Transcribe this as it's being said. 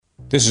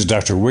This is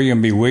Dr.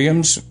 William B.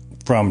 Williams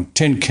from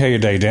 10K a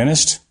Day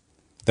Dentist,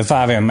 the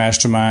 5M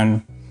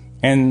Mastermind,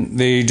 and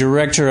the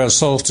director of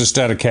Solstice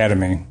Stud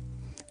Academy.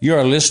 You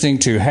are listening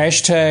to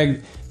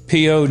hashtag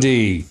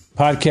POD,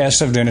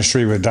 Podcast of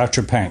Dentistry with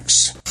Dr.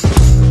 Panks.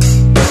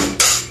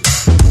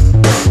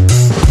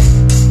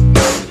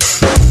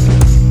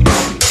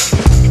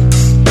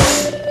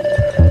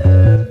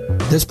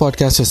 This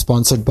podcast is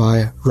sponsored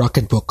by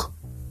Rocketbook.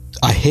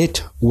 I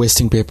hate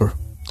wasting paper.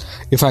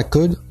 If I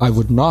could, I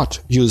would not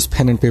use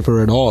pen and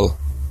paper at all.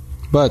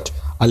 But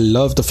I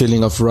love the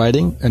feeling of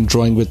writing and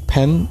drawing with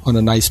pen on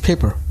a nice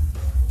paper.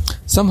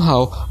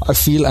 Somehow, I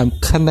feel I'm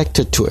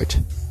connected to it,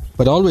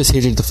 but always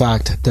hated the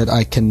fact that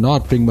I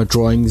cannot bring my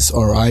drawings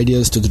or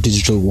ideas to the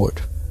digital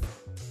world.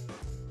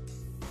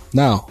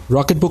 Now,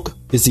 Rocketbook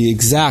is the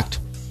exact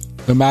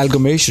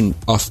amalgamation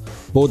of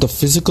both the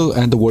physical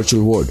and the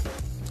virtual world.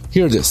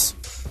 Hear this.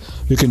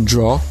 You can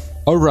draw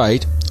or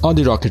write on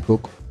the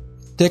Rocketbook,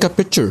 take a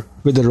picture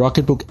with the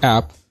Rocketbook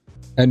app,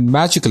 and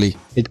magically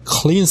it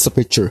cleans the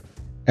picture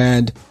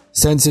and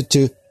sends it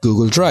to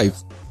Google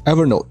Drive,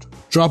 Evernote,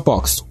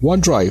 Dropbox,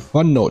 OneDrive,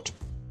 OneNote,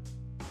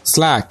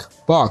 Slack,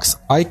 Box,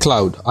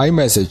 iCloud,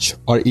 iMessage,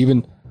 or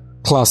even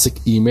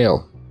classic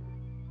email.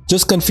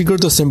 Just configure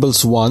the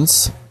symbols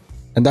once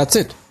and that's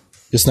it.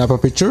 You snap a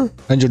picture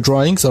and your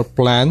drawings or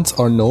plans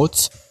or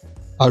notes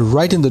are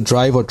right in the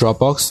Drive or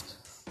Dropbox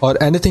or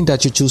anything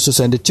that you choose to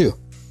send it to.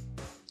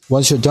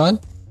 Once you're done,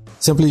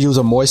 simply use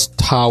a moist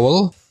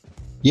towel.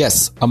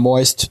 Yes, a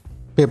moist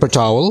paper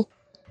towel,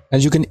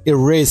 and you can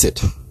erase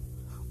it,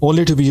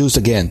 only to be used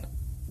again.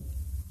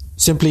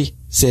 Simply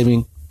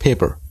saving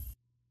paper.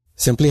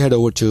 Simply head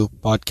over to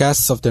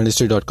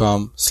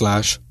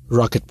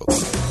podcastsofdentistry.com/rocketbook.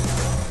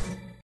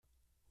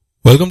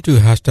 Welcome to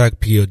hashtag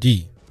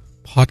POD,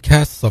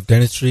 Podcasts of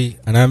Dentistry,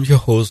 and I'm your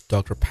host,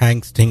 Dr.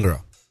 Panks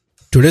Dhingra.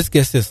 Today's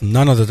guest is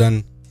none other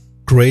than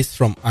Grace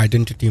from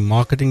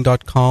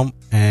identitymarketing.com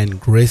and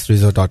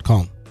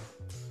gracerizzo.com.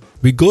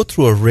 We go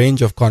through a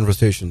range of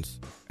conversations,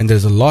 and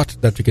there's a lot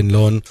that we can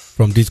learn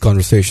from these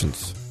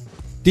conversations.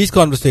 These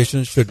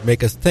conversations should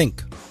make us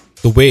think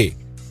the way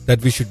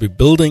that we should be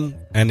building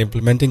and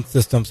implementing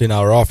systems in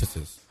our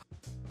offices.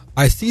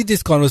 I see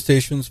these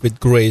conversations with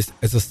Grace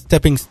as a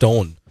stepping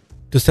stone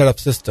to set up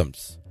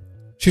systems.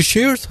 She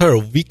shares her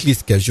weekly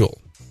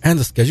schedule and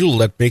the schedule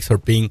that makes her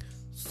being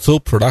so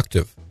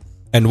productive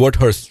and what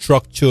her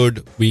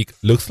structured week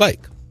looks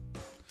like.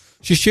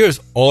 She shares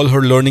all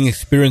her learning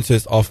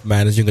experiences of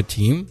managing a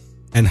team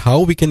and how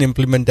we can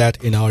implement that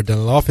in our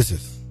dental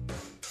offices.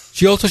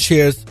 She also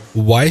shares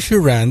why she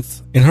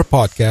rants in her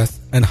podcast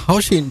and how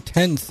she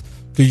intends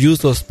to use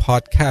those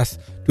podcasts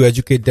to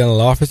educate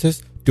dental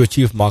offices to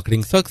achieve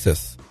marketing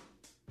success.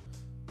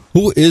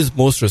 Who is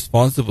most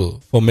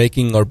responsible for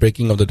making or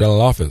breaking of the dental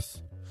office?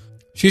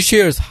 She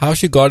shares how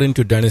she got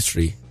into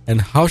dentistry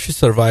and how she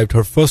survived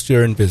her first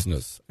year in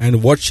business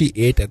and what she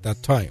ate at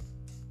that time.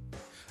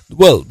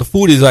 Well, the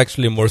food is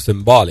actually more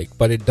symbolic,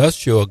 but it does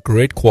show a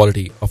great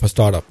quality of a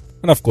startup,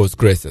 and of course,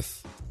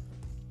 Grace's.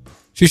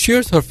 She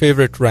shares her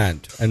favorite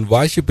rant and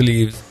why she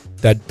believes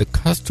that the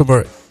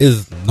customer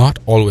is not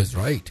always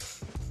right.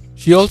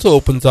 She also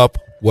opens up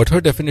what her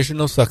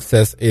definition of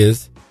success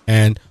is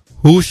and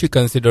who she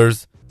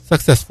considers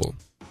successful.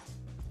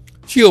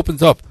 She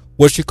opens up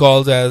what she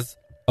calls as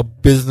a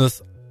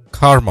business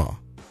karma.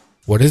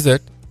 What is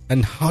it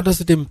and how does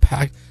it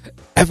impact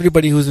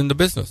everybody who's in the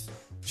business?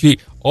 She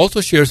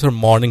also shares her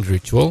morning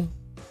ritual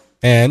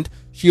and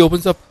she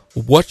opens up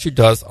what she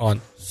does on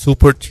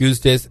Super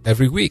Tuesdays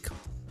every week.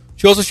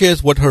 She also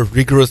shares what her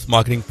rigorous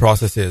marketing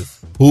process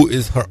is, who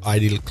is her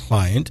ideal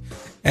client,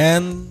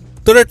 and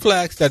the red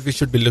flags that we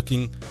should be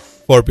looking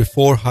for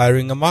before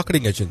hiring a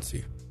marketing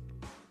agency.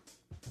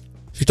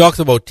 She talks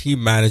about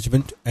team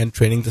management and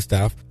training the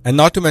staff, and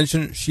not to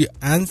mention she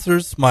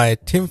answers my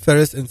Tim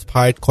Ferriss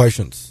inspired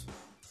questions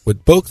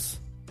with books,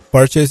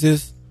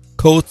 purchases,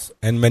 quotes,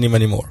 and many,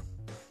 many more.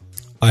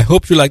 I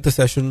hope you like the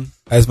session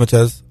as much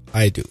as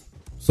I do.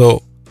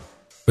 So,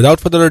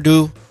 without further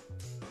ado,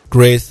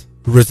 Grace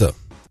Rizzo.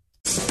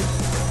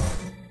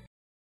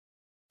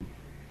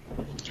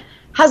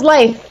 How's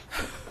life?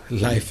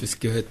 Life is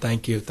good.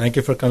 Thank you. Thank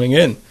you for coming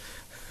in.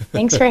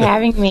 Thanks for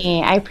having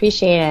me. I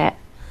appreciate it.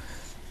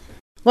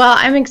 Well,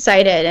 I'm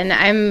excited, and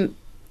I'm,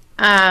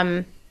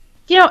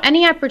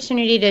 any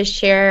opportunity to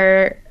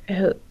share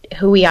who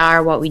we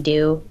are, what we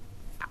do,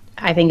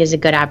 I think is a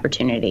good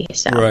opportunity.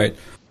 So Right.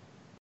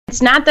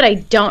 It's not that I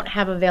don't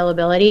have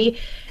availability.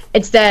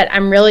 It's that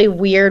I'm really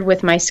weird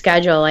with my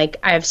schedule. Like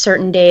I have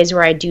certain days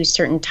where I do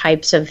certain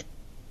types of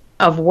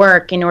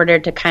work in order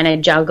to kind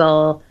of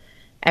juggle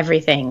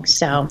everything.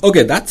 So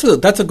Okay, that's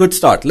a good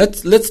start.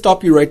 Let's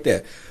stop you right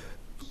there.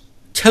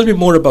 Tell me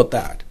more about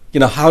that.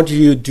 How do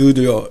you do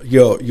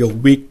your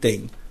week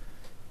thing?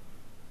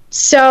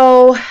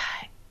 So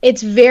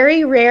it's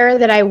very rare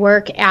that I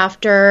work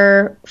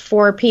after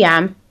 4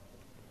 p.m.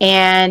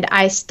 and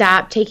I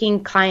stop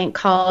taking client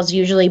calls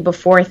usually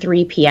before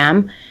 3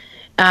 p.m.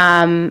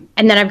 And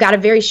then I've got a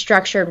very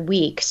structured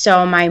week.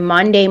 So my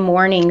Monday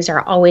mornings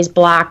are always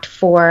blocked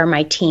for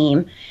my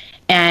team.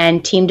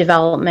 and team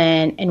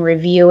development and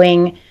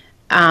reviewing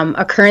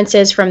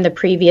occurrences from the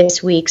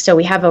previous week. So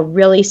we have a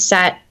really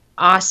set,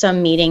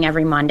 awesome meeting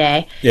every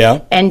Monday.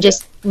 Yeah. And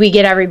just we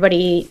get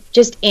everybody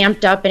just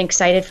amped up and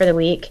excited for the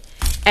week.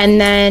 And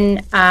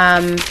then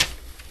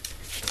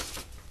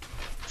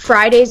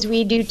Fridays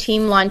we do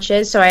team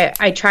lunches, so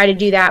I try to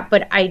do that,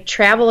 but I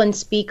travel and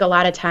speak a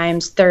lot of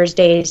times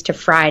Thursdays to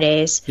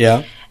Fridays.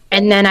 Yeah.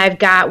 And then I've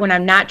got, when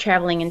I'm not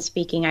traveling and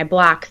speaking, I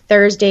block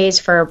Thursdays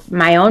for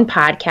my own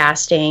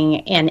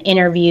podcasting and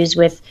interviews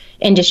with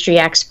industry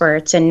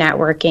experts and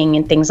networking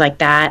and things like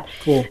that.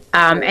 Cool.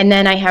 And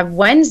then I have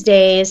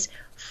Wednesdays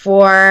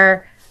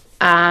for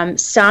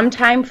some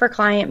time for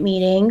client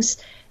meetings,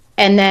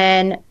 and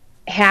then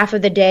half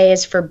of the day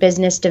is for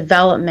business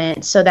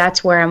development. So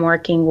that's where I'm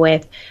working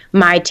with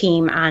my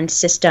team on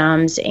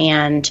systems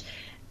and,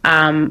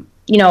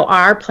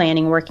 our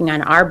planning, working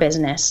on our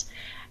business.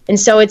 And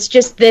so it's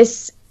just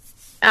this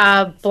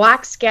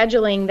block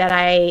scheduling that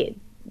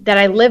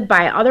I live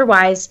by.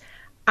 Otherwise,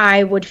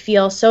 I would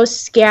feel so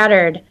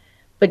scattered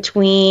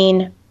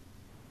between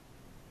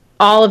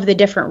all of the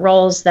different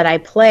roles that I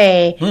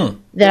play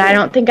that I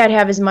don't think I'd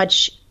have as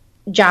much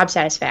job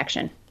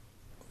satisfaction.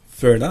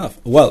 Fair enough.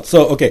 Well,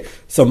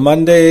 so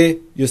Monday,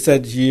 you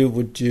said you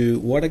would do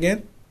what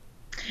again?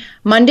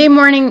 Monday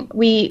morning,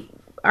 we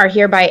are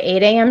here by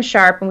 8 a.m.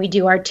 sharp, and we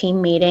do our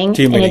team meeting.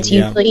 And it's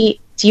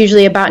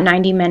usually about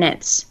 90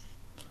 minutes.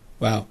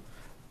 Wow.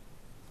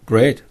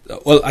 Great.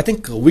 Well, I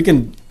think we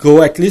can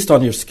go at least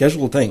on your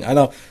schedule thing. I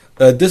know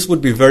this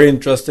would be very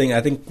interesting. I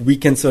think we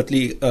can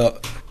certainly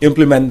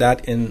implement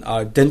that in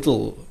our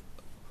dental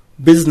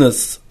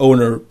business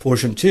owner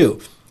portion too.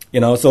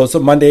 So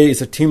Monday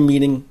is a team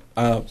meeting.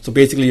 So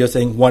basically you're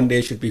saying one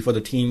day should be for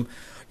the team.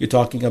 You're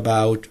talking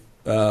about,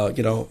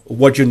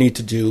 what you need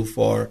to do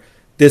for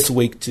this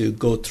week to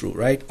go through,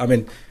 right? I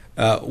mean,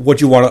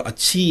 what you want to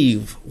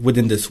achieve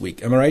within this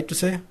week. Am I right to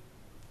say?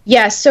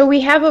 Yes. So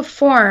we have a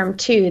form,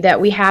 too, that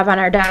we have on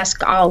our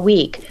desk all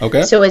week.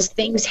 Okay. So as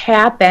things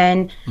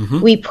happen,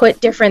 we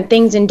put different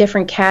things in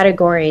different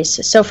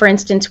categories. So, for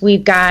instance,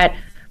 we've got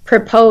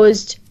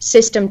proposed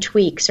system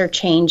tweaks or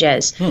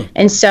changes.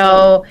 And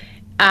so,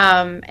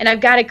 and I've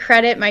got to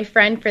credit my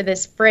friend for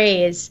this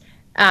phrase.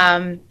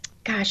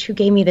 Who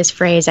gave me this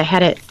phrase?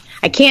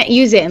 I can't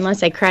use it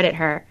unless I credit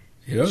her.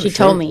 Yeah, she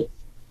told me.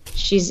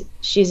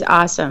 She's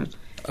awesome.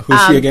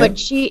 Who's she again?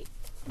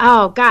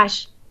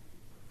 But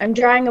I'm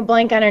drawing a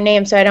blank on her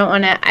name, so I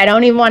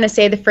don't even want to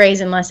say the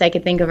phrase unless I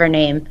could think of her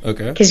name.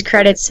 Okay. Because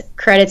credits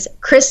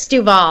Chris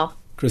Duvall.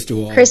 Chris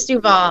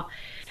Duvall.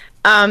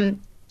 I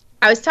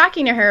was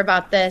talking to her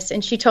about this,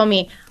 and she told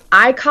me,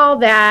 I call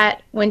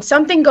that when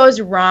something goes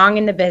wrong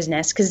in the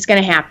business, because it's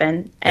going to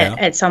happen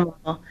at some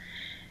level.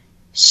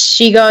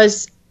 She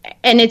goes,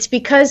 and it's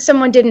because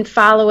someone didn't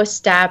follow a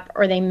step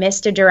or they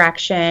missed a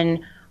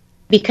direction,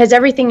 because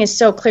everything is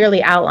so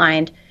clearly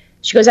outlined.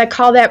 She goes, I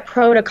call that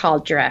protocol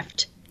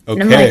drift. Okay.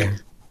 And I'm like,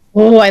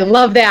 oh, I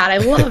love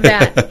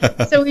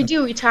that. So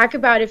we talk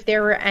about if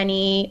there were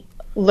any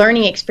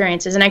learning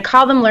experiences, and I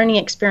call them learning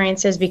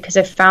experiences because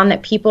I've found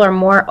that people are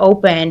more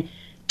open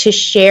to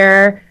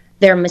share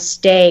their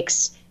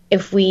mistakes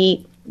if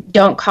we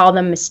don't call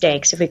them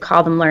mistakes, if we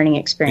call them learning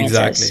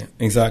experiences.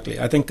 Exactly.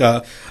 I think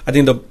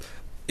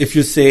if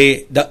you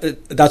say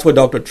that's what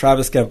Dr.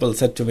 Travis Campbell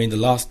said to me in the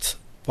last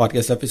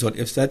podcast episode.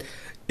 He said,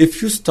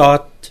 if you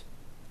start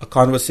a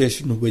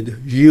conversation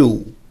with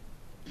you,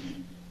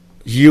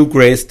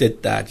 Grace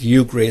did that,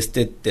 Grace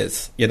did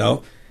this,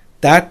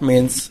 that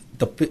means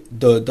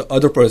the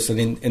other person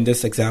in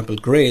this example,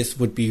 Grace,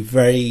 would be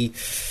very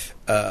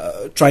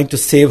trying to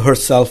save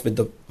herself with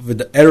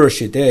the error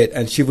she did,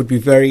 and she would be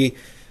very,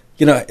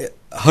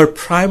 her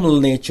primal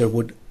nature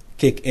would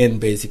kick in,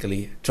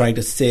 basically trying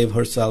to save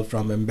herself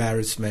from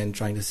embarrassment,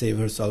 trying to save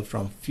herself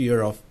from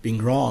fear of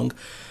being wrong,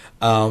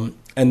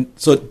 and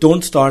so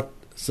don't start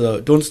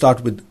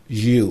with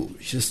you.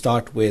 Just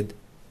start with,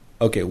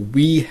 okay,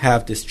 we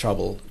have this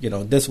trouble,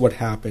 this is what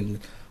happened,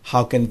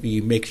 how can we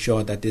make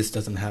sure that this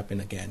doesn't happen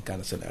again, kind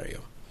of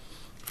scenario.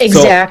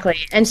 Exactly.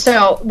 And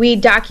so we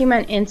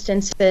document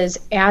instances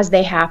as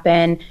they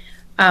happen.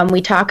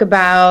 We talk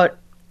about,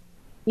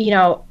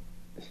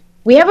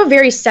 we have a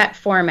very set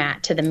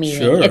format to the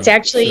meeting. Sure,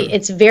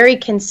 it's very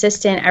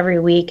consistent every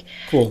week.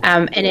 Cool.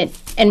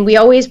 And we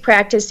always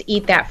practice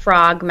eat that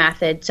frog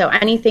method. So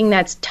anything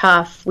that's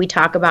tough, we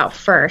talk about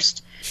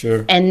first.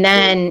 Sure. And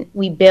then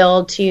we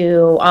build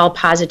to all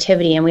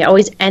positivity, and we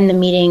always end the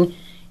meeting,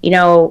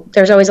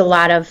 there's always a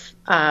lot of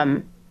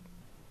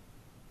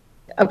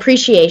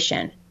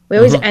appreciation. We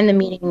always end the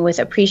meeting with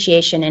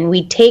appreciation, and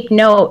we take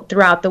note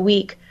throughout the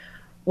week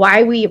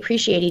why we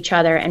appreciate each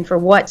other and for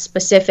what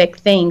specific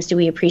things do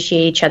we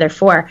appreciate each other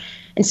for.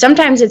 And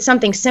sometimes it's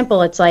something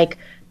simple. It's like,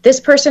 this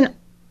person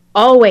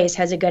always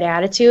has a good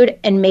attitude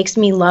and makes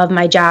me love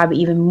my job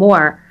even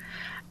more.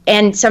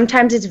 And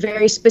sometimes it's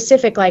very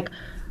specific, like,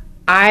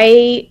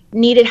 I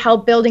needed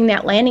help building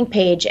that landing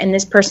page, and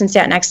this person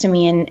sat next to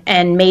me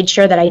and made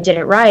sure that I did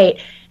it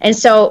right. And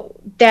so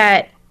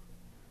that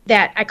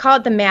that I call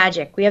it the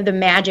magic. We have the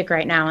magic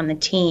right now on the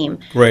team.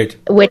 Great.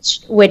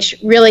 Which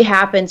really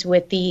happens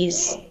with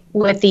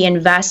the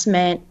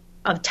investment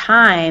of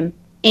time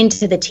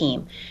into the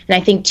team. And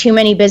I think too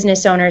many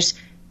business owners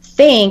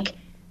think,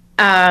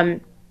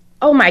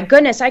 oh my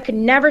goodness, I could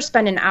never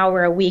spend an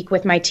hour a week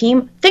with my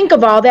team. Think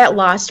of all that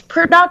lost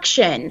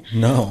production.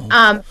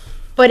 No.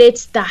 But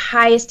it's the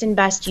highest and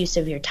best use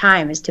of your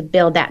time is to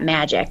build that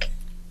magic.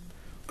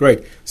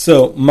 Great.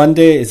 So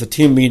Monday is a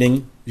team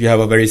meeting. You have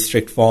a very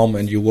strict form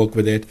and you work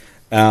with it.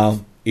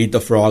 Eat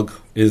the frog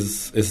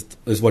is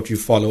what you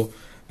follow.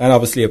 And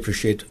obviously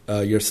appreciate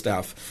your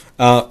staff.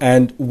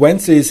 And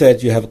Wednesday, you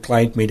said you have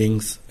client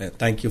meetings.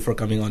 Thank you for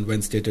coming on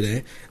Wednesday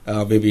today.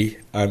 Maybe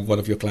I'm one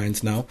of your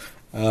clients now.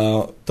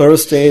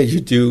 Thursday,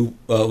 you do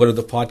one of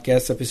the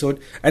podcast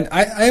episode. And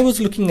I was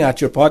looking at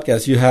your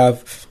podcast. You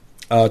have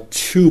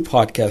 2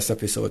 podcast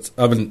episodes.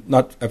 I mean,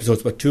 not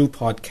episodes, but 2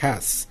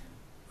 podcasts,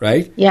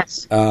 right?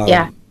 Yes.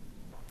 Yeah.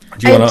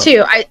 I have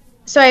 2.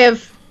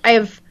 I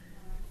have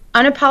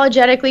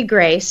Unapologetically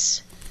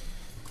Grace,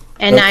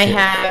 and okay. I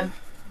have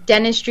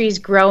Dentistry's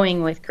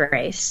Growing with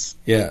Grace.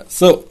 Yeah.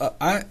 So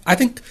I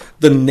think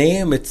the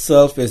name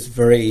itself is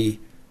very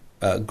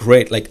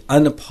great, like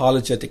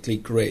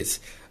Unapologetically Grace.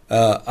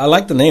 I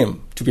like the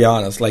name, to be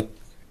honest. Like,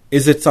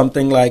 is it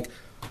something like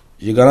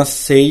you're going to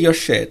say your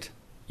shit,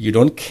 you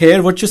don't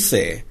care what you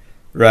say,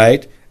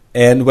 right?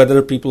 And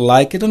whether people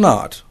like it or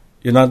not,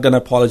 you're not going to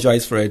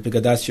apologize for it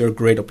because that's your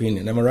great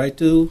opinion. Am I right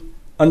to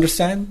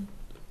understand?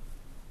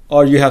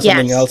 Or you have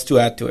something else to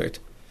add to it?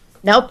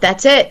 Nope,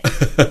 that's it.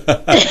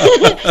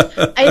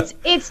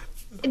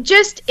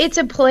 It's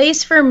a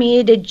place for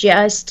me to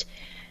just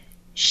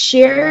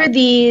share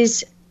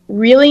these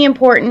really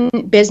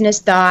important business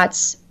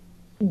thoughts,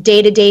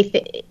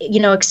 day-to-day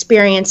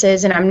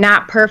experiences, and I'm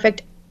not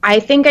perfect. I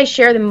think I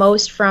share the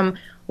most from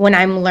when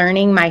I'm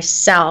learning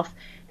myself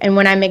and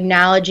when I'm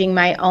acknowledging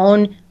my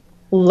own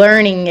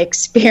learning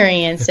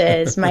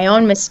experiences, my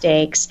own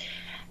mistakes.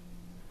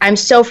 I'm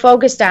so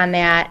focused on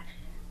that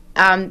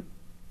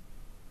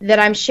that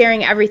I'm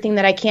sharing everything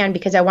that I can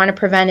because I want to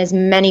prevent as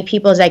many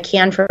people as I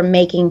can from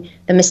making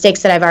the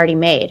mistakes that I've already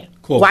made.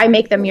 Cool. Why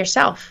make them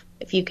yourself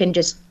if you can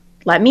just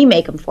let me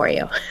make them for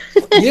you?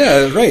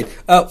 Yeah, right.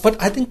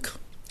 But I think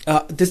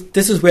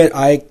this is where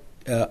I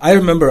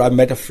remember I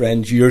met a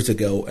friend years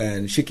ago,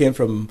 and she came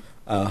from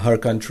her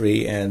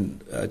country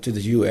and to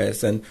the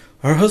U.S., and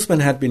her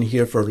husband had been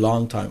here for a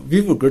long time.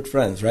 We were good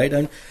friends, right?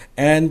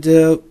 And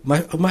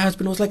my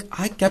husband was like,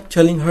 I kept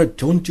telling her,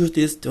 don't do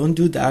this, don't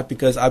do that,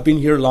 because I've been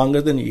here longer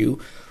than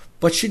you.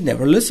 But she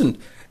never listened.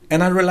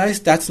 And I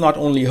realized that's not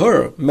only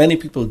her. Many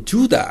people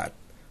do that.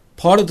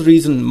 Part of the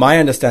reason, my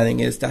understanding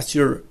is that's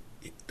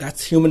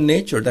human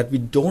nature, that we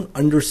don't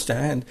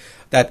understand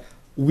that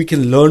we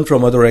can learn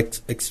from other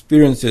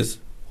experiences.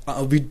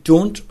 We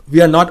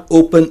are not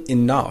open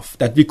enough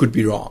that we could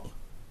be wrong,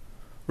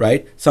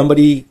 right?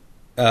 Somebody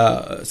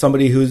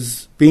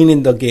who's been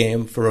in the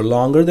game for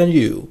longer than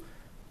you,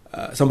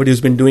 somebody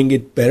who's been doing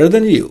it better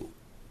than you,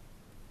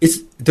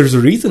 there's a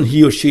reason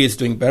he or she is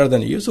doing better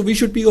than you, so we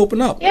should be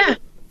open up. Yeah.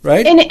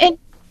 Right? And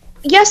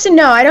yes and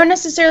no. I don't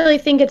necessarily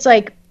think it's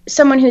like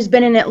someone who's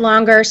been in it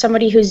longer,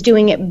 somebody who's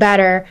doing it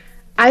better.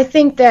 I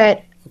think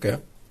that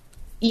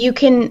you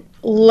can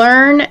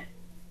learn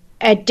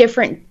at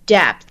different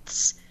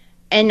depths.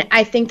 And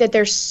I think that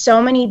there's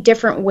so many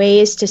different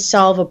ways to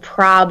solve a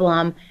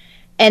problem,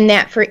 and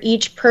that for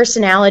each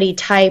personality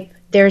type,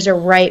 there's a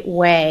right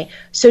way.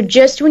 So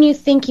just when you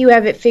think you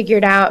have it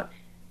figured out,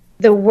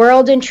 the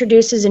world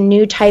introduces a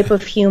new type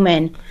of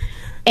human,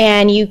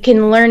 and you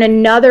can learn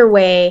another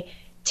way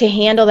to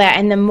handle that.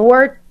 And the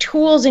more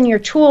tools in your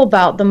tool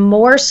belt, the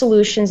more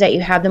solutions that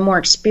you have, the more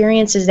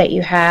experiences that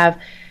you have,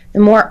 the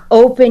more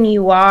open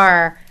you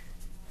are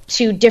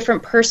to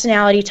different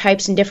personality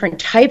types and different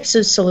types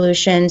of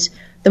solutions,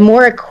 the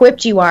more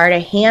equipped you are to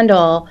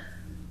handle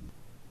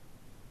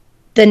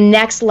the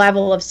next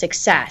level of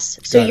success.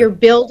 So you're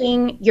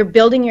building your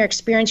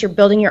experience, you're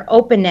building your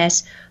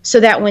openness, so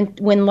that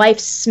when life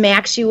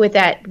smacks you with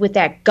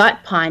that gut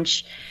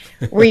punch,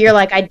 where you're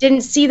like, I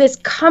didn't see this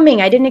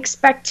coming, I didn't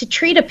expect to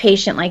treat a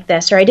patient like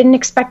this, or I didn't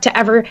expect to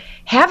ever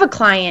have a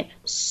client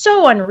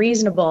so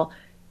unreasonable.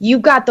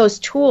 You've got those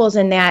tools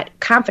and that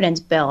confidence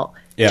built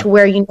to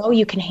where you know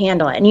you can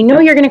handle it, and you know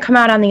you're going to come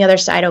out on the other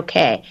side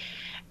okay.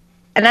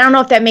 And I don't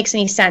know if that makes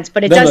any sense,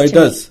 but it does. No, it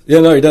does. Yeah,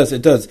 no, it does.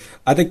 It does.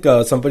 I think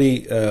I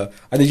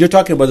think you're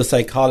talking about the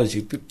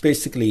psychology.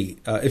 Basically,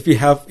 if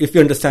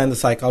you understand the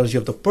psychology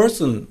of the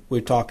person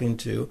we're talking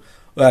to,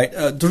 right?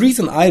 The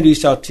reason I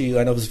reached out to you,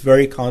 and I was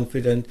very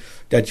confident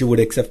that you would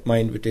accept my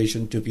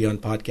invitation to be on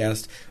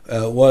podcast,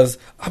 was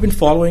I've been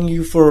following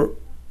you for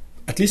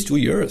at least 2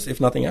 years, if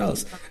nothing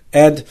else,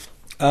 and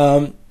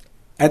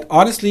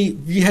honestly,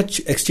 we had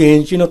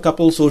exchanged, a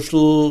couple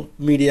social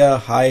media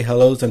hi,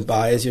 hellos, and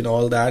byes,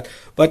 all that.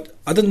 But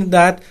other than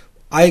that,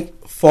 I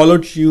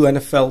followed you and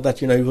I felt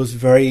that, it was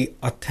very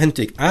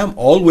authentic. I'm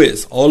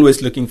always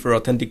looking for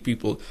authentic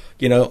people,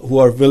 who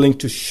are willing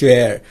to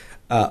share,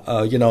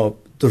 the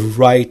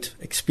right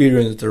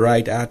experience, the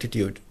right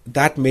attitude,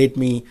 that made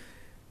me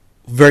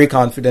very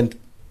confident.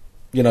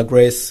 You know,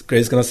 Grace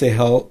going to say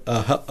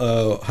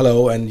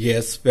hello and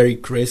yes, very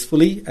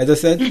gracefully, as I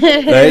said,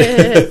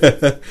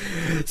 right?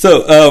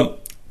 So,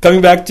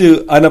 coming back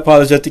to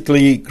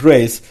Unapologetically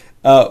Grace,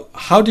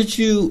 how did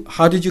you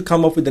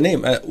come up with the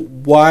name?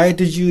 Why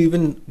did you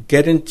even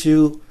get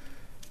into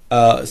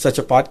such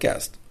a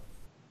podcast?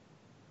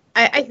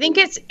 I think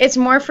it's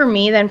more for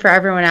me than for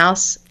everyone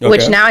else,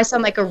 which now I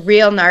sound like a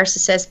real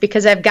narcissist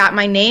because I've got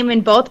my name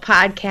in both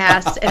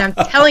podcasts and I'm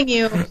telling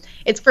you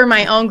it's for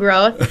my own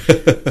growth.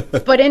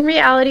 But in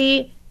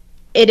reality,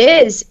 it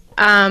is.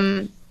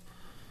 I've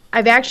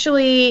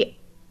actually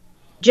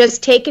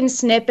just taken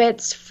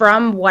snippets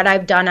from what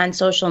I've done on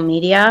social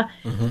media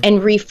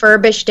and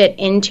refurbished it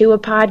into a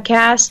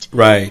podcast.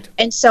 Right.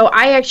 And so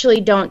I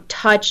actually don't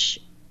touch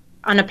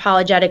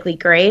Unapologetically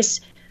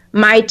Grace.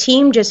 My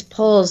team just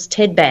pulls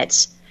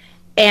tidbits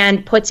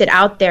and puts it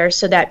out there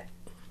so that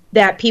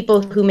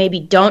people who maybe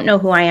don't know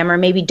who I am or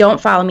maybe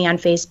don't follow me on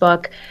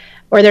Facebook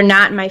or they're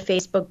not in my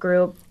Facebook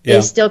group,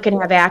 they still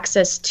can have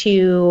access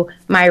to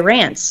my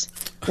rants,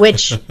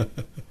 which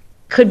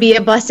could be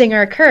a blessing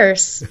or a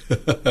curse.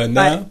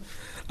 No,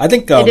 I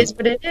think it is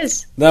what it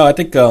is. No, I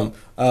think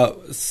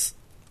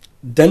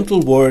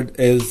dental word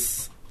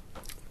is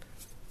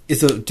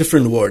a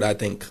different word, I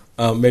think.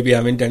 Maybe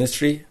I'm in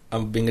dentistry.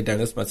 I'm being a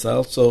dentist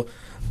myself, so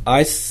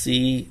I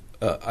see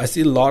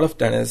a lot of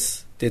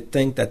dentists. They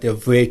think that they're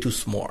way too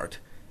smart,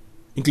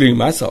 including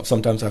myself.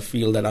 Sometimes I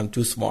feel that I'm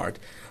too smart,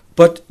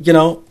 but you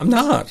know, I'm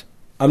not.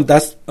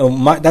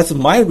 That's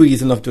my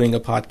reason of doing a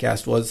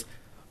podcast was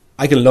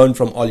I can learn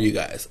from all you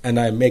guys, and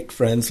I make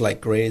friends like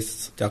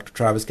Grace, Dr.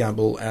 Travis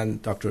Campbell,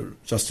 and Dr.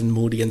 Justin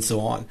Moody, and so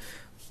on.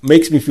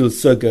 Makes me feel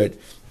so good.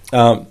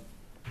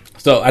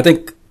 So I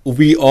think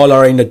we all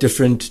are in a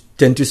different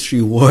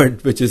dentistry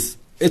word, which is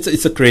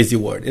it's a crazy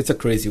word. It's a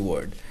crazy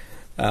word.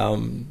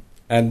 And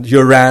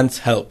your rants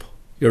help.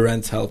 Your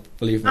rants help,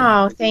 believe me.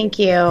 Oh, thank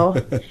you.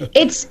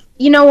 It's,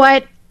 you know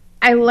what?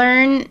 I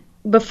learned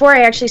before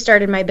I actually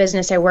started my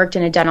business, I worked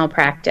in a dental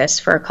practice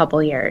for a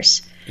couple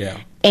years. Yeah.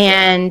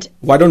 And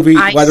why don't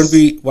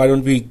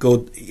we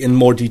go in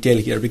more detail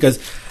here? Because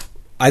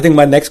I think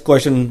my next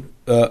question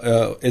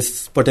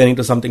is pertaining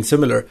to something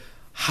similar.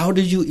 How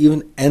did you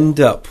even end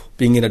up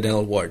being in a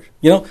dental ward?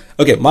 You know,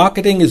 okay,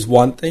 marketing is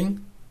one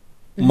thing.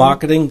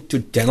 Marketing to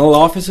dental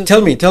offices.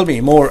 Tell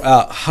me more.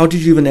 How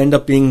did you even end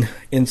up being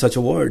in such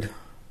a ward?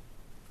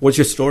 What's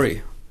your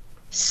story?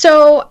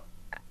 So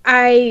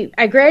I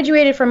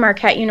graduated from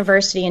Marquette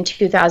University in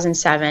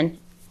 2007,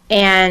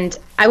 and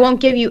I won't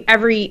give you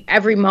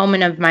every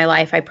moment of my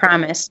life, I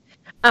promise.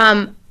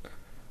 In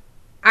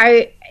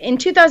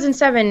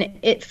 2007,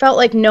 it felt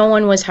like no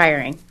one was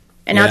hiring.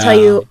 And I'll tell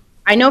you,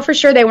 I know for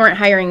sure they weren't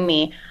hiring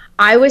me.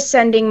 I was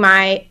sending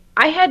I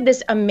had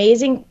this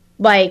amazing,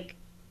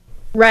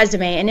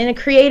 resume, and in a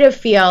creative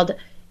field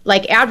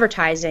like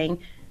advertising,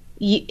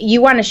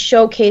 you want to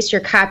showcase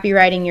your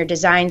copywriting, your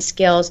design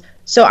skills.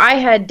 So I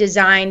had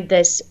designed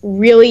this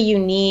really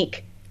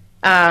unique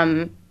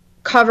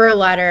cover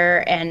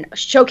letter and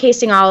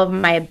showcasing all of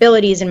my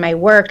abilities and my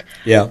work.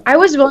 Yeah. I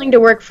was willing to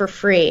work for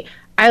free.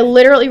 I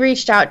literally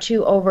reached out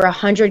to over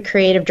 100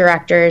 creative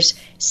directors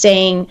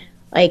saying,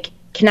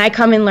 can I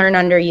come and learn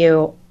under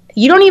you?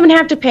 You don't even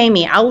have to pay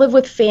me. I'll live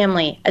with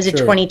family as a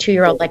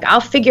 22-year-old. I'll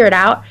figure it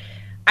out.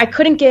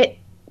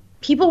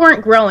 People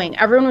weren't growing.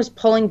 Everyone was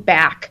pulling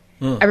back.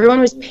 Everyone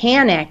was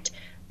panicked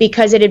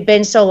because it had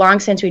been so long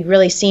since we'd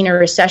really seen a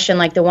recession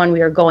like the one we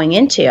were going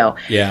into.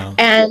 Yeah.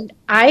 And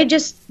I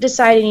just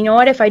decided, you know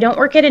what, if I don't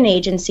work at an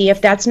agency,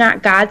 if that's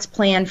not God's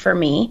plan for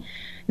me,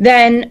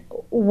 then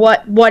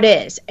what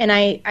is? And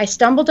I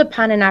stumbled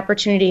upon an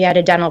opportunity at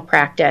a dental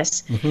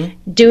practice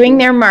doing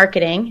their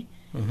marketing.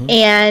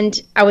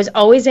 And I was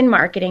always in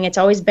marketing. It's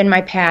always been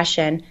my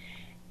passion.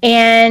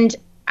 And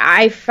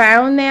I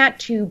found that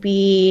to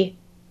be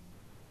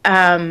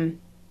a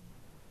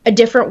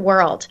different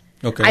world.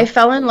 Okay. I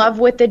fell in love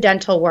with the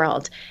dental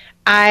world.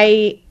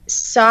 I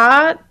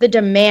saw the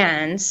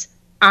demands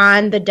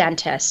on the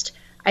dentist.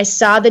 I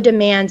saw the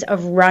demands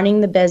of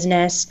running the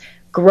business,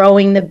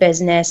 growing the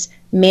business,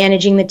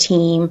 managing the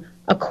team,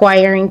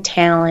 acquiring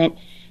talent.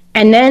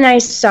 And then I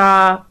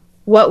saw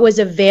what was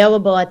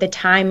available at the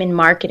time in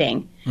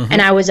marketing.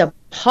 And I was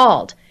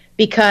appalled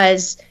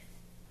because,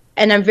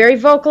 and I'm very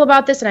vocal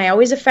about this, and I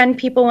always offend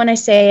people when I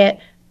say it,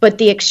 but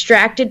the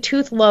extracted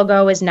tooth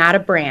logo is not a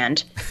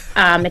brand.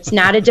 It's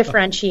not a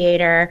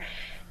differentiator.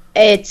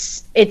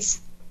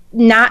 It's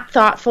not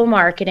thoughtful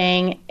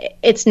marketing.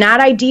 It's not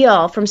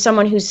ideal from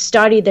someone who's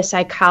studied the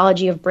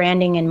psychology of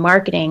branding and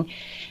marketing.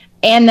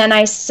 And then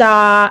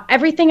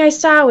everything I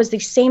saw was the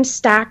same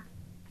stock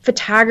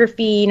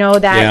photography,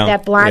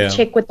 that blonde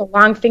chick with the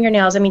long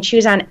fingernails. I mean, she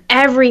was on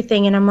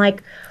everything. And I'm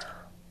like,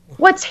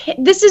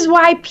 this is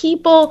why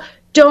people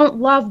don't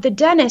love the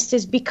dentist,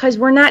 is because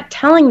we're not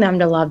telling them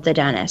to love the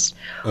dentist.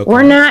 Okay.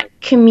 We're not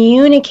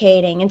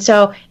communicating. And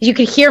so you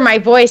could hear my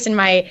voice and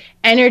my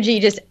energy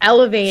just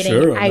elevating.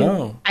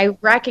 Sure, I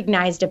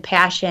recognized a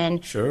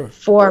passion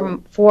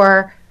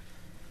for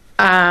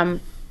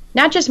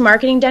not just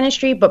marketing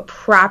dentistry, but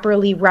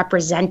properly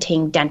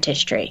representing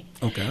dentistry.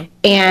 Okay.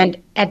 And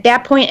at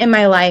that point in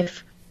my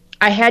life,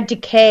 I had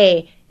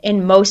decay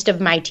in most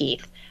of my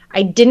teeth.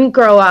 I didn't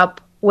grow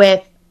up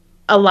with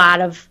a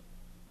lot of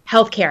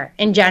healthcare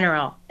in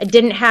general. I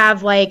didn't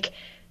have I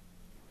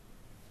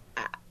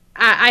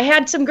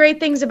had some great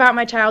things about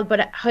my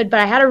childhood, but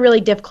I had a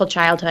really difficult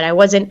childhood. I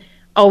wasn't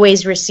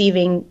always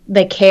receiving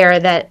the care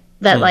that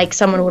like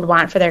someone would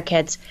want for their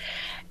kids.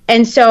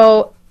 And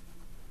so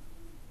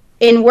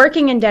in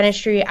working in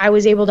dentistry, I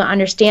was able to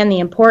understand the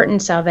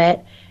importance of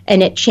it,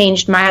 and it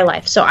changed my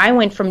life. So I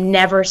went from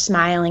never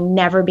smiling,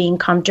 never being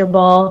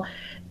comfortable,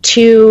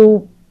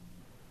 to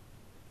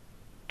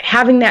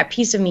having that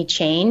piece of me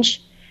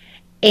change.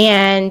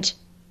 And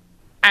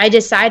I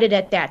decided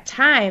at that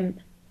time,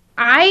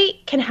 I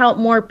can help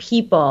more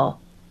people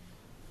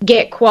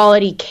get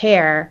quality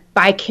care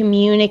by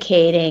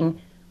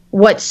communicating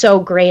what's so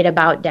great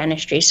about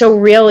dentistry. So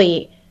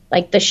really,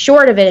 like, the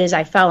short of it is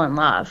I fell in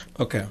love.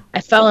 Okay.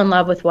 I fell in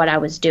love with what I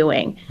was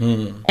doing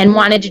and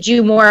wanted to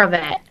do more of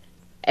it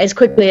as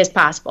quickly as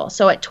possible.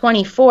 So at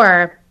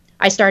 24,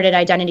 I started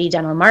Identity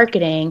Dental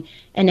Marketing,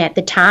 and at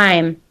the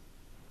time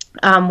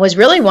was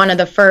really one of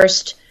the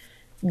first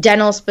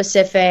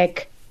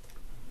dental-specific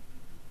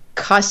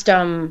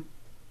custom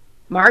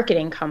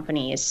marketing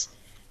companies.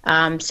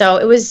 So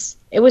it was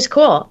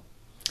cool.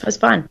 It was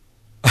fun.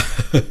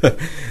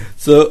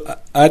 So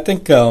I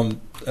think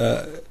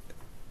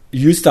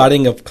you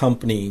starting a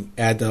company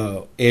at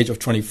the age of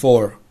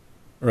 24,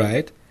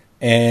 right?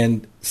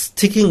 And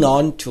sticking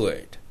on to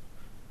it.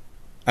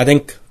 I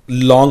think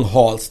long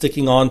haul,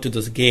 sticking on to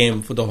this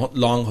game for the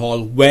long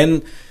haul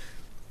when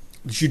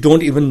you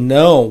don't even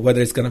know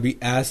whether it's going to be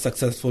as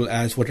successful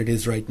as what it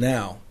is right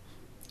now.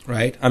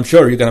 Right? I'm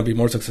sure you're going to be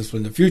more successful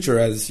in the future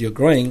as you're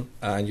growing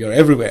and you're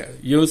everywhere.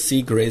 You'll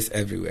see Grace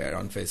everywhere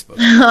on Facebook.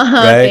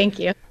 Right? Thank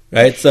you.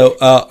 Right? So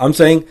I'm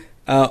saying,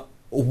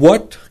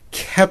 what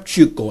kept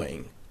you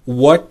going?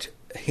 What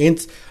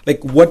hints,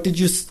 like what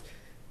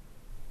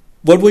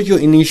were your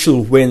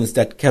initial wins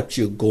that kept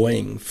you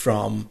going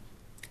from,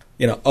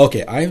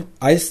 okay,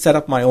 I set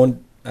up my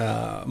own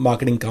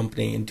marketing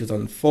company in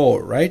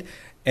 2004, right?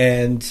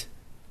 And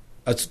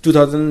it's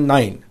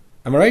 2009.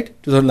 Am I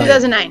right?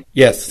 2009.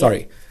 Yes,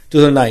 sorry.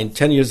 2009,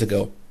 10 years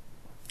ago.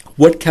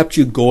 What kept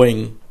you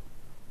going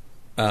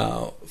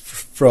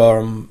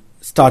from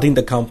starting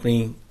the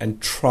company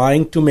and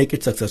trying to make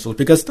it successful?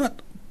 Because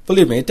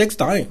believe me, it takes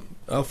time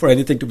for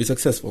anything to be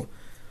successful.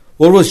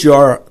 What was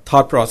your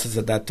thought process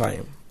at that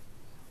time?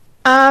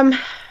 I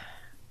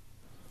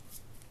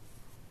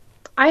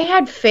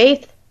had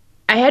faith.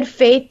 I had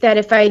faith that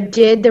if I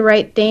did the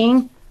right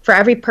thing for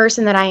every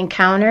person that I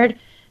encountered,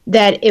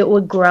 that it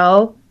would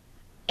grow.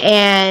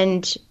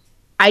 And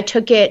I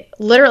took it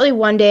literally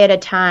one day at a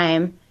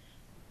time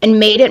and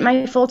made it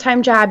my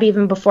full-time job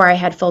even before I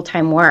had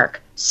full-time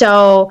work.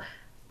 So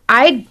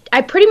I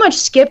pretty much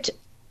skipped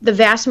the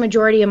vast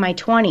majority of my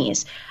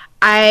 20s.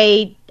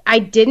 I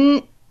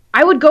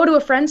would go to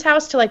a friend's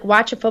house to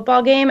watch a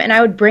football game, and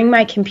I would bring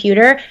my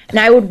computer and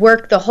I would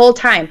work the whole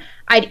time.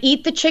 I'd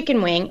eat the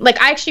chicken wing.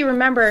 I actually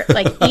remember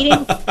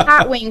eating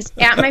hot wings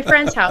at my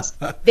friend's house.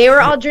 They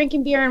were all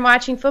drinking beer and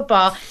watching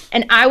football,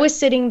 and I was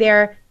sitting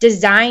there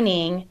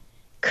designing,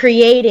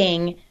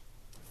 creating,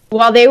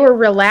 while they were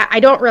I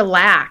don't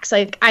relax.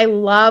 I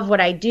love what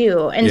I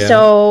do. And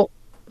so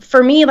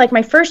for me,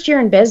 my first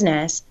year in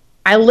business,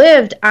 I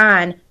lived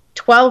on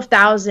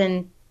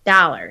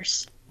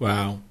 $12,000.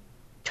 Wow.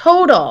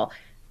 Total.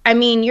 I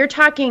mean, you're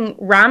talking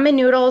ramen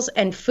noodles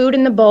and food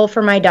in the bowl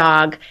for my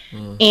dog.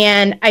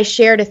 And I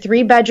shared a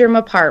 3-bedroom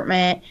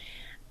apartment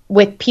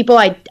with people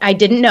I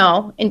didn't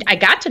know, and I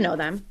got to know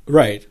them.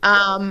 Right.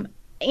 And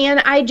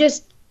I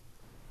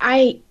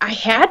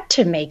had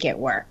to make it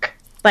work.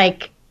 I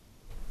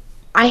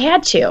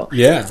had to.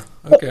 Yeah.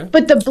 Okay.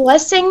 But the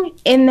blessing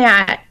in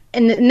that,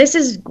 and this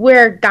is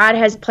where God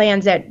has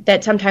plans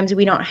that sometimes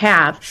we don't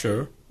have.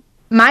 Sure.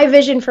 My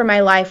vision for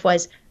my life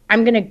was,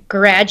 I'm going to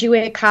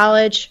graduate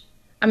college.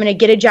 I'm going to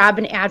get a job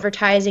in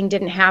advertising.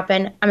 Didn't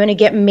happen. I'm going to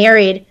get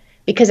married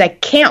because I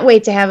can't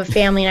wait to have a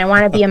family and I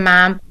want to be a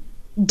mom.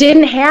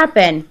 Didn't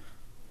happen.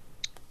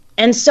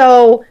 And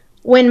so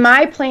when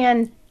my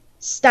plan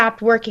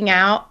stopped working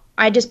out,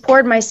 I just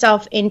poured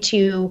myself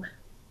into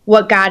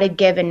what God had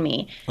given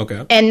me.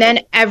 Okay. And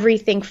then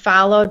everything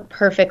followed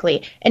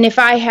perfectly. And if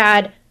I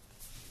had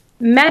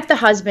met the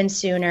husband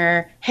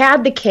sooner,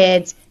 had the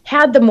kids,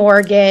 had the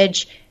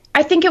mortgage,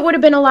 I think it would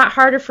have been a lot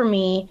harder for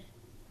me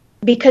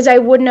because I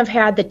wouldn't have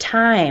had the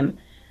time.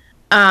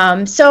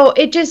 So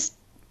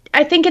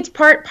I think it's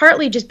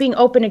partly just being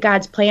open to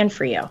God's plan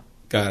for you.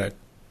 Got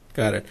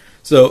it.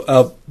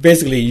 So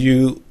basically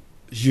you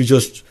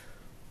just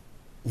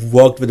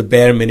worked with the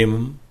bare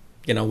minimum,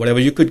 whatever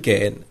you could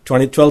get.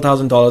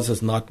 $12,000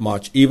 is not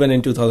much. Even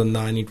in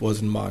 2009, it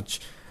wasn't much.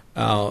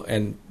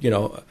 And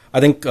I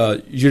think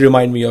you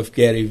remind me of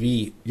Gary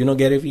Vee. You know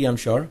Gary Vee, I'm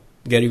sure?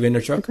 Gary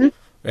Vaynerchuk?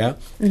 Mm-hmm. Yeah,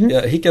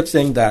 yeah. He kept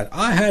saying that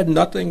I had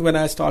nothing when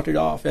I started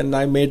off, and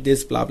I made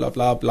this blah blah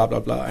blah blah blah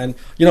blah. And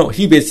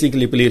he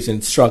basically believes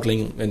in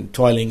struggling and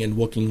toiling and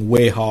working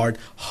way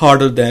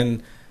harder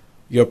than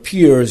your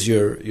peers,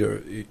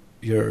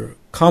 your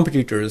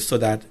competitors, so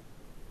that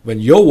when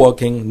you're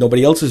working,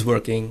 nobody else is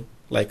working.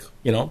 Like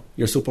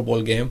your Super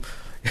Bowl game.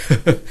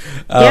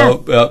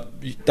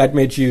 That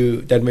made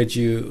you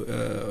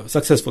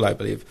successful, I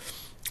believe.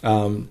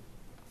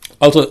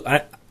 Also,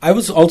 I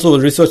was also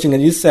researching,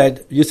 and you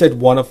said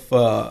one of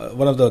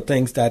the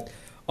things that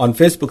on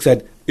Facebook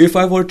said, if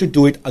I were to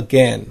do it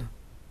again,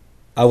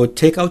 I would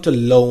take out a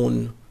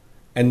loan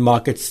and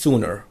market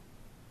sooner.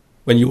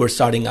 When you were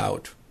starting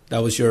out,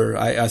 that was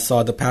I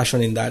saw the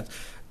passion in that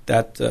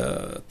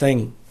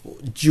thing.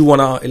 Do you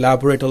want to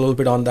elaborate a little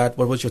bit on that?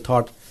 What was your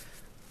thought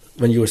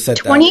when you said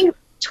that?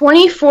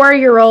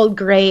 24-year-old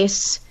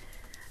Grace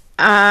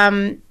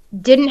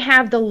didn't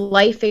have the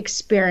life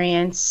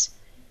experience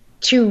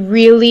to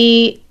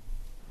really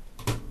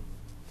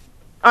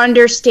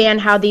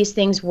understand how these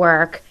things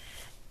work.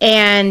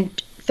 And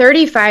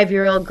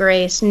 35-year-old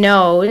Grace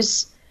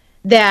knows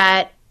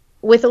that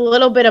with a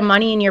little bit of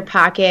money in your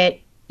pocket,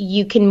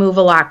 you can move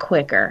a lot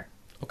quicker.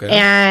 Okay.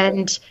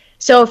 And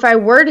so if I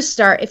were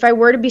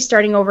to be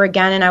starting over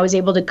again and I was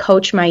able to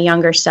coach my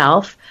younger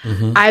self,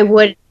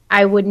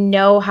 I would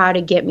know how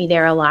to get me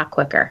there a lot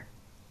quicker.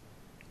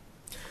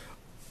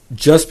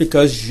 Just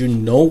because you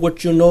know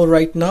what you know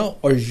right now,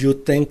 or you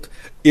think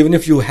even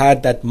if you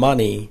had that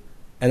money,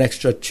 an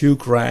extra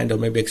 $2,000 or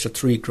maybe extra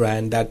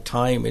 $3,000 that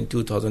time in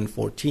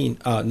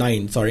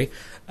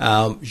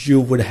 2009, you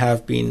would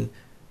have been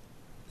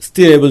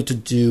still able to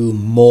do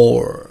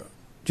more.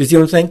 Do you see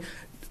what I'm saying?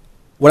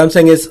 What I'm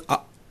saying is,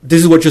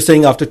 this is what you're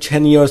saying after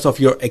 10 years of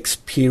your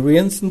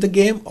experience in the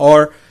game,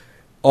 or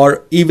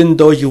even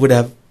though you would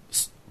have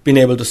been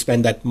able to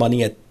spend that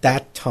money at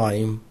that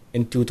time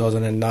in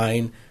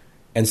 2009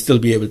 and still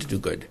be able to do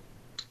good?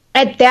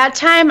 At that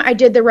time, I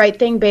did the right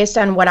thing based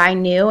on what I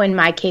knew and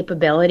my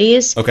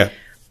capabilities. Okay.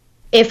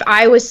 If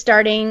I was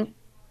starting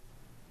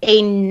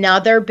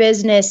another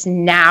business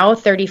now,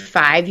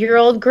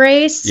 35-year-old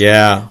Grace,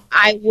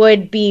 I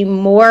would be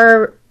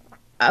more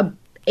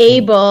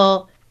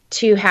able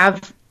to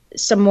have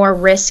some more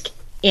risk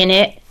in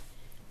it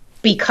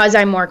because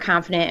I'm more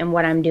confident in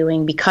what I'm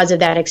doing because of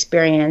that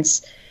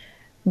experience.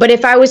 But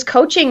if I was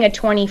coaching a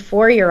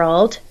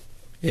 24-year-old,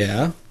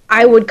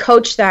 I would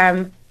coach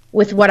them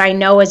with what I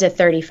know as a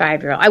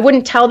 35-year-old. I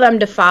wouldn't tell them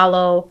to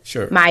follow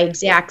my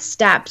exact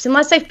steps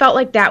unless I felt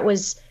like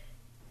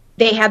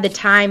they had the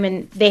time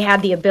and they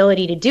had the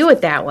ability to do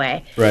it that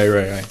way.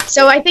 Right.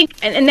 So I think,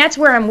 and that's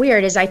where I'm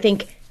weird, is I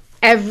think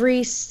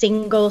every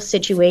single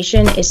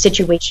situation is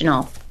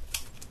situational.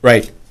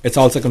 Right. It's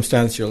all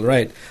circumstantial,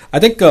 right? I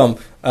think,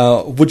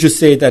 would you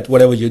say that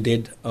whatever you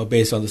did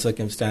based on the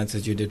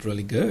circumstances, you did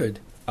really good?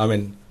 I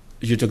mean,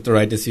 you took the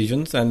right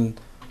decisions, and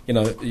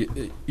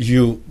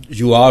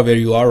you are where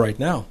you are right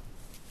now.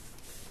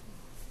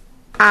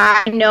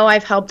 I know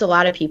I've helped a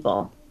lot of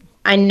people.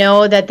 I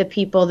know that the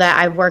people that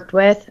I've worked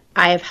with,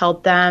 I have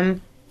helped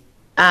them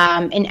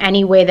in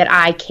any way that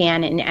I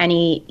can, in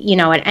any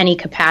at any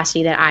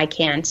capacity that I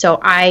can. So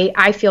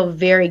I feel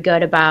very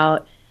good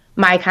about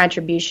my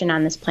contribution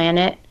on this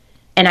planet,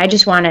 and I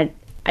just want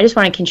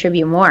to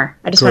contribute more.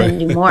 I just want to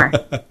do more.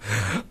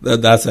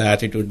 That's the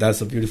attitude.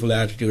 That's a beautiful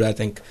attitude. I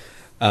think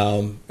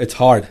it's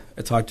hard.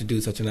 It's hard to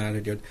do such an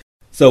attitude.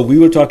 So we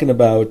were talking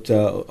about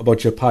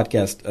your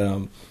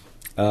podcast.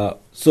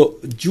 So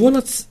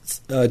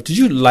do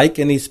you like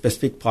any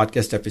specific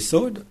podcast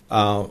episode,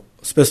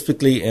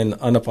 specifically in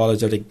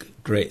Unapologetic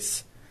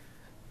Grace?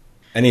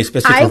 Any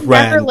specific I've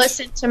rant? never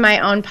listened to my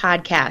own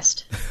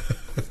podcast.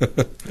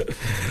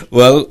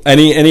 Well,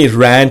 any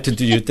rant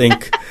do you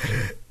think?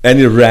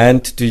 Any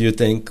rant do you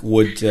think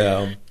would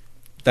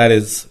that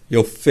is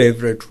your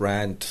favorite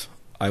rant?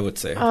 I would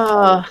say.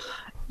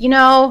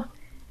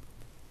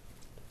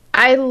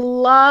 I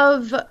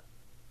love.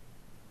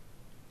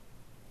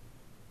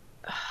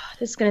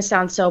 This is going to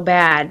sound so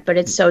bad, but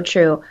it's so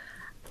true.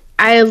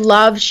 I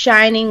love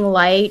shining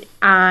light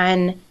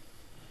on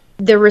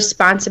the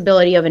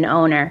responsibility of an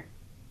owner.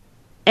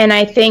 And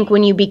I think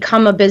when you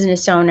become a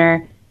business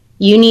owner,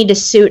 you need to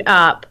suit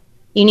up,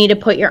 you need to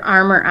put your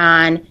armor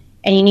on,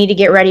 and you need to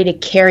get ready to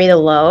carry the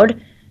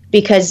load.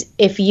 Because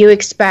if you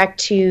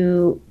expect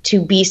to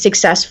be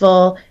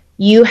successful,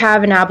 you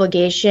have an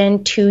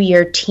obligation to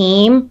your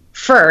team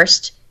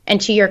first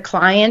and to your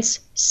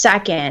clients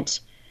second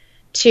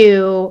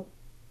to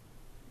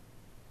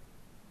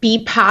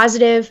be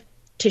positive,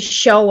 to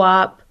show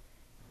up,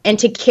 and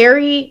to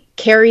carry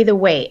the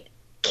weight.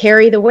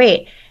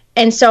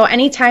 And so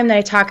anytime that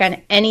I talk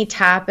on any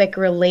topic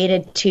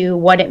related to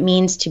what it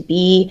means to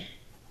be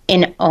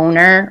an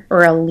owner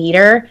or a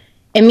leader,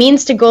 it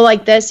means to go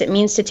like this. It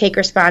means to take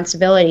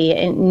responsibility.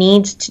 It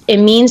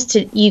means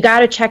to you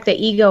got to check the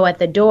ego at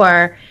the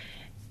door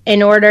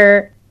in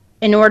order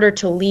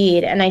to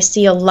lead. And I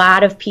see a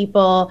lot of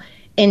people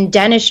in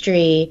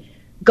dentistry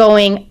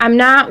going, I'm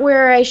not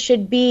where I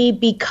should be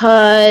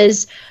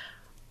because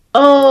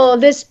oh,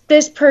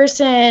 this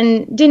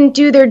person didn't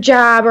do their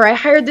job, or I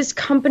hired this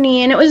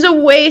company and it was a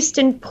waste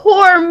and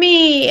poor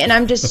me. And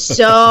I'm just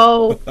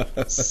so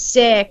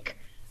sick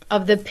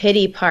of the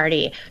pity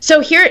party.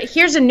 So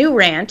here's a new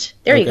rant.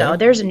 There you go.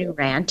 There's a new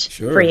rant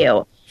for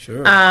you.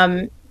 Sure.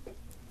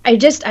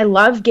 I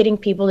love getting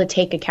people to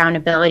take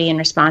accountability and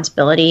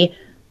responsibility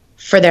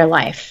for their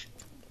life.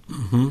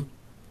 Mm-hmm.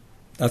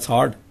 That's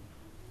hard.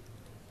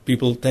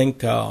 People think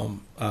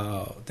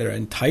they're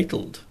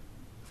entitled.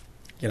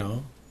 You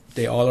know,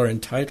 they all are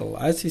entitled.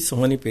 I see so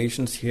many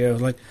patients here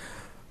like,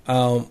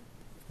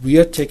 we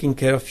are taking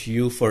care of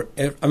you for.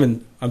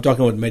 I'm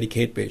talking about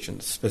Medicaid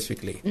patients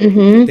specifically.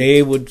 Mm-hmm.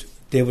 They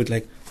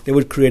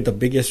would create the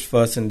biggest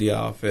fuss in the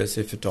office,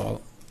 if at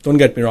all. Don't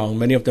get me wrong.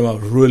 Many of them are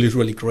really,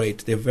 really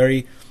great. They're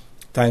very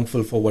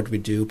thankful for what we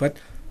do. But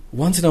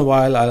once in a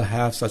while, I'll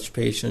have such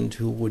patient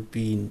who would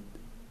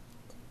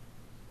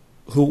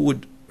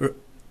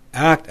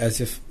act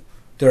as if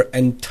they're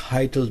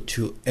entitled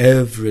to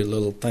every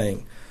little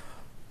thing.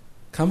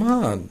 Come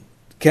on,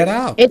 get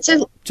up. It's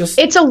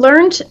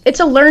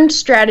a learned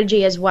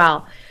strategy as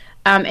well.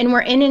 And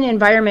we're in an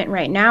environment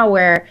right now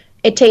where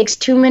it takes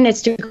 2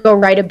 minutes to go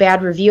write a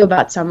bad review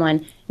about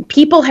someone.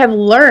 People have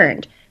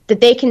learned that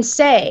they can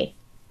say,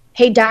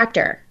 hey,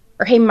 doctor,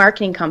 or hey,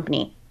 marketing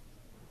company,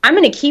 I'm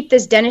going to keep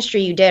this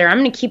dentistry you did, or I'm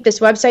going to keep this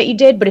website you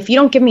did, but if you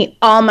don't give me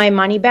all my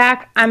money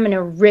back, I'm going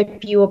to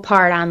rip you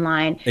apart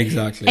online.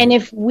 Exactly. And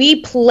if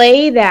we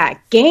play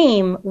that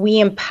game, we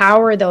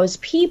empower those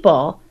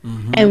people,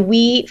 mm-hmm. and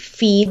we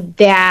feed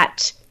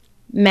that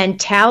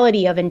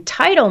mentality of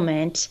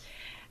entitlement.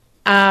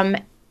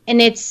 And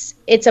it's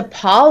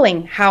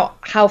appalling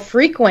how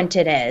frequent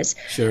it is.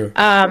 Sure.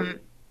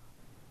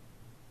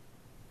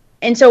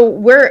 And so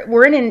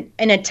we're in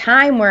a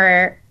time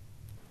where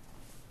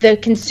the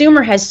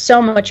consumer has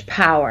so much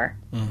power,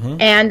 mm-hmm.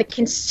 and the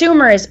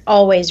consumer is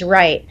always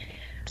right.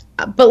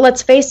 But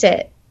let's face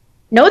it,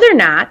 no, they're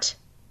not.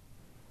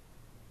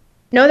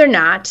 No, they're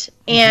not.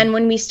 Mm-hmm. And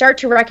when we start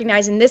to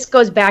recognize, and this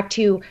goes back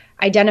to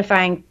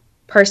identifying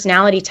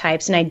personality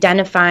types and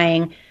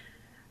identifying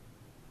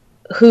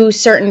who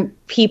certain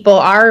people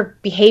are,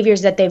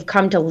 behaviors that they've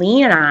come to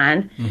lean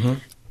on, mm-hmm.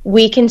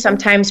 we can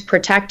sometimes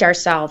protect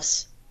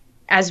ourselves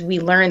as we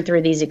learn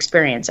through these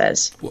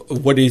experiences.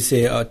 What do you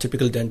say a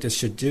typical dentist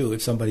should do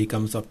if somebody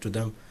comes up to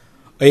them?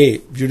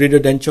 Hey, you did a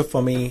denture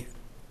for me,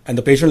 and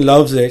the patient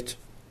loves it,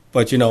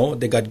 but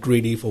they got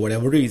greedy for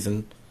whatever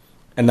reason,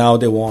 and now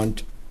they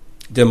want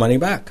their money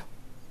back.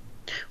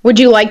 Would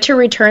you like to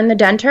return the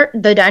denture?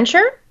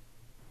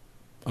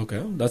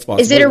 Okay, that's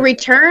possible. Is it a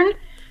return?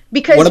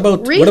 Because what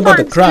about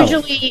the crown?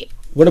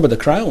 What about the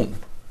crown?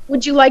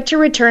 Would you like to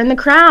return the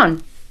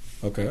crown?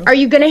 Okay. Are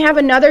you going to have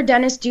another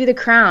dentist do the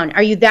crown?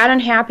 Are you that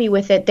unhappy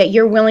with it that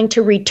you're willing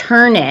to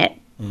return it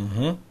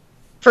mm-hmm.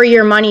 for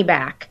your money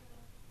back?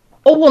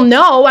 Oh, well,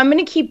 no, I'm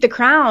going to keep the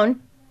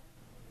crown.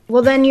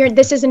 Well, then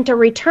this isn't a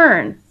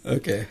return.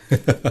 Okay.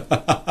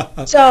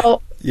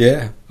 So.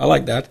 Yeah, I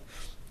like that.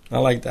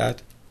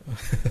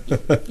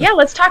 Yeah,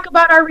 let's talk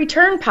about our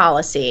return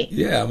policy.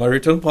 Yeah, my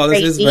return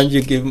policy is when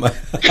you give my...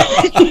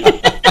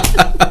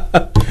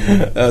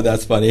 Oh,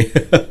 that's funny.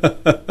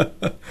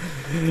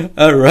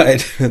 All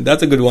right,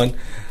 that's a good one.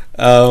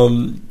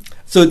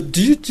 So,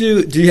 do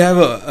you have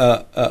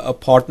a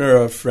partner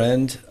or a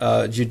friend?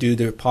 Do you do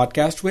the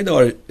podcast with,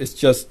 or it's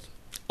just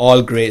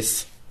all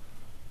Grace?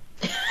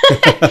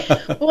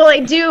 Well, I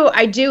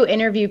do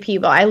interview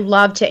people. I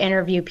love to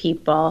interview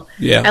people.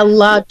 Yeah, I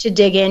love to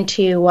dig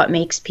into what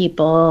makes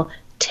people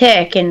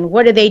tick and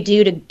what do they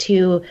do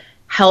to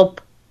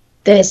help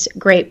this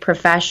great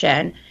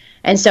profession.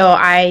 And so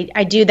I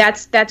do,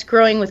 that's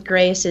Growing with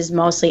Grace is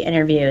mostly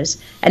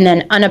interviews. And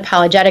then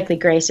Unapologetically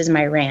Grace is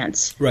my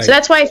rants. Right. So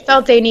that's why I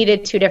felt they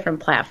needed two different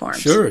platforms.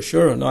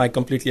 Sure. No, I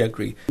completely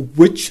agree.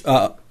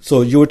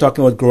 So you were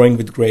talking about Growing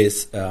with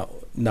Grace.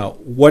 Now,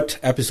 what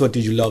episode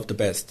did you love the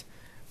best?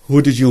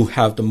 Who did you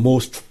have the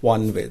most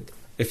fun with,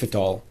 if at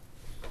all?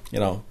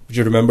 Would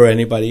you remember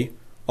anybody?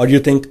 Or do you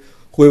think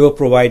whoever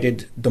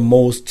provided the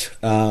most,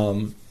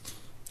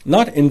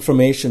 not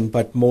information,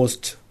 but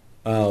most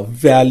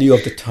value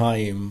of the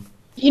time?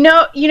 You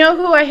know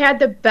who I had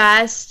the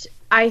best,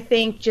 I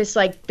think, just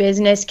like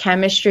business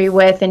chemistry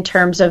with in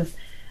terms of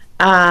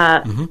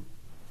mm-hmm.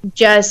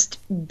 just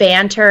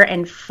banter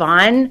and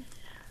fun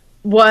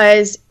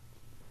was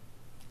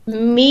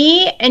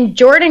me and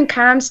Jordan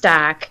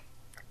Comstock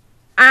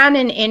on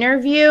an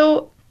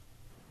interview.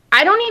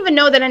 I don't even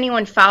know that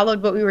anyone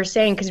followed what we were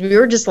saying because we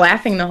were just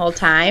laughing the whole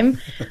time.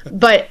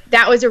 But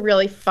that was a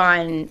really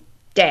fun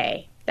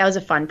day. That was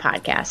a fun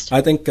podcast.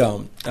 I think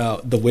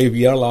the way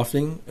we are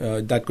laughing,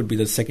 that could be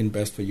the second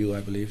best for you,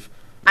 I believe.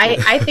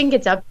 I think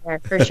it's up there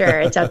for sure.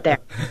 It's up there.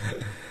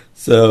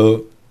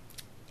 So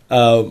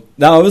now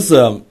I was,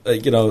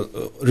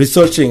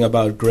 researching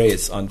about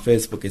Grace on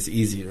Facebook is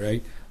easy,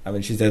 right? I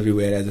mean, she's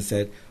everywhere, as I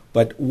said.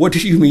 But what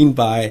do you mean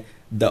by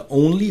the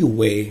only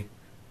way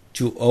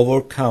to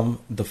overcome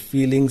the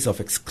feelings of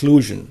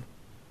exclusion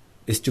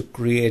is to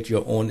create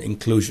your own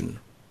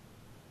inclusion?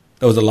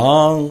 That was a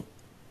long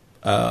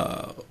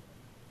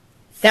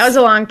That was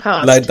a long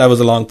post. Like that was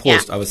a long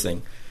post. Yeah. I was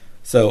saying.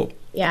 So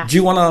Yeah. do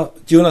you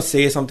wanna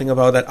say something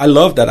about that? I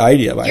love that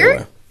idea, by the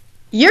way.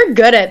 You're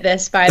good at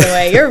this, by the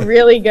way. You're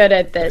really good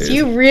at this.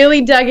 You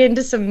really dug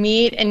into some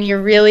meat, and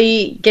you're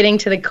really getting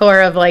to the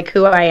core of like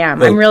who I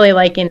am. I'm really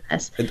liking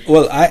this.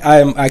 Well, I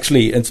am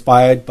actually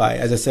inspired by,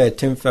 as I said,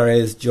 Tim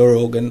Ferriss, Joe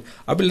Rogan.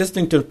 I've been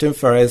listening to Tim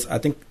Ferriss. I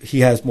think he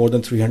has more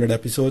than 300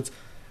 episodes.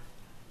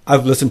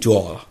 I've listened to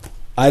all.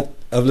 I've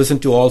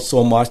listened to all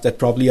so much that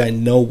probably I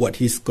know what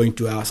he's going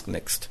to ask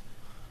next.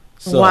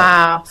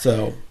 Wow.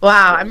 So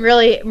wow, I'm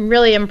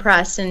really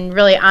impressed and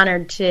really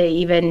honored to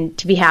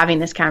be having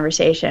this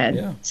conversation.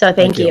 Yeah. So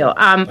thank you.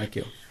 Thank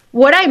you.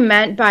 What I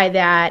meant by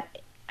that,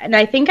 and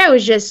I think I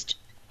was just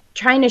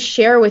trying to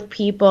share with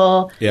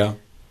people,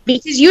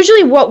 because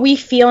usually what we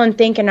feel and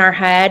think in our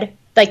head,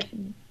 like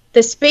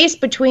the space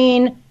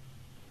between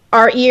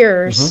our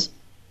ears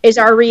is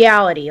our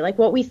reality. Like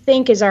what we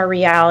think is our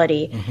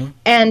reality.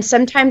 And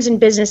sometimes in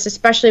business,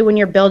 especially when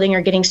you're building or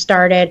getting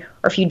started,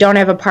 or if you don't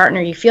have a partner,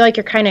 you feel like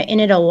you're kind of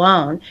in it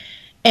alone.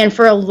 And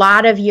for a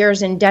lot of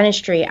years in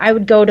dentistry, I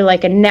would go to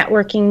like a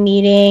networking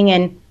meeting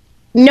and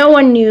no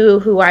one knew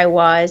who I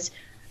was.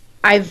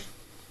 I've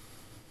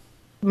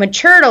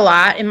matured a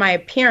lot in my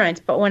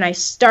appearance, but when I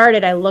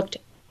started, I looked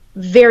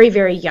very,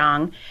 very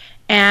young,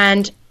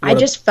 and I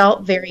just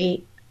felt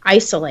very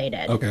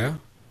isolated. Okay.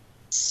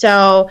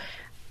 So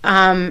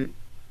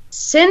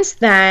since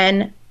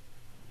then,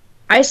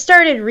 I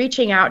started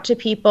reaching out to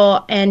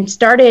people and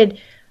started,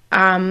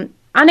 on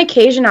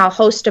occasion, I'll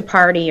host a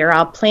party or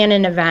I'll plan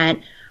an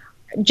event,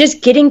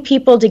 just getting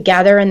people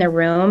together in the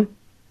room.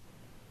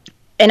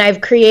 And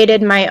I've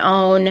created my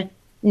own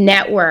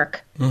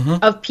network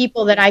of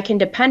people that I can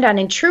depend on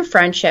in true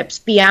friendships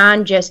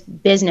beyond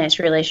just business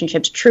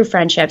relationships, true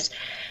friendships.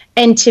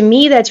 And to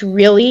me, that's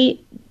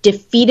really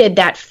defeated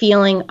that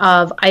feeling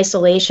of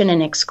isolation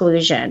and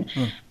exclusion.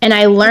 And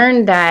I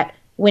learned that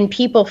when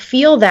people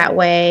feel that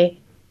way,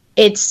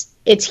 it's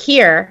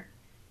here.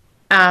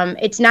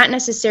 It's not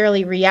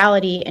necessarily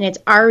reality, and it's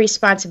our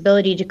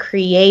responsibility to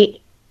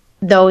create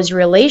those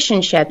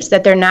relationships,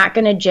 that they're not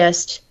going to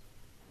just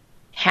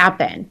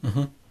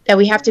happen, that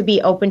we have to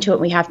be open to it.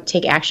 We have to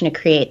take action to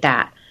create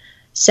that.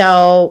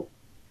 So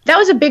that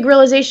was a big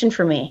realization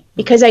for me,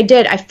 because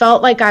I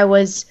felt like I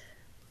was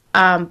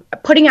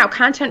putting out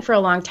content for a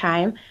long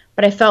time,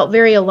 but I felt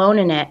very alone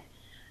in it,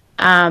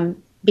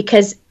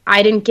 because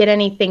I didn't get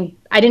anything.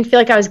 I didn't feel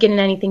like I was getting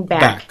anything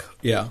back.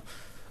 Yeah.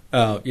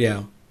 I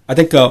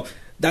think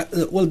that's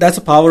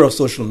the power of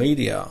social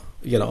media,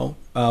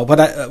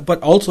 but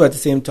also at the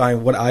same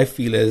time, what I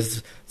feel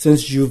is,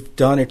 since you've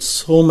done it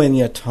so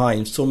many a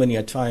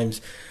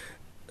times,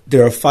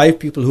 there are 5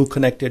 people who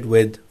connected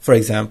with, for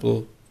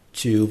example,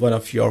 to one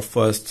of your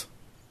first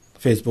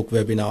Facebook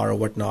webinar or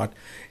whatnot.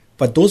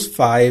 But those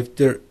 5,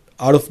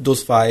 out of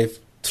those 5,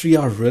 3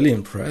 are really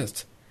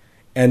impressed.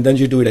 And then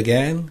you do it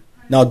again.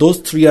 Now those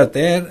 3 are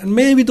there, and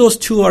maybe those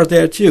 2 are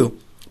there too.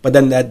 But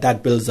then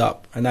that builds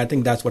up. And I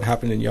think that's what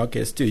happened in your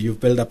case too. You've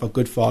built up a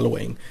good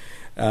following.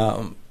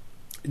 And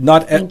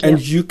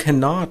you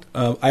cannot,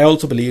 I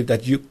also believe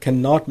that you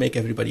cannot make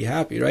everybody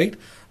happy, right?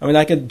 I mean,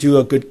 I can do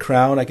a good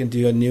crown. I can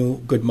do a new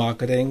good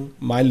marketing.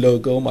 My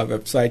logo, my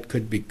website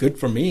could be good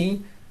for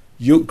me.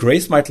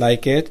 Grace might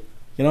like it.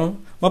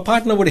 My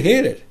partner would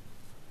hate it.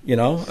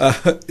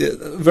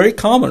 Very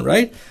common,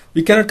 right?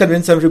 We cannot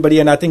convince everybody,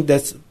 and I think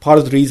that's part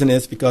of the reason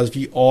is because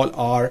we all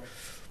are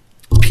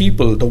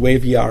people. The way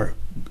we are,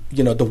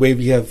 the way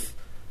we have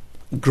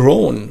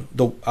grown,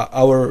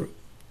 our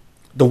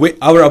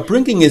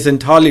upbringing is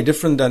entirely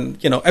different than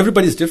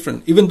everybody's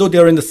different. Even though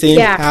they're in the same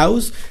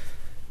house,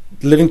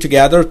 living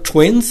together,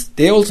 twins,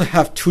 they also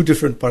have 2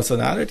 different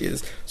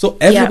personalities. So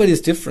everybody's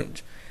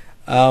different,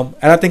 and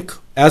I think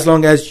as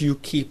long as you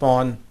keep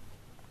on.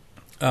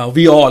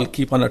 We all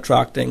keep on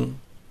attracting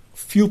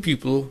few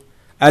people.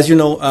 As you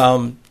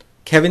know,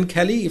 Kevin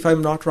Kelly, if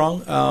I'm not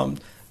wrong,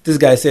 this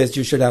guy says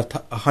you should have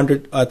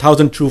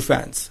 1,000 true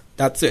fans.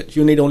 That's it.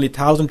 You need only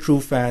 1,000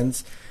 true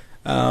fans.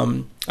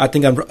 I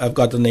think I've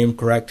got the name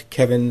correct,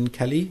 Kevin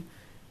Kelly.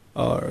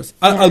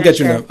 I'll get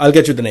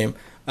you the name.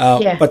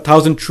 But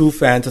 1,000 true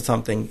fans or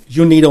something.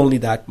 You need only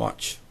that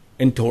much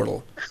in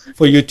total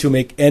for you to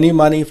make any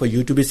money, for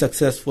you to be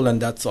successful,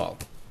 and that's all.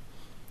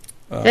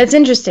 That's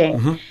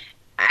interesting.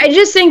 I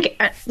just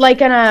think,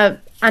 like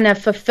on a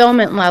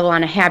fulfillment level,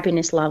 on a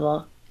happiness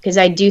level, because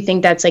I do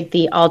think that's like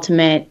the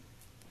ultimate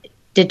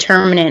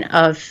determinant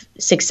of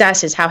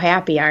success is how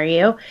happy are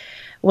you.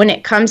 When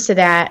it comes to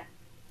that,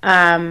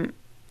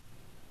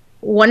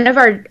 one of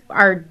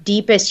our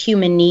deepest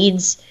human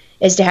needs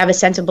is to have a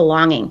sense of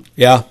belonging.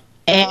 Yeah.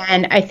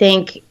 And I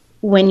think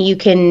when you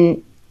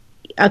can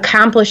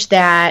accomplish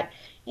that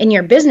in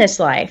your business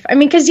life, I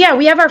mean, because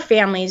we have our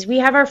families, we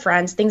have our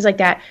friends, things like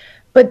that,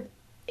 but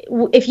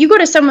if you go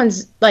to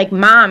someone's like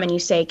mom and you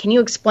say, can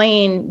you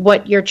explain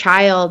what your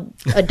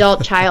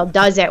adult child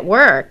does at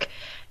work?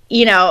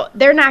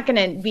 They're not going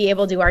to be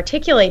able to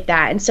articulate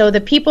that. And so the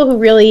people who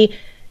really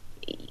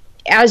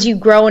as you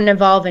grow and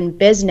evolve in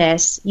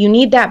business, you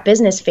need that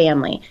business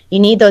family. You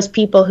need those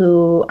people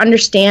who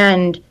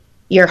understand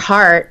your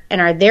heart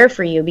and are there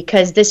for you,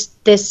 because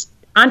this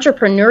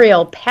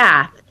entrepreneurial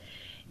path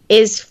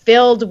is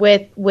filled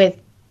with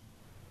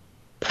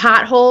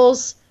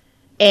potholes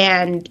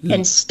and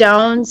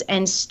stones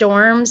and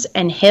storms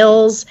and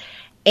hills.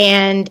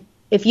 And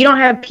if you don't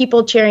have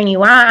people cheering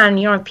you on,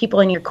 you don't have people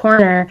in your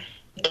corner,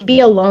 it can be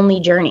a lonely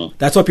journey.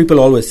 That's what people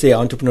always say.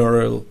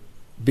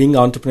 Being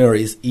entrepreneur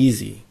is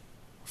easy.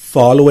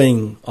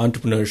 Following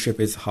entrepreneurship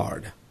is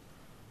hard.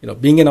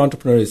 Being an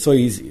entrepreneur is so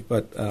easy,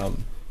 but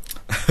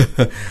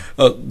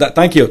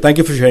thank you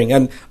for sharing.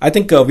 And I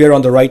think we are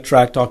on the right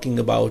track talking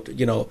about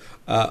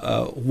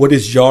what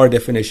is your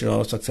definition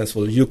of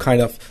successful. You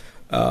kind of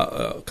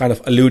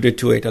alluded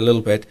to it a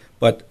little bit,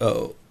 but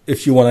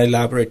if you want to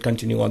elaborate,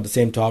 continue on the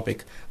same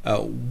topic.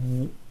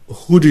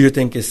 Who do you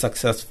think is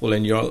successful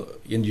in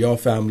your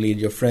family, in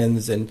your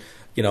friends, and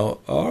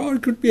or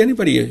it could be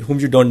anybody whom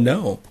you don't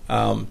know?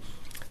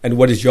 And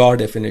what is your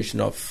definition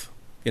of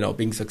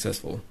being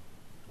successful?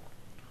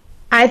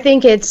 I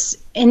think it's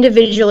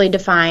individually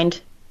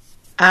defined.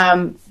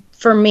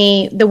 For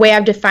me, the way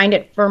I've defined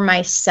it for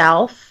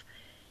myself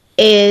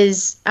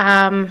is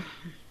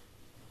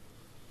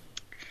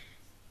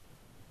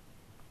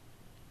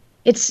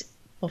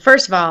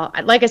first of all,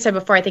 like I said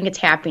before, I think it's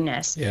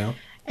happiness. Yeah.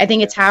 I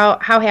think it's how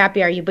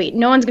happy are you, but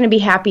no one's going to be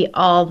happy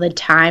all the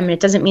time. And it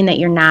doesn't mean that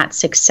you're not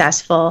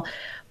successful.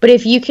 But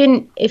if you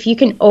can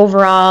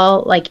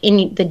overall, like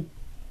in the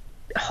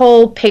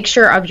whole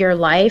picture of your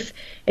life,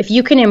 if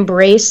you can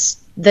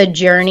embrace the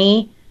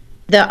journey,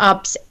 the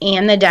ups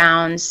and the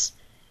downs,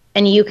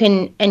 and you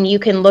can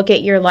look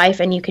at your life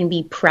and you can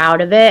be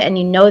proud of it, and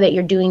you know that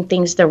you're doing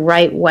things the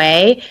right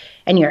way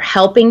and you're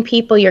helping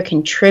people, you're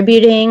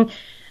contributing,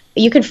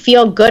 you can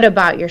feel good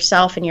about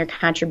yourself and your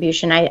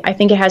contribution. I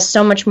think it has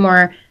so much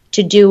more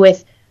to do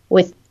with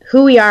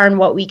who we are and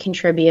what we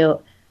contribute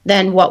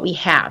than what we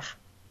have.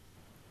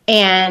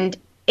 And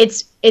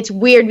it's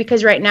weird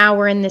because right now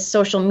we're in this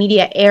social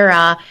media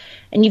era,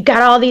 and you've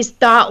got all these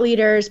thought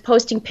leaders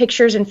posting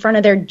pictures in front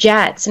of their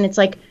jets, and it's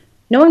like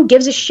no one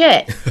gives a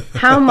shit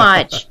how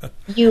much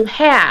you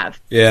have.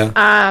 Yeah.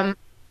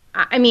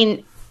 I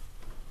mean,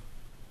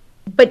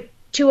 but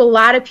to a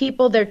lot of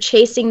people, they're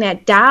chasing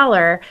that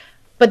dollar,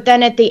 but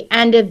then at the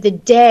end of the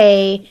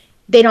day,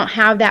 they don't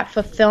have that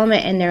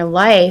fulfillment in their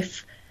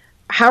life.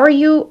 How are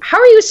you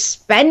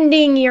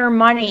spending your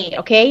money?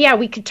 Okay, yeah,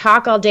 we could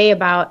talk all day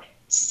about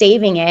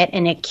saving it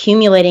and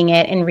accumulating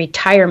it in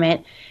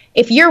retirement.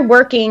 If you're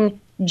working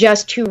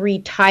just to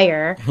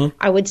retire,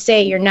 I would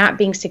say you're not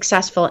being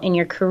successful in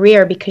your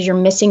career because you're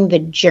missing the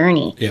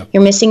journey. Yeah.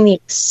 You're missing the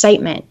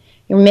excitement.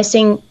 You're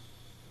missing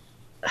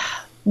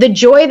the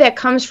joy that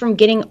comes from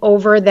getting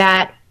over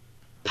that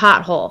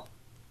pothole.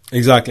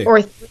 Exactly.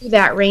 Or through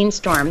that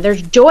rainstorm.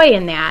 There's joy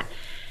in that.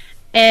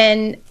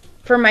 And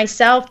for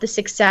myself, the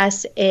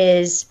success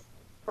is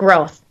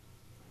growth.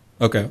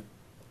 Okay.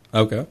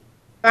 If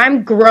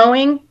I'm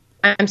growing,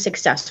 I'm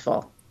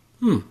successful.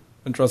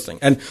 Interesting.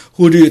 And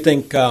who do you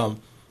think,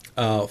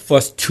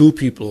 first two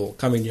people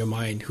come in your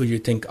mind, who you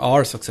think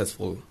are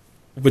successful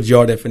with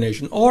your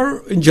definition,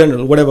 or in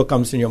general, whatever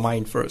comes in your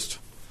mind first?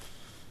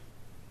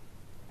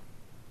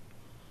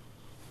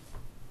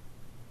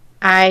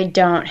 I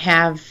don't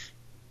have...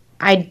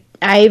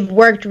 I've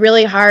worked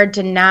really hard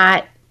to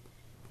not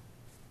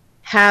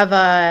have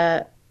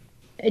a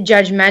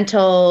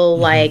judgmental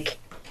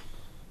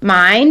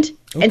mind.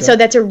 Okay. And so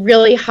that's a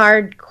really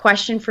hard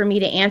question for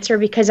me to answer,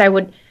 because I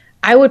would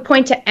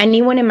point to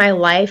anyone in my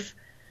life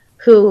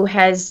who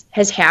has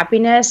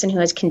happiness and who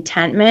has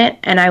contentment,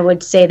 and I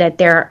would say that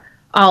they're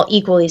all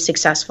equally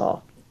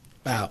successful.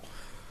 Wow.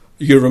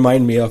 You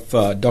remind me of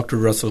Dr.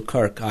 Russell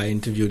Kirk. I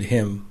interviewed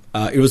him.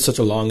 It was such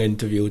a long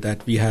interview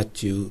that we had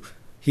to...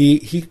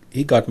 He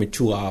got me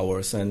 2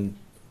 hours, and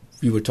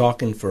we were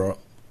talking for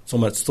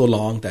so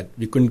long that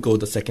we couldn't go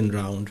the second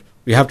round.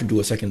 We have to do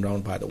a second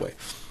round, by the way,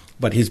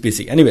 but he's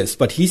busy. Anyways,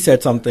 but he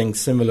said something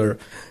similar,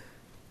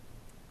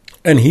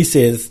 and he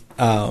says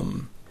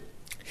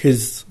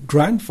his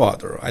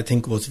grandfather, I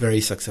think, was very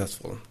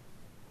successful.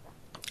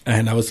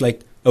 And I was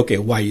like, okay,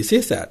 why he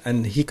says that?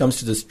 And he comes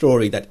to the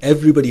story that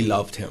everybody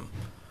loved him.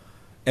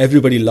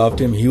 Everybody loved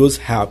him. He was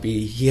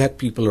happy. He had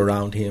people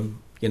around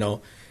him,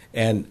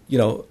 and,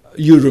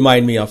 you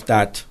remind me of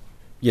that,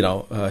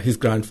 his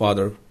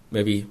grandfather,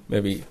 maybe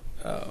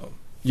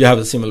you have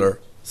a similar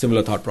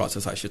thought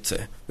process, I should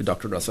say, with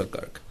Dr. Russell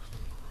Kirk.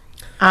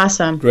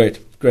 Awesome. Great.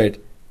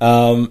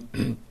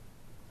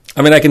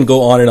 I mean, I can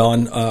go on and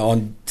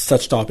on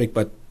such topic,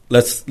 but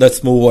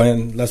let's move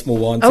on. Let's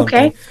move on.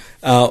 Okay.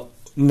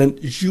 Then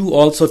you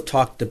also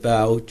talked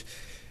about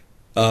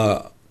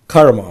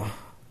karma,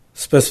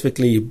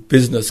 specifically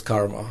business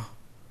karma.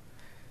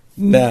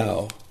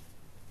 Now,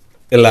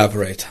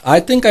 elaborate. I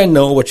think I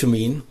know what you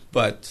mean,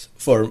 but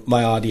for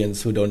my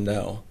audience who don't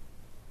know.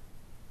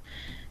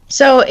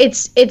 So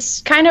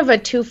it's kind of a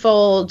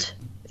twofold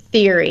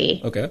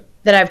theory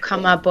that I've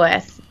come up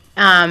with.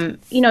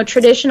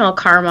 Traditional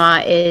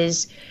karma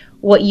is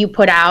what you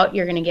put out,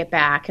 you're going to get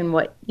back. And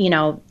what,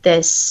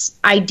 this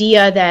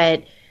idea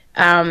that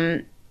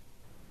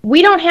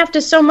we don't have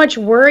to so much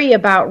worry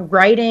about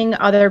righting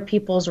other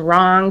people's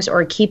wrongs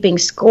or keeping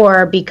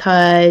score,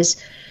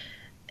 because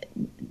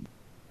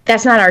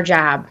that's not our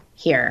job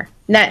here.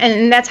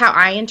 And that's how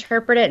I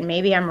interpret it.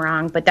 Maybe I'm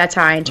wrong, but that's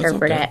how I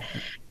interpret it.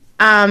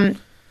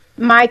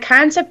 My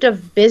concept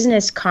of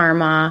business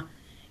karma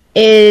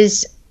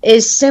is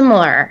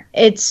similar.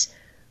 It's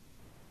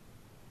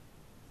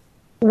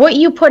what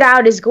you put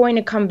out is going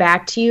to come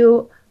back to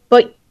you,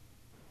 but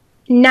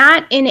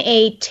not in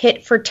a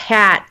tit for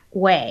tat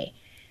way.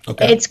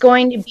 Okay. It's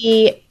going to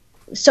be,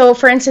 so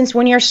for instance,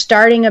 when you're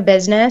starting a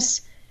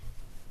business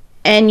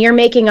and you're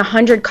making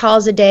 100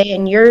 calls a day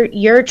and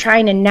you're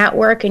trying to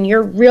network and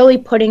you're really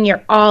putting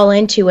your all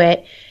into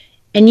it,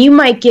 and you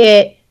might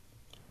get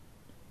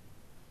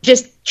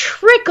just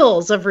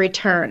trickles of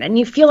return and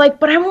you feel like,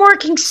 but I'm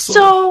working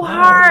so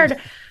hard.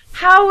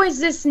 How is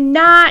this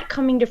not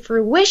coming to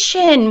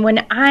fruition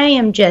when I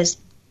am just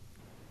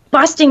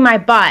busting my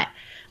butt?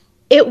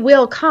 It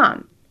will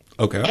come.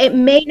 Okay. It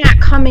may not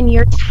come in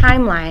your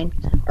timeline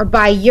or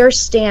by your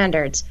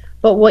standards,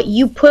 but what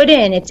you put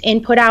in, it's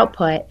input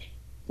output.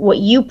 What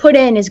you put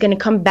in is going to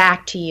come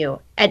back to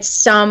you at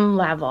some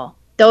level.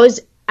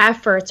 Those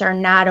efforts are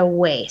not a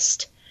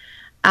waste.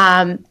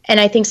 And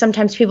I think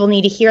sometimes people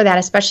need to hear that,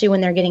 especially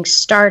when they're getting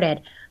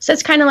started. So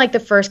it's kind of like the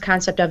first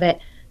concept of it.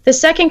 The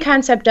second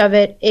concept of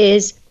it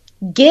is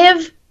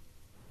give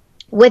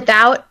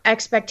without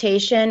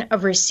expectation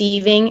of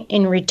receiving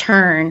in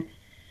return.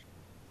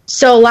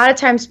 So a lot of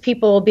times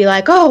people will be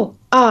like,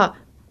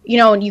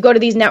 you go to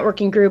these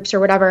networking groups or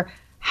whatever.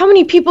 How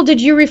many people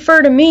did you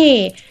refer to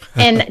me?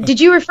 And did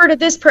you refer to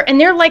this person? And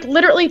they're like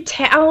literally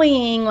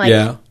tallying,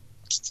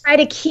 try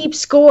to keep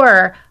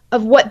score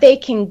of what they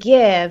can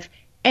give.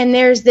 And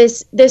there's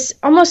this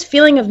almost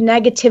feeling of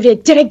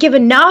negativity. Did I give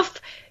enough?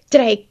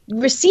 Did I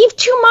receive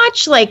too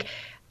much?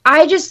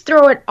 I just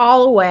throw it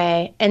all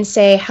away and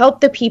say,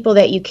 help the people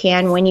that you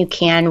can when you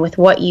can with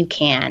what you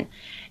can.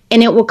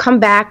 And it will come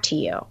back to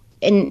you.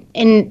 And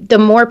the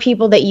more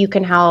people that you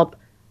can help,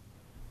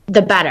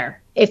 the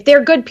better. If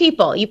they're good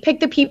people, you pick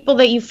the people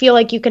that you feel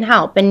like you can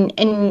help,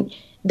 and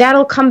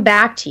that'll come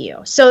back to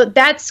you. So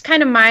that's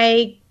kind of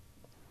my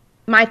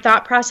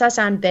thought process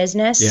on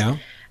business. Yeah.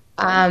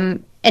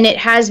 And it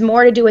has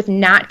more to do with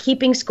not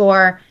keeping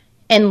score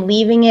and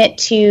leaving it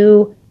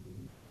to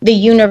the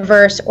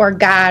universe or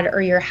God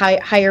or your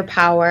higher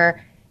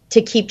power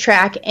to keep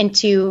track and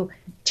to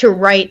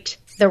right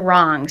the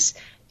wrongs.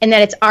 And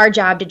that it's our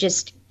job to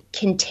just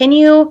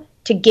continue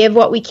to give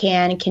what we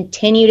can and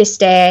continue to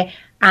stay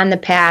on the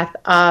path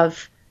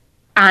of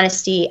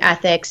honesty,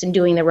 ethics, and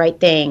doing the right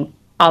thing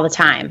all the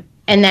time.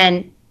 And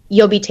then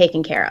you'll be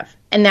taken care of.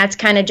 And that's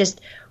kind of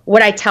just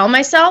what I tell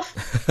myself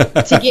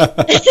to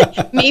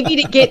get maybe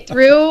to get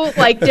through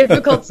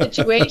difficult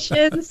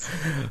situations.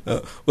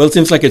 Well, it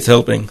seems like it's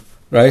helping,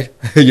 right?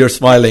 You're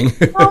smiling.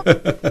 Well,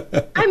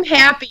 I'm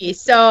happy,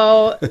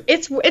 so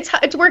it's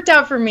worked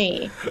out for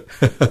me.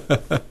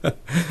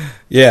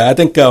 Yeah, I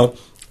think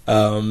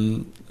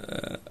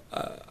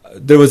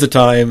there was a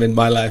time in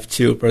my life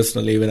too,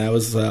 personally, when I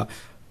was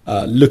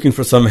looking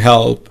for some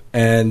help,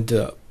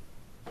 and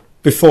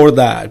before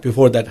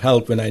that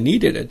help, when I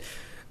needed it.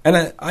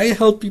 And I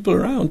help people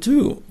around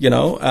too,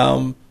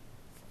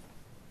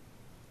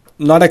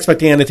 not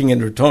expecting anything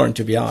in return,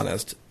 to be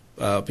honest,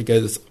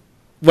 because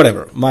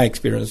whatever, my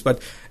experience.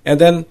 And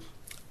then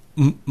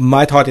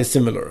my thought is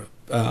similar.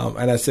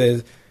 And I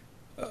say,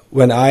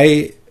 when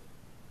I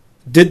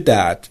did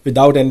that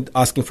without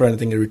asking for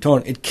anything in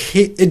return,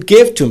 it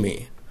gave to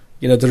me.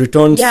 The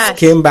returns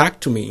came back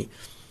to me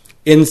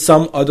in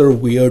some other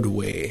weird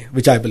way,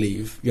 which I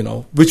believe,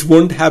 which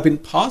wouldn't have been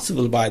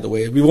possible, by the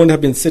way. We wouldn't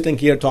have been sitting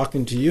here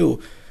talking to you,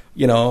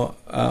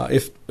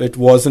 if it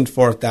wasn't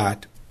for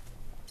that,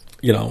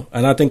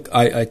 And I think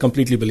I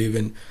completely believe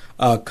in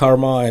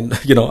karma and,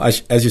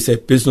 as you say,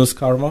 business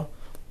karma.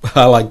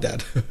 I like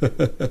that.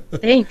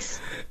 Thanks.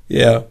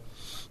 Yeah.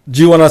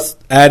 Do you want to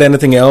add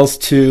anything else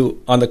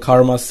on the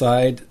karma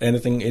side?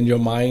 Anything in your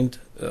mind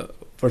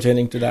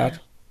pertaining to that?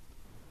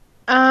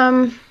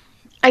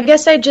 I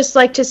guess I'd just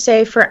like to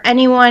say, for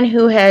anyone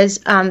who has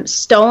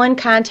stolen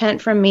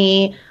content from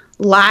me,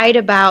 lied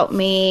about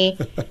me,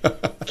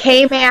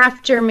 came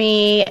after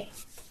me,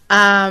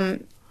 I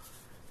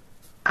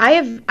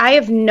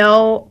have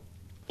no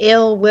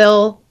ill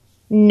will,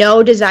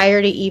 no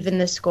desire to even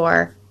the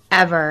score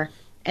ever,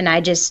 and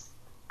I just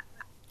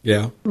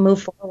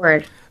move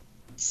forward.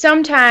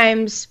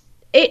 Sometimes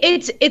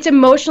it's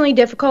emotionally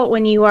difficult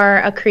when you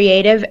are a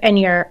creative and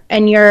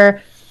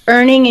you're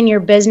earning in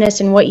your business,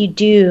 and what you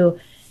do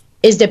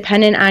is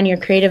dependent on your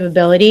creative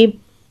ability.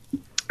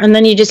 And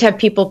then you just have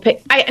people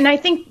pick. I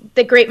think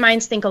that great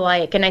minds think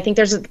alike. And I think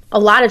there's a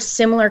lot of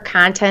similar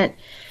content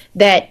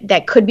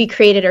that could be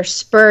created or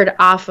spurred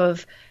off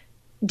of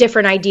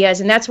different ideas.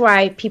 And that's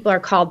why people are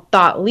called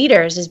thought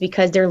leaders, is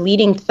because they're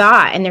leading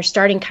thought and they're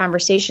starting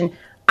conversation.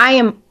 I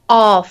am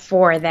all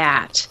for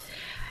that.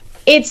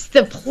 it's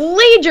the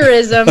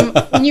plagiarism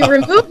when you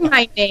remove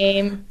my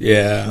name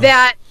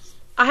that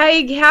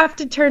I have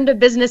to turn to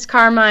business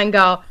karma and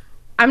go,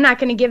 I'm not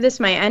going to give this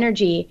my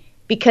energy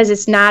because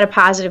it's not a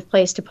positive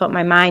place to put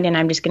my mind, and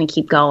I'm just going to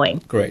keep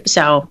going. Great.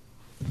 So,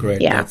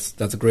 great. Yeah.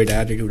 That's a great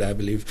attitude, I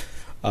believe.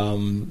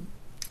 And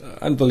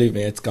believe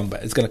me, it's going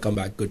to come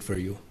back good for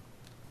you.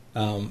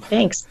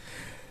 Thanks.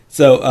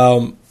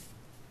 So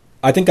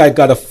I think I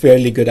got a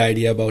fairly good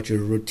idea about your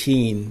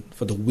routine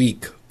for the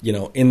week,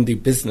 in the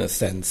business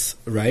sense,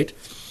 right?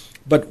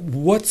 But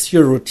what's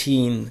your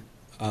routine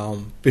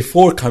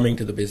before coming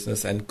to the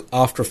business and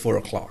after 4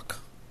 o'clock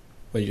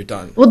when you're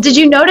done? Well, did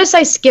you notice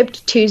I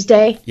skipped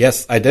Tuesday?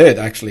 Yes, I did,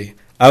 actually.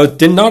 I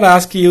did not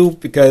ask you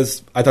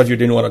because I thought you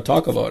didn't want to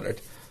talk about it.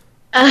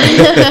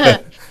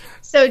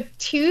 So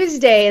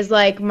Tuesday is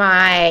like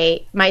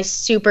my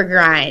super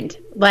grind.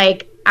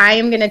 Like,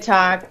 I'm going to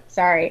talk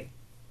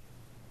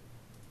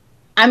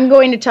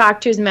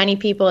to as many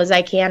people as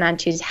I can on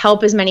Tuesday,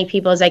 help as many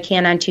people as I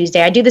can on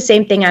Tuesday. I do the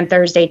same thing on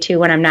Thursday, too,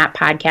 when I'm not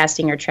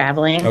podcasting or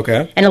traveling.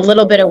 Okay. And a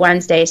little bit of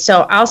Wednesday.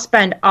 So I'll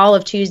spend all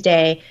of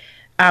Tuesday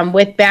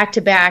with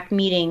back-to-back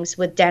meetings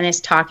with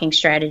Dennis talking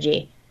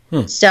strategy.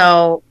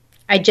 So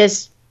I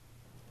just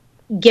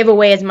give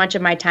away as much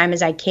of my time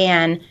as I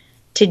can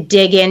to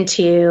dig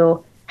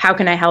into how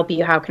can I help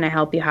you, how can I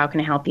help you, how can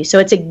I help you. So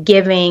it's a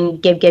give, value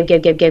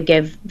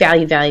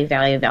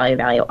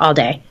all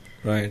day.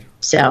 Right.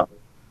 So,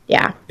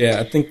 yeah. Yeah,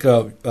 I think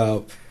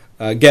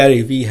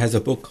Gary Vee has a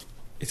book.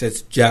 It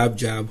says jab,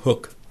 jab,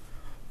 hook.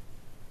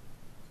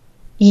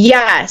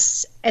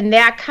 Yes, and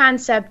that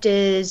concept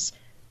is,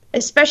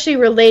 especially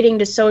relating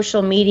to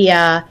social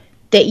media,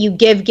 that you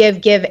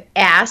give,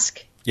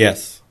 ask.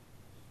 Yes.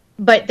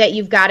 But that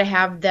you've got to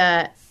have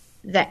the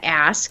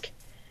ask.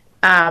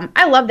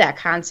 I love that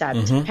concept.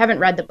 Mm-hmm. Haven't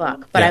read the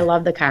book, but I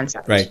love the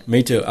concept. Right,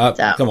 me too.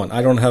 Come on,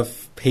 I don't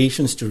have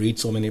patience to read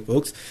so many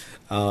books,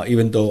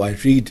 even though I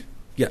read.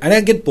 Yeah, and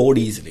I get bored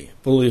easily.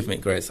 Believe me,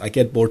 Grace, I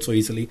get bored so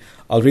easily.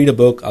 I'll read a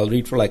book. I'll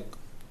read for like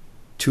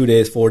 2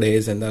 days, 4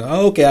 days, and then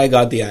okay, I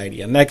got the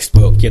idea. Next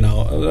book,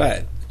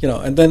 right,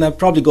 and then I'll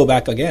probably go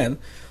back again.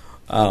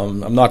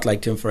 I'm not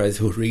like Tim Ferriss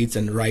who reads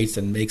and writes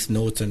and makes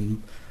notes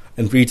and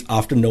reads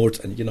after notes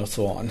and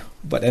so on.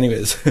 But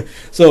anyways,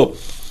 so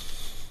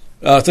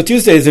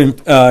Tuesday is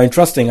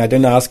interesting. I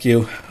didn't ask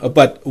you,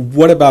 but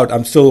what about?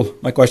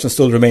 My question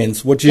still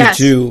remains. What do you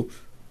do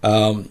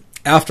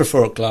after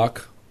 4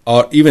 o'clock,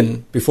 or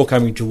even before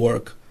coming to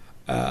work,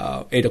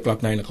 8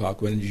 o'clock, 9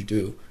 o'clock? When did you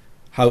do?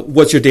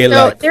 What's your day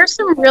like? There's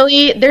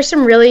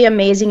some really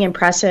amazing,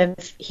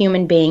 impressive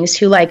human beings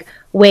who like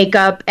wake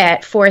up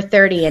at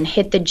 4:30 and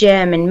hit the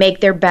gym and make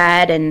their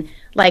bed and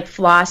like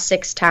floss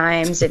 6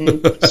 times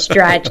and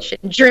stretch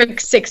and drink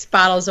 6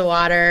 bottles of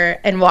water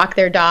and walk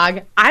their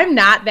dog. I'm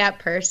not that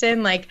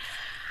person. Like,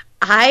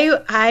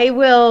 I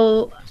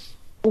will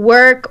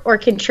work or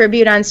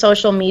contribute on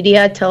social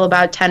media till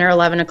about 10 or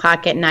 11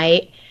 o'clock at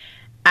night.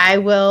 I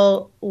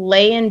will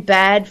lay in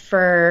bed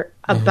for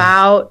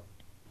about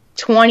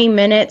 20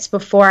 minutes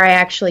before I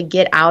actually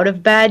get out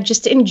of bed,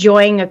 just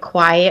enjoying a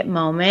quiet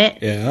moment.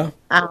 Yeah.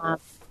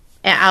 I'll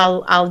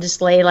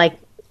just lay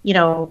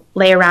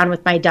around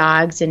with my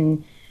dogs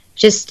and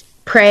just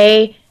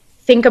pray,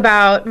 think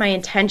about my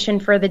intention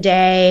for the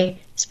day,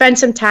 spend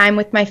some time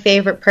with my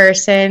favorite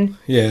person,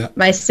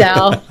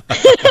 myself.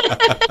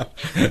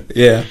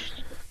 Yeah.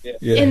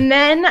 And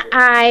then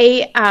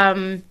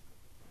I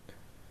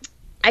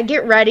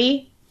get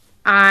ready.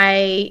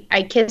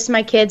 I kiss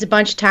my kids a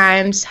bunch of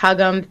times, hug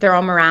them, throw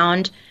them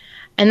around,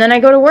 and then I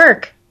go to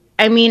work.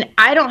 I mean,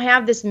 I don't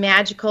have this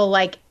magical,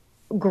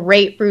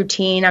 great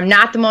routine. I'm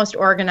not the most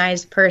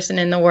organized person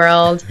in the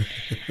world.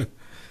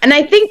 And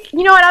I think,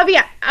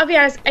 I'll be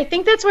honest, I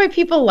think that's why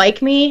people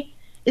like me,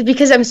 is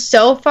because I'm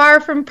so far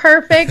from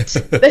perfect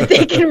that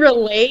they can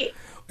relate.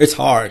 It's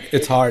hard.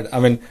 I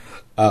mean,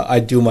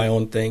 I do my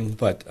own thing,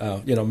 but,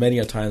 many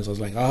a times I was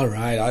like, all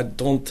right, I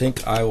don't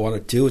think I want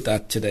to do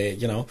that today,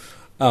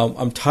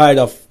 I'm tired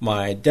of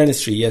my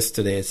dentistry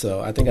yesterday,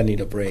 so I think I need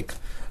a break.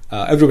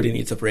 Everybody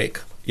needs a break,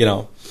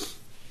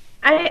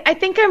 I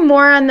think I'm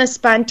more on the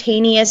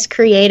spontaneous,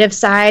 creative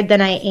side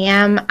than I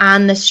am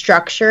on the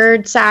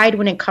structured side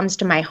when it comes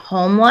to my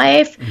home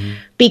life,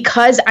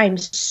 because I'm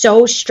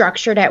so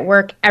structured at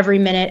work, every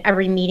minute,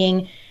 every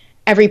meeting,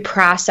 every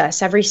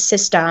process, every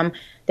system,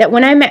 that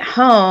when I'm at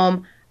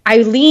home, I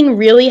lean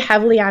really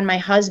heavily on my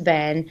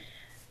husband,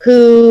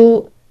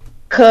 who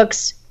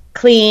cooks,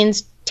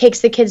 cleans, takes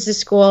the kids to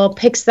school,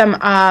 picks them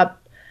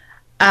up,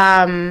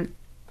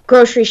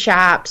 grocery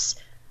shops.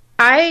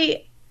 I've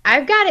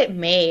got it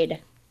made.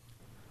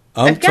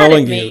 I'm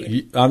telling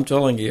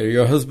you,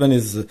 your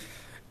husband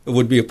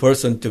would be a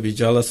person to be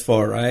jealous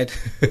for, right?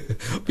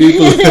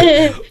 People,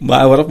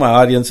 one of my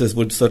audiences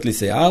would certainly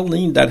say, "I'll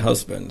need that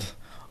husband,"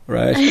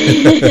 right?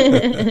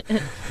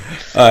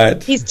 All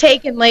right. He's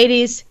taken,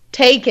 ladies,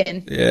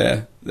 taken.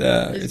 Yeah,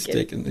 it's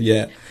taken.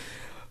 Yeah.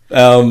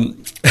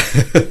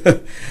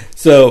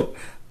 So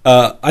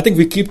I think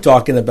we keep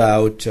talking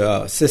about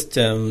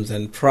systems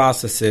and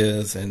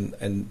processes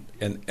and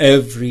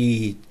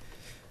every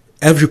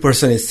every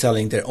person is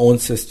selling their own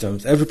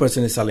systems, every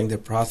person is selling their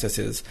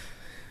processes.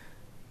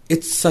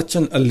 It's such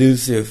an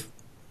elusive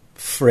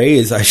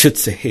phrase, I should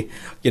say.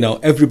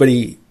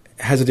 Everybody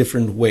has a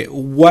different way.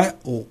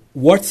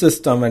 What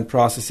system and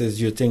processes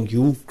do you think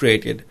you've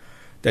created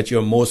that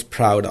you're most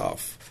proud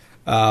of,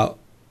 or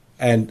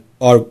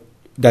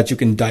that you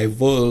can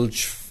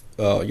divulge,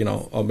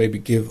 or maybe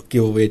give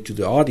away to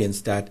the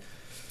audience that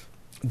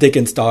they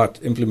can start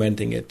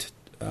implementing it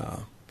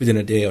within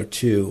a day or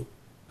two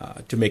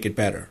to make it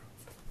better?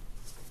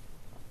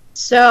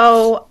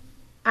 So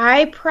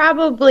I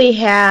probably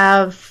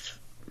have,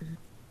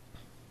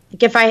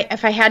 if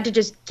I had to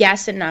just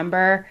guess a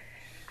number,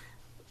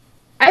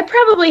 I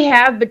probably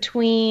have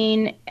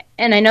between,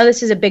 and I know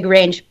this is a big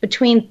range,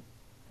 between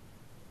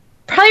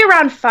probably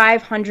around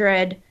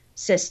 500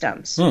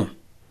 systems.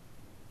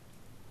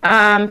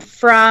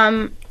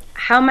 From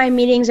how my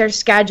meetings are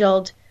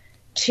scheduled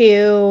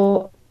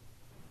to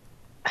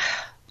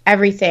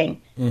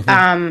everything.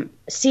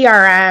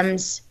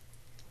 CRMs,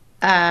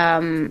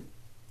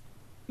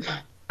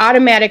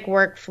 automatic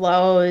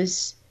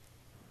workflows.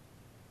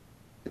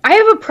 I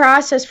have a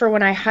process for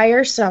when I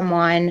hire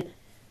someone,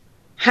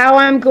 how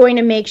I'm going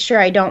to make sure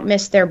I don't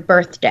miss their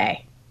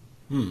birthday,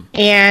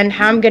 and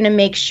how I'm going to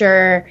make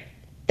sure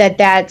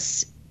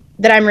that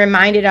I'm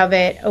reminded of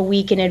it a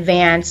week in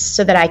advance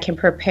so that I can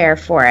prepare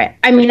for it.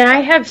 I mean,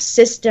 I have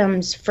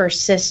systems for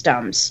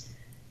systems.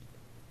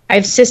 I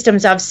have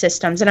systems of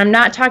systems, and I'm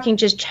not talking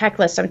just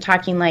checklists. I'm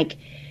talking like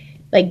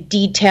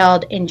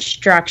detailed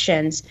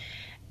instructions,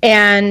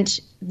 and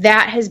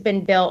that has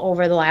been built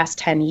over the last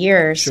 10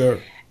 years. Sure.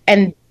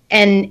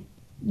 And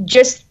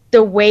just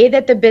the way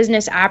that the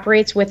business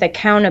operates with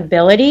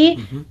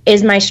accountability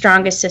is my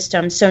strongest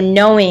system. So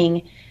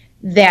knowing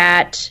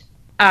that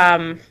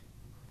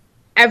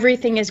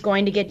everything is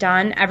going to get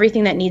done,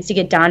 everything that needs to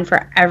get done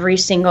for every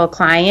single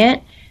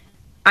client,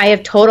 I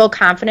have total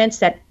confidence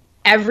that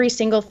every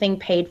single thing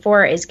paid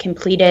for is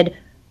completed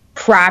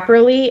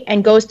properly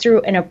and goes through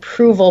an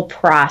approval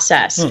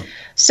process.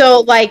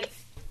 So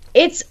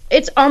it's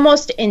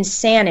almost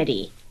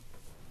insanity.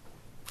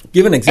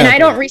 Give an example. And I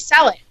don't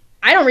resell it.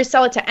 I don't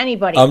resell it to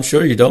anybody. I'm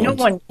sure you don't. No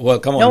one. Well,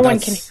 come on. No one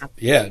can have.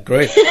 Yeah,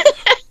 great.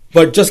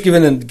 But just give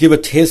a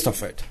taste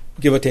of it.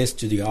 Give a taste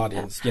to the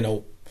audience.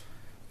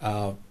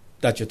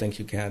 That you think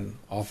you can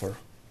offer.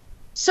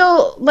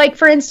 So,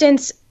 for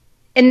instance,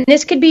 and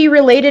this could be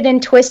related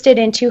and twisted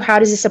into how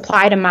does this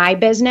apply to my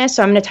business.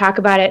 So I'm going to talk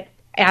about it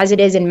as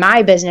it is in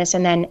my business,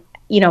 and then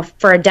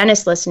for a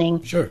dentist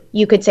listening, sure,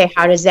 you could say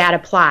how does that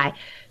apply.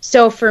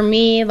 So for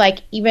me,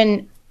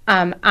 even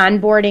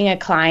onboarding a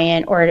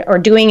client or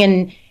doing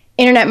an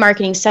internet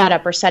marketing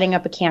setup or setting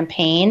up a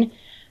campaign,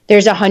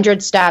 there's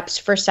 100 steps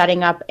for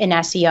setting up an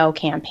SEO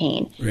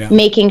campaign,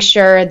 making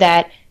sure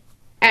that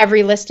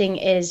every listing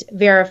is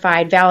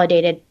verified,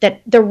 validated,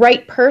 that the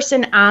right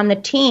person on the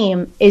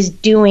team is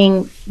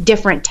doing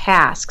different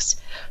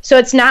tasks. So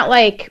it's not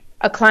like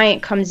a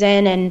client comes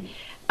in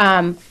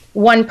and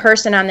one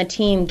person on the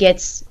team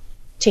gets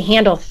to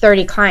handle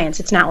 30 clients.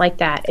 It's not like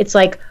that. It's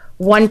like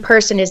one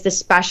person is the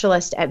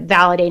specialist at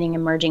validating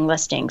emerging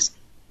listings.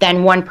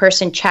 Then one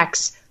person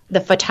checks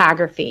the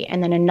photography,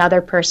 and then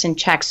another person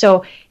checks.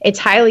 So it's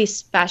highly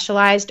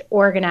specialized,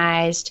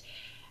 organized,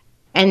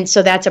 and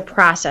so that's a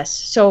process.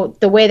 So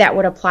the way that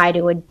would apply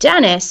to a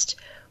dentist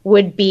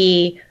would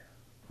be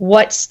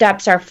what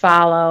steps are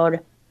followed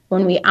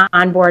when we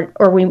onboard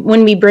or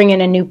when we bring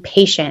in a new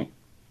patient,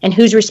 and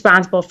who's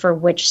responsible for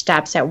which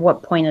steps at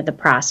what point of the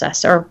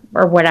process or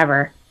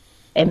whatever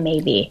it may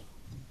be.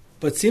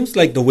 But it seems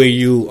like the way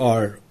you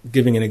are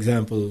giving an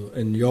example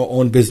in your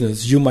own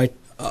business, you might,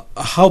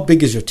 how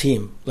big is your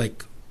team?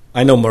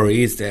 I know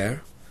Marie is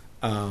there.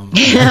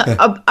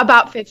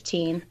 About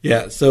 15.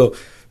 Yeah, so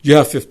you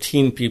have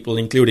 15 people,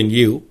 including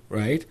you,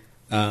 right?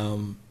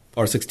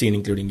 Or 16,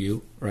 including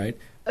you, right?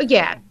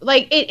 Yeah,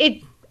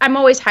 I'm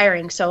always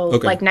hiring, so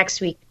next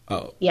week.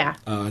 Oh, yeah.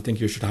 I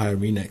think you should hire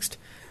me next.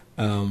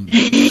 So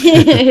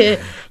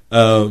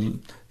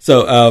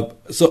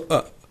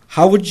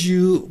how would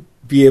you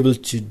be able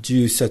to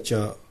do such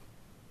a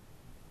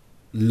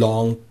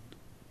long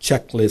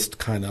checklist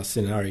kind of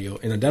scenario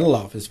in a dental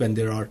office when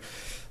there are,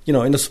 in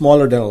a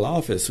smaller dental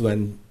office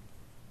when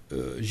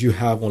you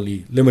have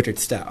only limited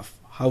staff?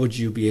 How would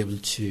you be able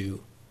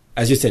to,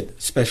 as you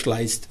said,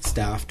 specialized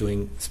staff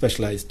doing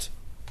specialized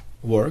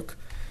work?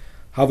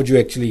 How would you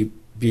actually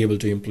be able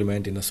to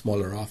implement in a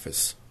smaller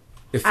office?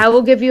 I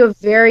will give you a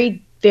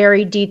very,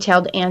 very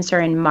detailed answer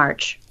in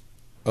March.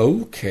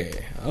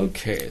 Okay.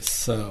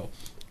 So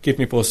keep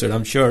me posted.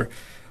 I'm sure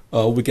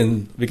we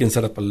can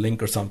set up a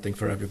link or something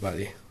for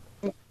everybody.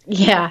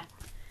 Yeah.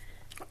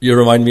 You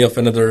remind me of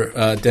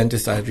another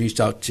dentist I reached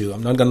out to.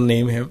 I'm not going to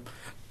name him.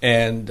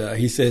 And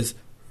he says,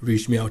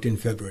 reach me out in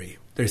February.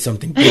 There's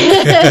something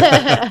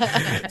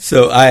big.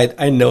 So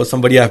I know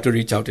somebody I have to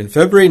reach out in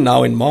February,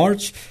 now in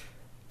March.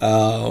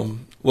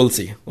 We'll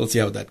see. We'll see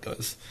how that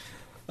goes.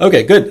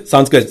 Okay, good.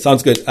 Sounds good.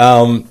 So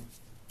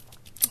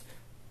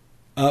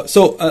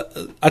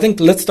I think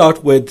let's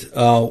start with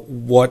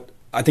what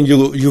I think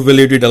you've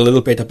alluded a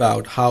little bit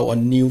about how a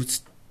new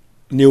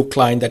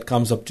client that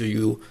comes up to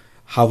you,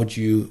 how would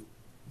you?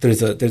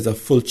 There's a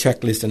full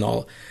checklist and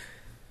all.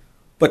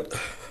 But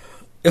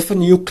if a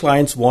new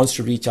client wants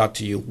to reach out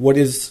to you, what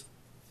is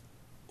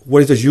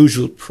the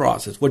usual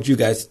process? What do you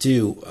guys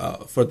do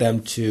for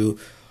them to,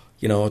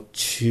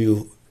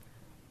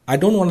 I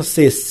don't want to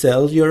say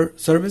sell your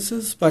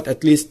services, but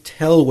at least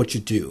tell what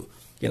you do.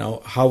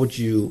 How would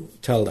you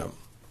tell them?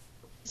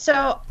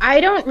 So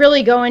I don't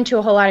really go into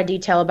a whole lot of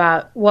detail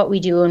about what we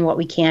do and what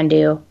we can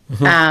do.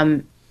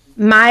 Mm-hmm.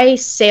 My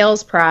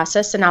sales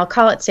process, and I'll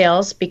call it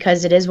sales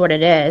because it is what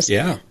it is.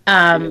 Yeah.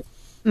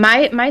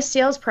 My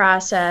sales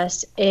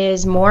process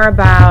is more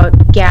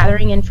about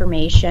gathering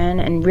information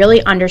and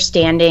really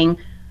understanding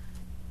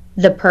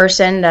the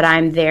person that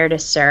I'm there to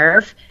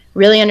serve,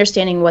 really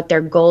understanding what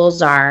their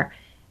goals are.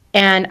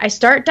 And I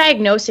start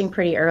diagnosing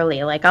pretty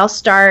early. Like I'll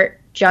start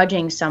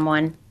judging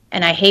someone,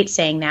 and I hate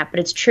saying that, but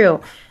it's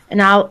true.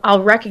 And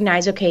I'll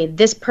recognize, okay,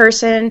 this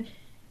person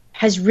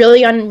has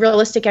really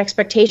unrealistic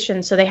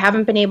expectations, so they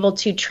haven't been able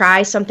to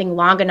try something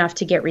long enough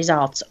to get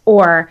results.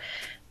 Or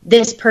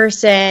this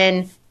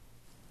person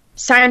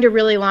signed a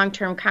really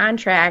long-term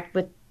contract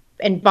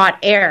and bought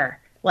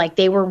air. Like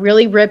they were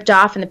really ripped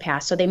off in the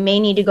past, so they may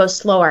need to go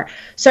slower.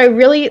 So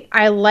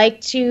I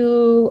like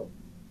to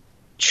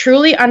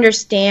truly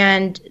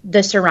understand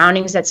the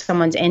surroundings that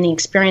someone's in, the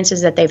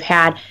experiences that they've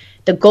had,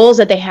 the goals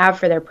that they have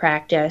for their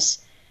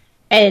practice.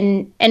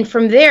 And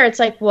from there, it's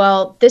like,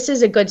 well, this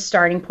is a good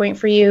starting point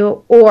for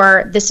you,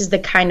 or this is the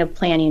kind of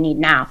plan you need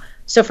now.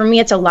 So for me,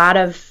 it's a lot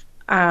of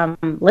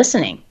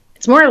listening.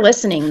 It's more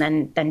listening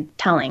than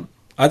telling.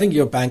 I think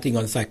you're banking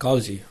on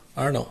psychology.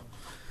 I don't know.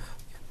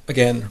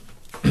 Again,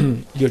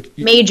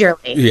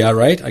 majorly. Yeah,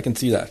 right. I can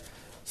see that.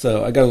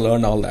 So I got to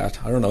learn all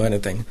that. I don't know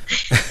anything.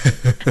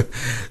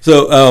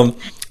 So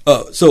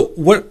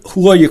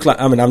who are your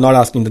clients? I mean, I'm not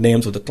asking the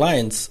names of the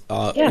clients.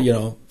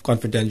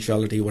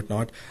 Confidentiality,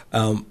 whatnot.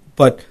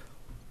 But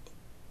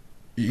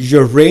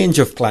your range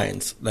of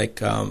clients, like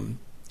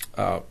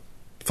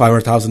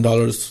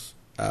 $500,000,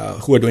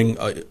 who are doing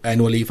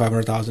annually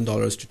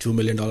 $500,000 to $2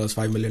 million,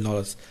 $5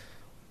 million.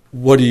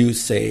 What do you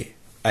say,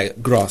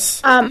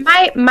 gross?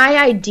 My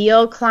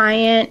ideal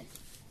client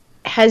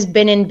has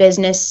been in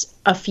business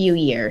a few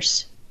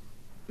years.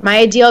 My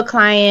ideal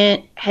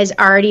client has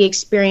already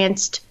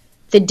experienced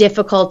the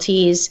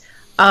difficulties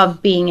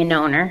of being an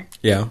owner.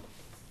 Yeah.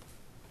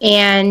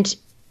 And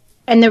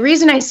the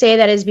reason I say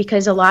that is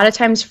because a lot of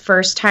times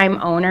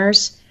first-time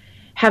owners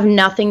have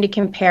nothing to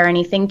compare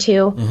anything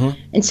to. Mm-hmm.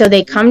 And so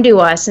they come to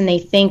us and they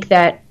think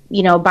that,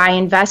 by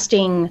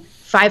investing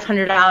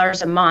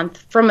 $500 a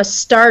month from a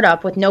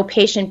startup with no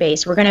patient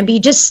base, we're going to be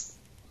just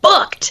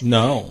booked.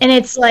 No. And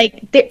it's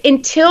like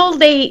until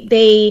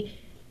they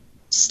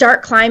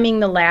start climbing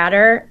the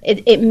ladder,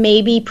 it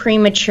may be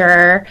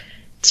premature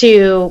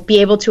to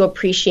be able to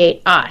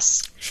appreciate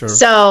us. Sure.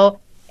 So,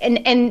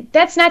 and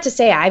that's not to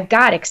say I've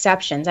got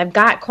exceptions. I've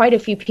got quite a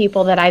few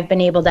people that I've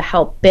been able to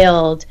help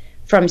build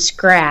from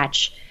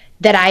scratch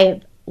that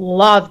I've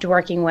loved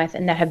working with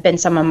and that have been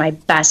some of my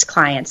best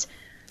clients.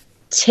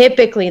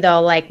 Typically,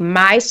 though, like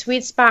my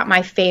sweet spot,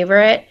 my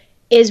favorite,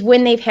 is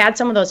when they've had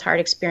some of those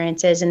hard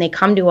experiences and they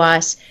come to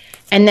us,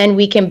 and then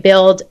we can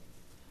build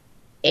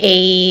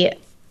a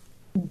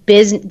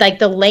business, like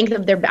the length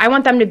of I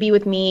want them to be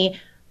with me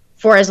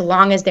for as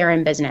long as they're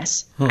in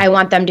business. I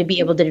want them to be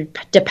able to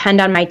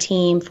depend on my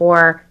team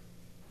for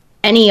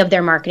any of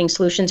their marketing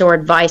solutions or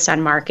advice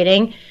on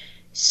marketing.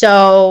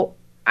 So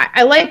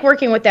I like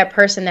working with that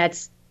person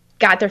that's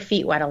got their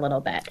feet wet a little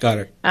bit. Got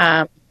it.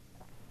 And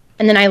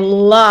then I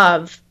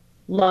love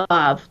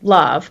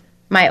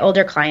my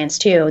older clients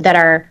too, that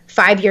are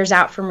 5 years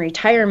out from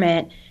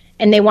retirement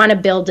and they want to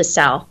build to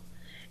sell.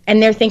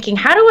 And they're thinking,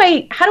 how do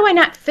I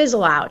not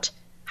fizzle out?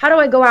 How do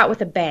I go out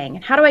with a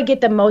bang? How do I get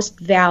the most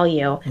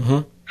value? Mm-hmm.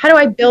 How do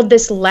I build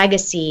this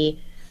legacy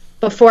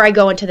before I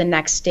go into the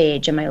next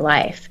stage in my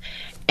life?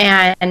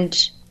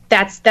 And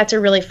that's a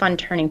really fun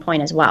turning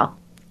point as well.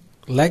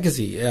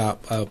 Legacy, yeah.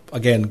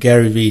 Again,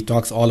 Gary Vee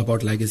talks all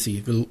about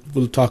legacy.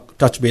 We'll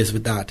touch base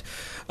with that.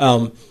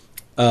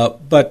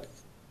 But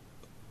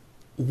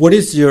what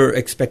is your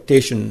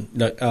expectation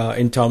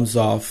in terms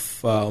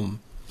of?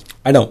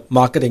 I know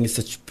marketing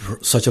is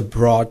such a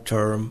broad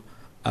term.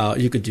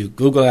 You could do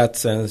Google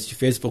AdSense,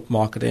 Facebook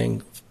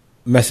marketing,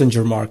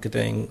 Messenger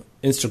marketing,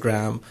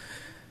 Instagram,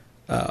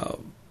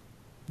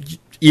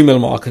 email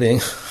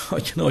marketing.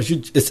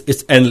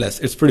 It's endless.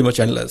 It's pretty much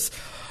endless.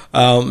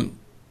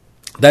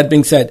 That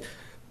being said,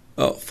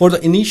 for the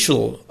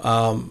initial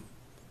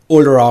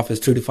older office,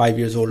 3 to 5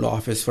 years old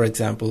office, for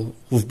example,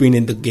 who've been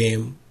in the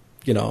game,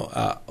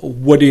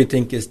 what do you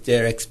think is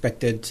their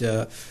expected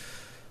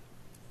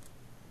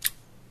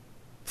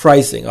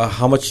pricing, or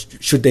how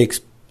much should they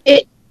expect?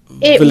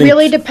 It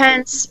really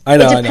depends.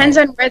 It depends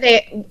on where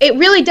they. It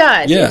really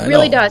does. Yeah, it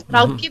really does. But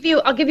I'll give you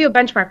a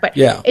benchmark. But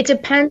it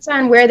depends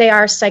on where they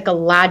are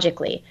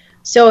psychologically.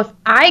 So if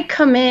I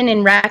come in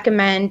and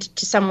recommend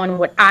to someone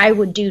what I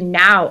would do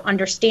now,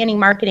 understanding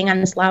marketing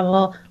on this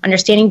level,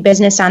 understanding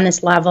business on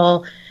this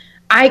level,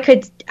 I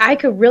could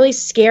really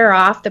scare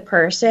off the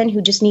person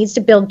who just needs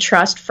to build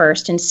trust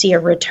first and see a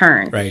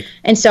return. Right.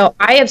 And so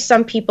I have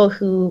some people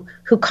who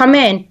come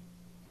in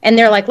and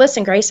they're like,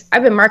 listen, Grace,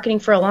 I've been marketing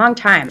for a long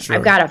time. Sure.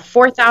 I've got a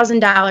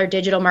 $4,000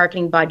 digital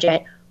marketing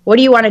budget. What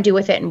do you want to do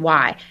with it and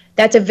why?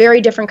 That's a very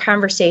different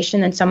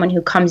conversation than someone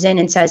who comes in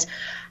and says,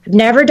 I've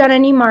never done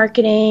any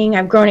marketing.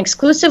 I've grown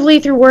exclusively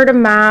through word of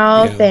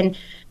mouth. Yeah.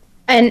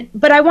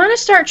 But I want to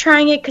start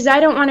trying it because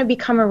I don't want to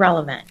become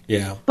irrelevant.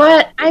 Yeah.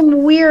 But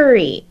I'm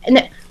weary.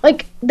 And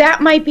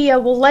that might be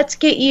let's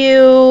get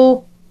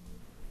you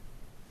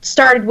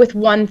started with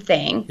one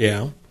thing.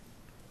 Yeah.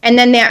 And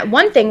then that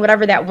one thing,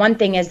 whatever that one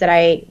thing is that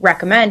I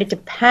recommend, it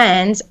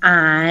depends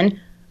on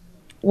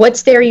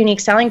what's their unique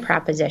selling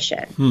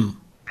proposition.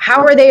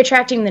 How are they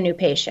attracting the new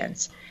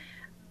patients?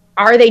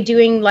 Are they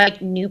doing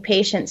like new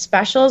patient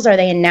specials? Are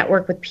they in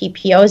network with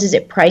PPOs? Is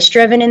it price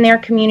driven in their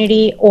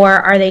community? Or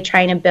are they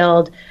trying to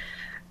build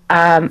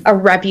a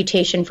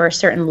reputation for a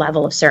certain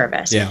level of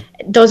service? Yeah.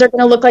 Those are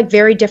going to look like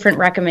very different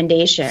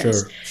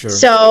recommendations. Sure.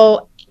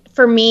 So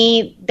for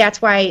me,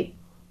 that's why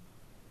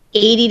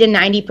 80 to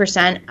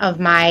 90% of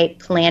my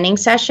planning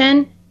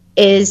session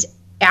is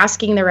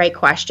asking the right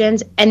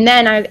questions. And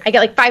then I get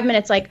like 5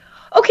 minutes like,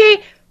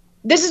 okay,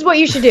 this is what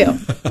you should do.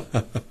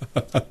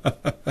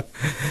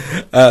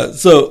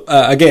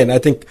 Again, I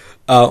think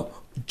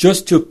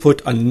just to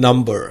put a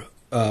number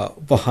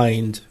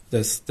behind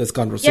this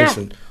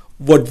conversation,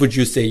 what would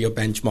you say your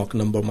benchmark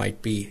number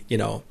might be?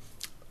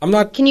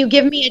 Can you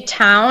give me a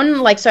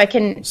town, so I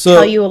can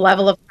tell you a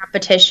level of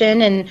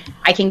competition, and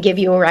I can give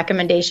you a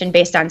recommendation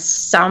based on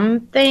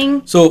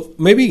something? So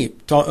maybe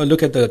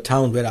look at the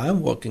town where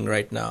I'm working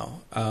right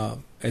now.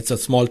 It's a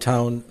small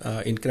town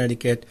in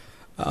Connecticut,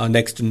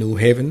 next to New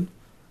Haven.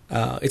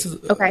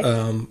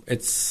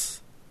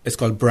 It's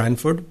called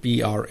Branford,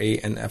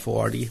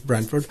 Branford,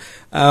 Branford,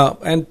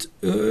 and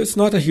it's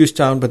not a huge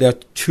town, but there are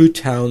two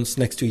towns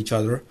next to each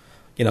other.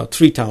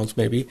 3 towns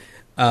maybe.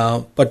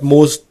 But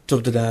most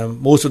of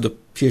the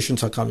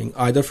patients are coming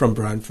either from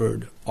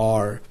Branford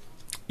or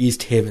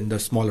East Haven, the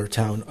smaller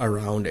town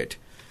around it.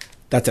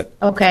 That's it.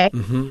 Okay.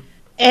 Mm-hmm.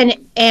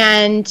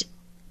 And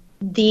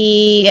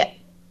the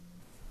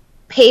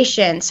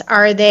patients,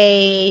 are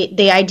they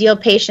the ideal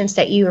patients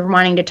that you are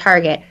wanting to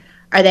target?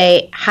 Are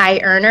they high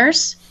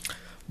earners?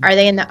 Are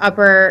they in the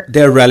upper?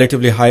 They're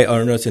relatively high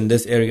earners in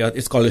this area.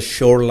 It's called a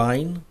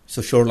shoreline.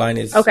 So shoreline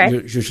is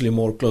usually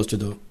more close to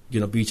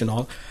the beach and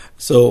all.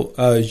 So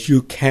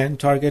you can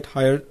target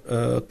higher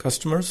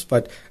customers,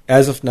 but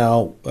as of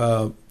now,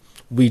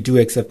 we do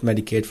accept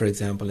Medicaid, for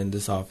example, in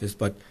this office.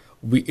 But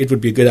it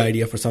would be a good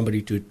idea for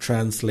somebody to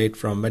translate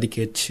from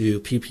Medicaid to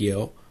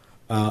PPO,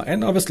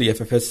 and obviously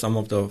FFS, some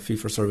of the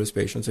fee-for-service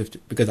patients,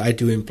 because I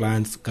do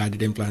implants,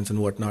 guided implants, and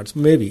whatnot. So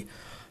maybe.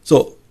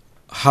 So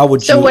how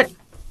would you? So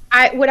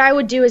what I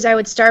would do is I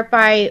would start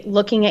by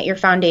looking at your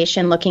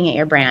foundation, looking at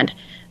your brand.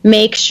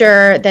 Make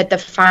sure that the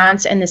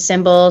fonts and the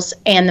symbols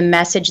and the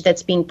message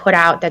that's being put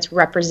out that's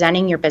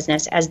representing your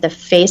business as the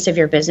face of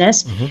your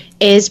business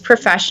is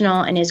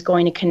professional and is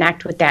going to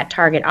connect with that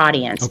target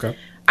audience. Okay.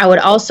 I would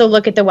also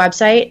look at the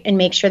website and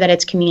make sure that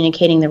it's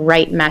communicating the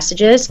right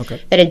messages,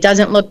 that it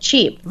doesn't look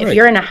cheap. Right. If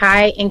you're in a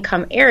high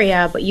income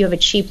area but you have a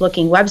cheap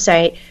looking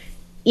website,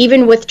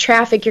 even with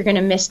traffic, you're going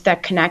to miss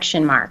that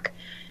connection mark.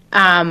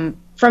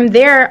 From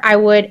there, I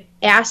would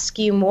ask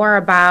you more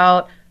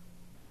about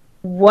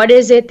what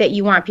is it that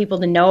you want people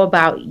to know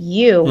about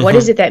you? What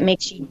is it that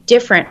makes you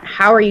different?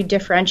 How are you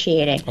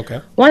differentiating?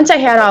 Okay. Once I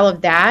had all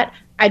of that,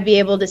 I'd be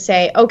able to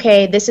say,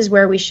 okay, this is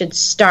where we should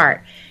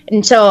start.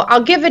 And so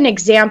I'll give an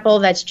example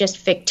that's just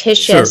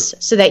fictitious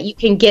so that you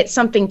can get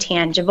something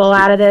tangible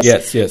out of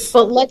this. Yes.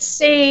 But let's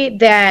say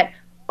that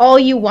all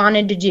you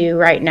wanted to do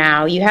right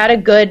now, you had a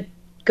good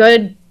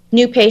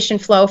new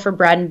patient flow for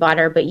bread and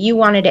butter, but you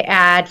wanted to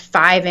add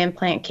 5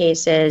 implant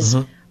cases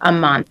a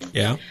month.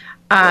 Yeah.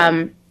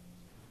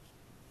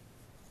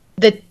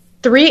 The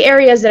 3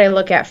 areas that I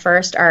look at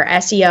first are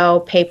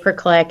SEO,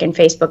 pay-per-click, and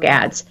Facebook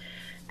ads.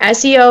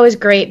 SEO is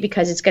great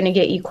because it's going to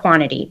get you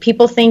quantity.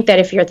 People think that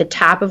if you're at the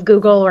top of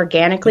Google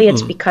organically,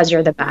 it's because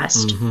you're the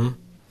best.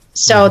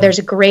 So there's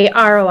a great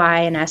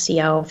ROI in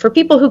SEO for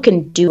people who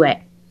can do it,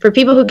 for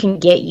people who can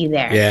get you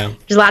there. Yeah.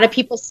 There's a lot of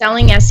people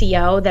selling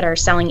SEO that are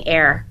selling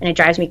air, and it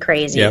drives me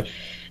crazy. Yep.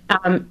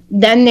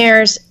 Then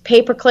there's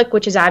pay-per-click,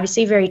 which is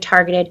obviously very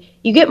targeted.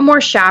 You get more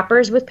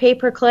shoppers with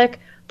pay-per-click,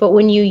 but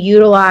when you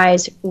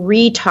utilize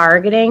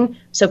retargeting,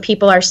 so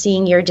people are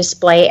seeing your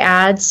display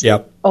ads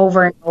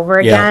over and over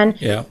again,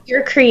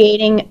 you're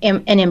creating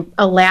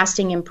a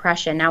lasting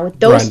impression. Now, with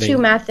those Branding. 2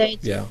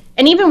 methods,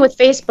 and even with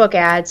Facebook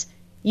ads,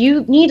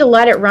 you need to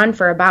let it run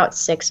for about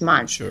 6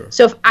 months. Sure.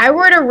 So if I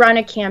were to run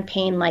a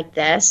campaign like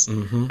this,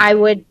 I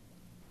would,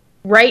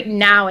 right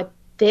now at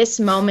this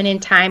moment in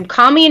time,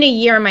 call me in a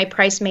year and my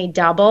price may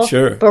double.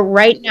 Sure. But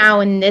right now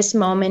in this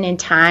moment in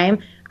time,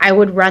 I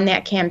would run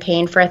that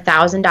campaign for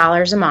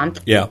 $1,000 a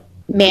month. Yeah.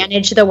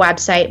 Manage the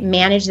website,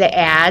 manage the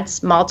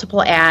ads,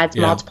 multiple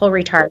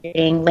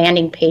retargeting,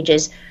 landing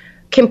pages,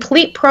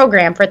 complete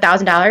program for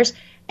 $1,000.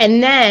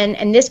 And then,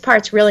 and this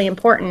part's really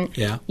important,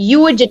 Yeah.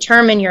 you would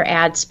determine your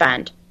ad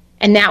spend.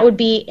 And that would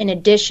be in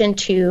addition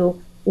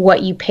to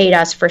what you paid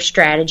us for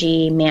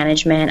strategy,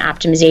 management,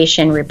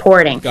 optimization,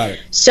 reporting. Got it.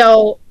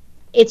 So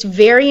it's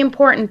very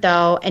important,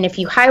 though, and if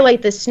you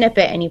highlight this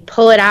snippet and you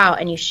pull it out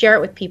and you share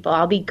it with people,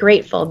 I'll be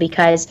grateful,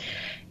 because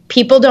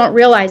people don't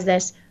realize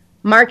this.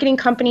 Marketing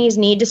companies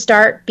need to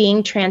start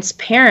being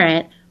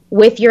transparent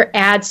with your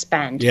ad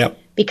spend. Yep.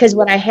 Because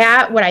what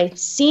I'm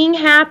seeing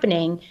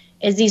happening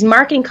is these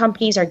marketing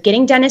companies are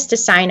getting dentists to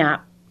sign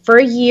up for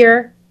a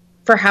year,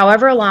 for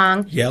however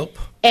long, Yelp.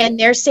 and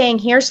they're saying,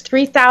 here's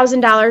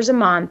 $3,000 a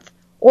month,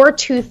 or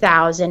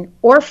 $2,000,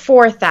 or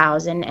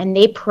 $4,000, and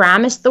they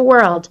promise the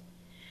world.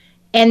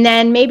 And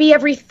then maybe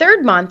every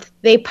third month,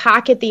 they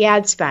pocket the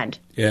ad spend.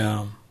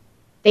 Yeah.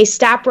 They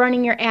stop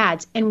running your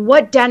ads. And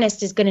what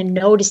dentist is going to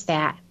notice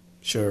that?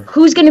 Sure.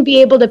 Who's going to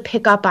be able to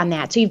pick up on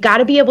that? So you've got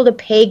to be able to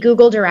pay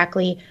Google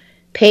directly,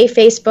 pay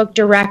Facebook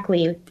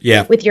directly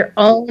Yeah. with your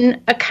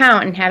own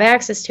account and have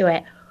access to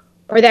it.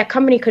 Or that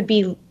company could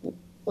be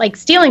like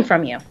stealing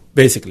from you.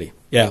 Basically.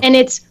 Yeah. And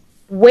it's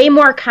way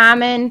more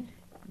common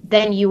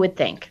than you would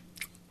think.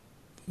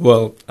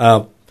 Well,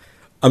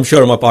 I'm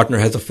sure my partner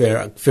has a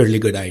fairly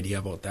good idea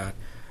about that.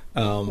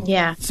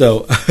 Yeah.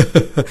 So,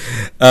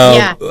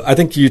 Yeah. I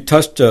think you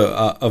touched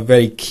a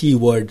very key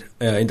word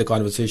in the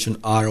conversation,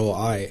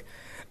 ROI.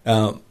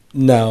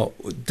 Now,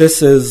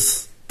 this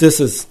is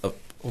a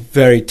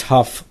very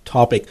tough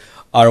topic,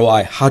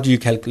 ROI. How do you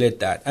calculate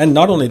that? And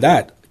not only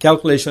that,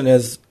 calculation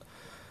is,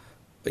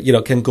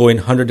 can go in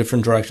 100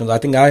 different directions. I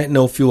think I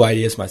know a few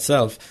ideas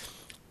myself.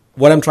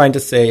 What I'm trying to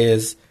say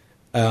is,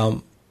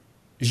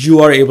 you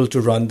are able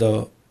to run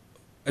the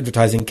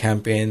advertising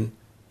campaign.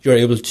 You're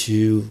able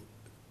to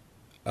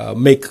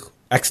make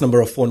X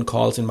number of phone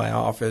calls in my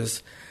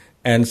office,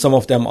 and some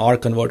of them are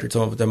converted,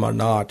 some of them are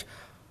not.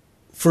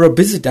 For a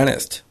busy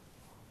dentist,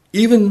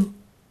 even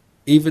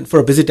for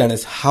a busy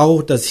dentist,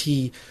 how does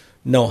he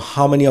know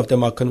how many of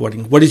them are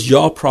converting? What is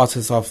your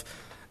process of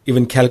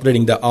even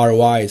calculating the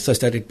ROI such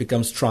that it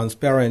becomes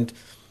transparent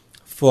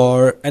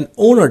for an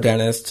owner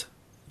dentist,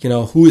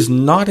 who is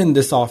not in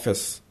this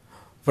office,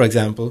 for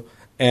example,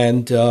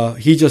 and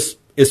he just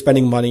is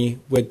spending money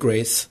with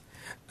Grace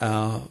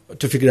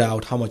to figure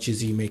out how much is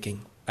he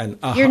making? And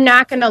You're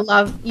not gonna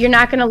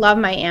love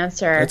my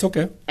answer. That's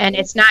okay. And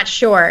it's not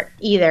short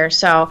either.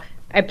 So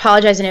I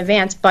apologize in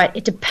advance, but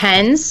it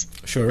depends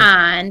Sure.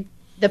 on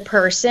the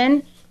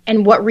person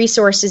and what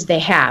resources they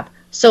have.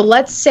 So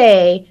let's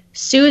say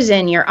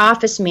Susan, your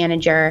office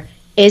manager,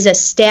 is a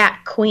stat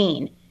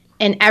queen,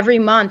 and every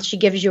month she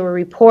gives you a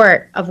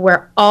report of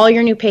where all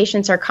your new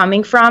patients are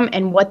coming from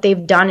and what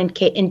they've done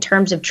in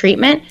terms of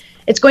treatment.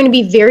 It's going to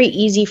be very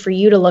easy for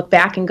you to look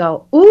back and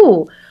go,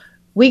 ooh,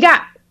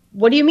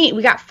 what do you mean?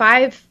 We got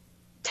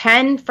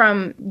 510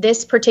 from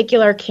this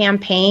particular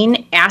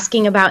campaign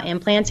asking about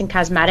implants and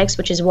cosmetics,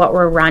 which is what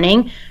we're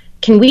running.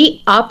 Can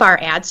we up our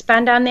ad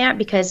spend on that?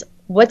 Because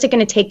what's it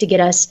going to take to get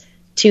us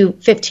to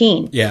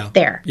 15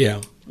 there?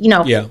 Yeah.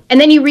 Yeah.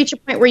 And then you reach a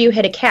point where you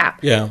hit a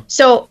cap. Yeah.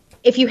 So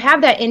if you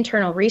have that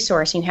internal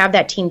resource, and you have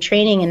that team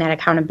training and that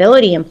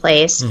accountability in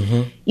place,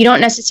 you don't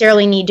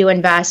necessarily need to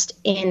invest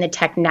in the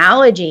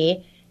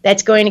technology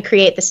that's going to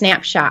create the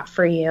snapshot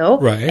for you.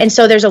 Right. And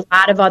so there's a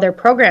lot of other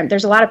programs.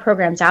 There's a lot of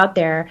programs out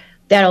there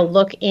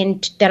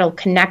that'll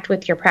connect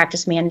with your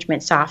practice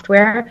management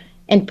software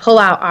and pull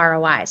out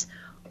ROIs.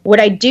 What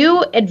I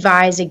do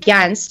advise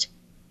against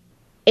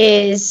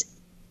is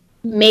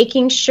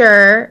making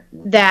sure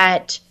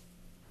that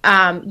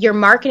your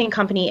marketing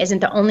company isn't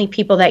the only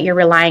people that you're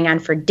relying on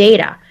for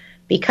data.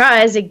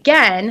 Because,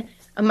 again,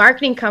 a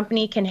marketing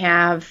company can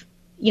have,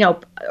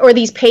 or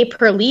these pay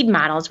per lead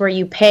models where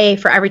you pay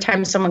for every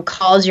time someone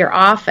calls your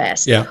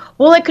office. Yeah.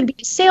 Well, it could be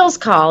a sales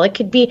call. It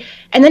could be,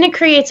 and then it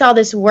creates all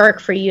this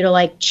work for you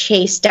to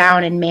chase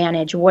down and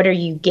manage. What are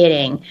you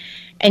getting?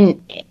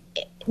 And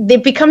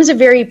it becomes a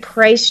very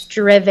price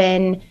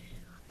driven,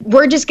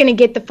 we're just going to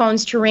get the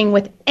phones to ring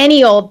with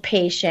any old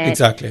patient.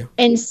 Exactly.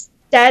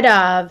 Instead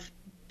of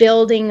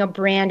building a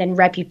brand and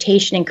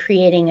reputation and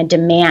creating a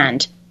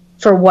demand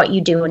for what you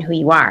do and who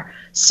you are.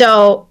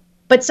 So,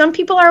 but some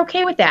people are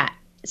okay with that.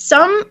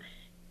 Some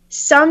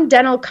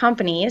dental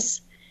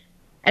companies,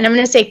 and I'm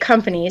going to say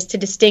companies to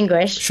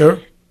distinguish, Sure.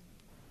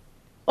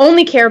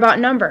 only care about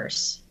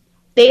numbers.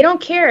 They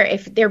don't care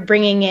if they're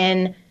bringing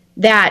in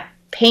that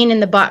pain in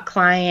the butt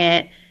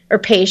client or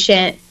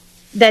patient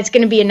that's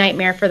going to be a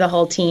nightmare for the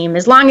whole team,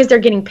 as long as they're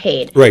getting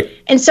paid. Right.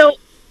 And so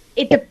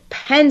it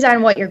depends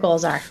on what your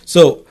goals are.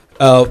 So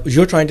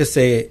you're trying to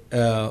say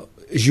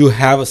you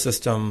have a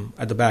system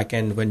at the back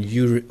end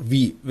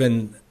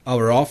when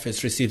our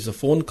office receives a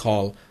phone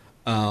call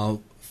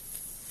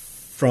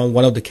from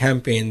one of the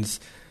campaigns,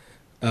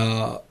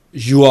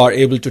 you are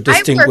able to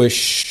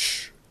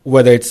distinguish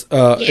whether it's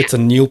a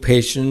new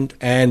patient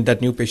and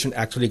that new patient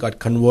actually got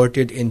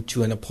converted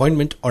into an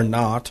appointment or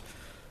not.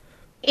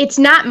 It's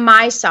not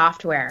my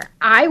software.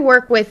 I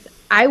work with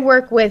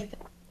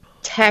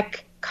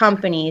tech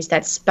companies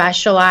that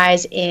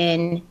specialize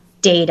in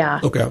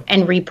data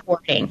and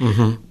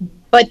reporting.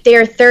 but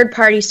they're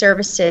third-party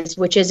services,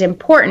 which is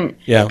important.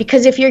 Yeah.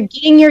 Because if you're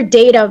getting your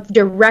data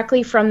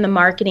directly from the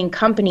marketing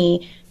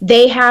company,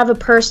 they have a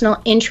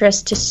personal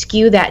interest to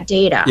skew that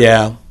data.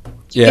 Yeah.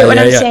 You get what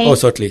I'm saying? Oh,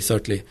 certainly.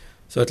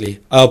 So,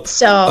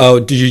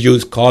 do you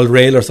use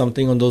CallRail or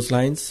something on those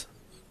lines?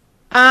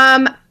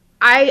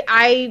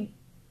 I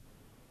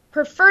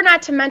prefer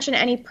not to mention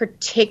any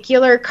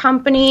particular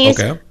companies.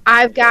 Okay.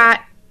 I've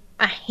got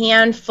a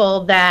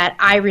handful that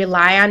I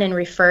rely on and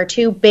refer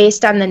to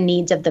based on the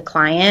needs of the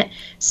client.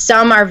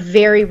 Some are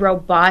very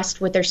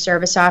robust with their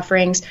service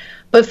offerings.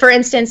 But for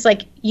instance,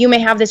 like you may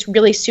have this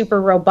really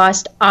super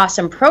robust,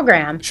 awesome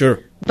program. Sure.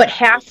 But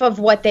half of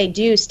what they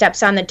do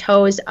steps on the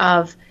toes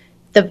of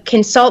the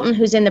consultant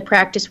who's in the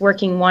practice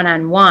working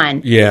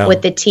one-on-one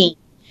with the team.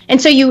 And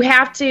so you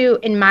have to,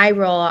 in my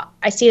role,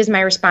 I see it as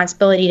my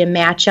responsibility to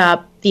match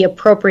up the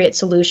appropriate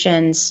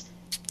solutions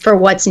for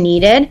what's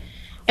needed.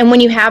 And when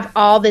you have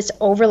all this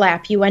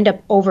overlap, you end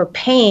up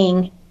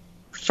overpaying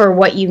for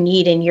what you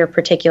need in your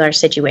particular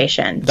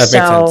situation.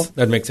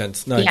 That makes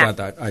sense. No, I got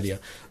that idea.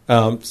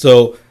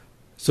 So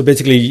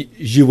basically,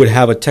 you would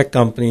have a tech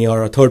company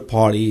or a third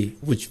party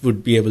which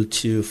would be able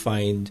to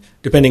find,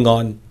 depending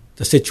on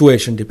the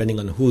situation, depending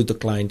on who the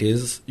client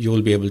is, you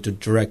will be able to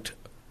direct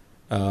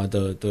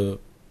the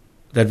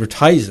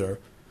advertiser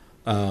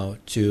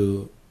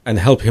to and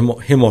help him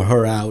or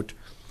her out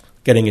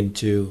getting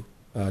into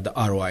the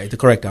ROI, the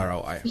correct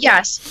ROI.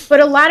 Yes, but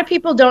a lot of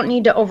people don't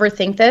need to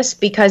overthink this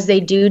because they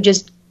do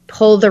just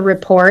pull the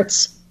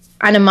reports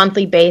on a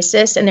monthly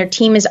basis and their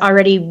team is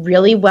already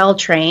really well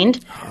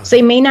trained. So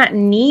they may not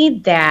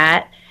need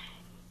that.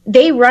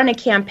 They run a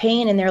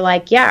campaign and they're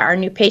like, yeah, our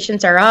new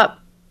patients are up.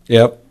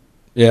 Yep.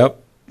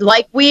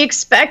 Like we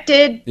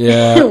expected.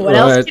 Yeah. What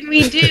else can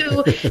we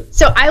do?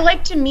 So I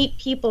like to meet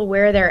people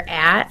where they're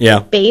at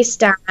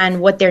based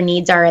on what their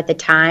needs are at the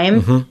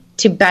time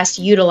to best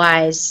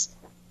utilize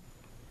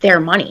their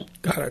money.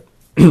 Got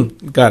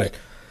it.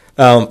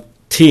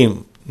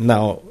 Team.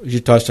 Now, you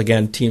touched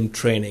again, team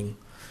training.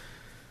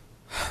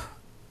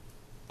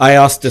 I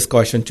asked this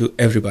question to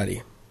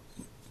everybody,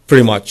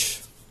 pretty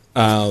much.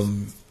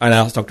 And I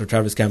asked Dr.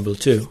 Travis Campbell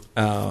too.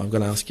 I'm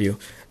going to ask you.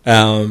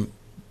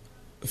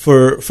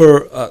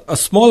 For a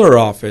smaller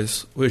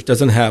office, which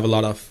doesn't have a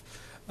lot of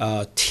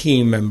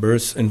team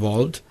members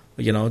involved,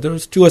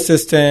 there's 2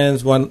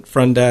 assistants, 1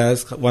 front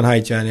desk, 1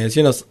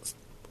 hygienist,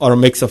 or a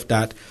mix of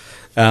that.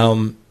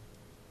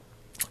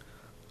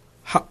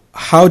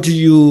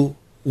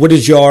 What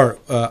is your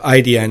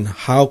idea, and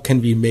how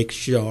can we make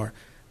sure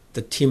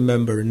the team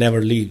member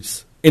never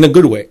leaves in a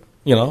good way,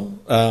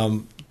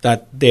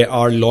 that they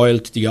are loyal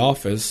to the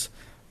office,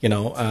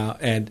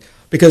 and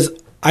because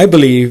I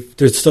believe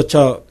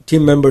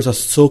team members are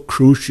so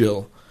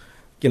crucial,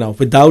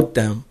 without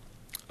them,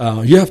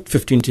 you have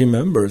 15 team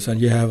members and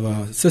you have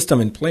a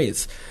system in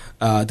place.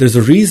 There's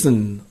a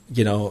reason,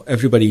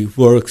 everybody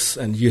works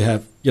and you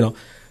have,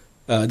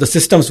 the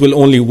systems will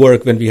only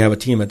work when we have a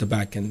team at the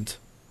back end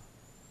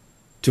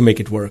to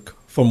make it work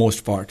for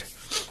most part.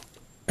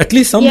 At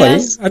least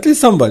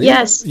somebody.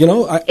 Yes.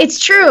 It's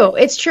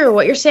true.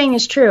 What you're saying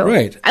is true.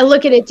 Right. I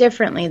look at it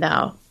differently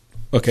though.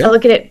 Okay. I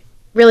look at it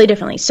really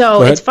differently.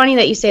 So it's funny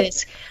that you say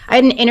this. I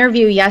had an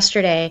interview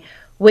yesterday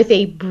with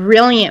a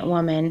brilliant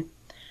woman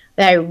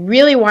that I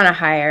really want to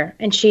hire.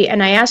 And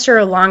I asked her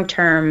her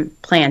long-term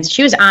plans.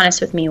 She was honest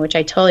with me, which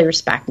I totally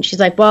respect. And she's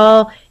like,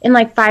 well, in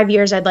 5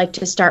 years, I'd like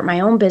to start my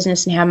own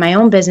business and have my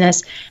own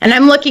business. And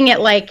I'm looking at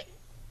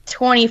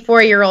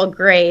 24-year-old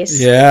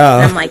Grace. Yeah.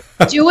 And I'm like,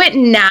 do it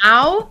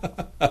now.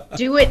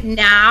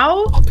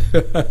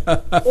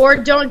 Or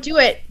don't do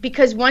it,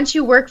 because once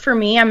you work for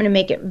me, I'm going to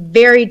make it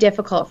very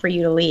difficult for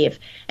you to leave.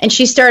 And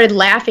she started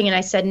laughing and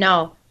I said,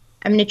 no,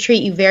 I'm going to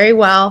treat you very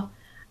well.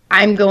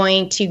 I'm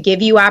going to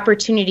give you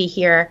opportunity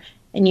here.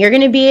 And you're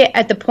going to be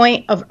at the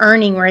point of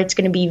earning where it's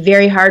going to be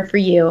very hard for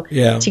you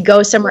to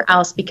go somewhere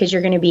else, because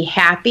you're going to be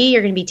happy.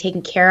 You're going to be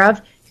taken care of.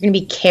 You're going to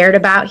be cared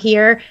about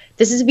here.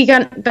 This is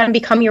going to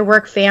become your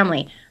work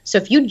family. So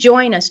if you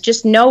join us,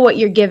 just know what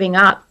you're giving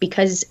up,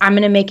 because I'm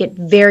going to make it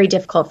very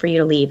difficult for you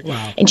to leave.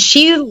 Wow. And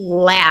she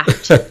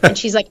laughed. And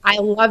she's like, I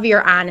love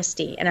your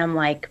honesty. And I'm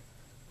like,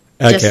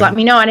 just let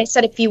me know. And I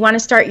said, if you want to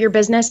start your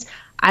business,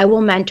 I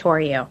will mentor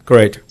you.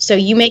 Great. So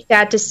you make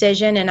that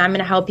decision, and I'm going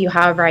to help you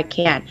however I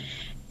can.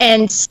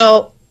 And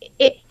so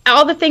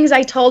all the things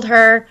I told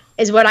her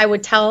is what I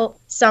would tell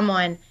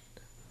someone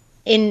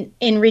in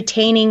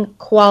retaining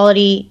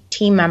quality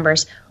team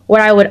members.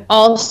 What I would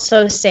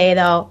also say,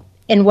 though,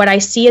 and what I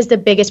see as the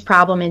biggest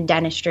problem in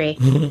dentistry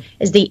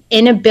is the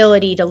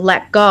inability to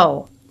let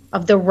go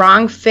of the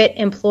wrong fit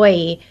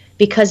employee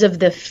because of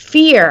the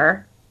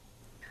fear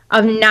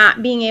of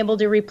not being able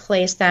to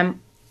replace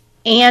them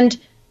and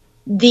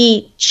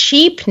the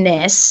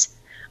cheapness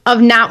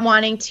of not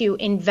wanting to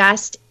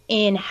invest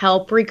in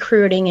help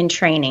recruiting and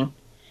training.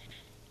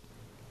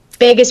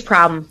 Biggest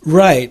problem.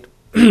 Right.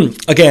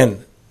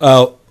 Again,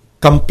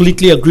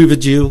 completely agree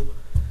with you.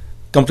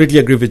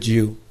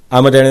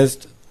 I'm a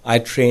dentist. I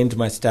trained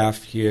my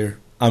staff here.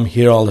 I'm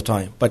here all the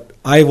time. But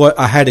I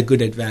had a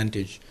good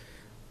advantage.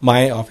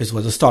 my office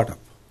was a startup.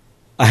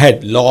 I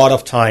had a lot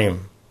of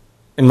time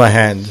in my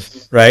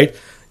hands, right?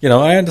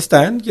 I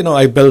understand,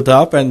 I built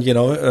up and,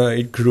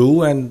 it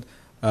grew and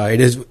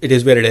it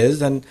is where it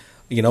is. And,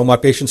 my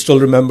patients still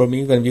remember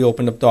me when we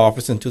opened up the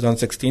office in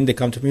 2016. They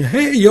come to me,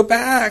 hey, you're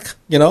back.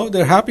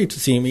 They're happy to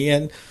see me.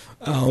 And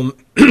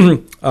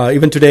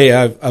even today,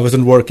 I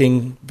wasn't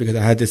working because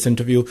I had this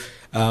interview.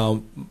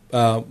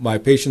 My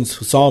patients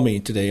who saw me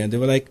today, and they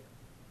were like,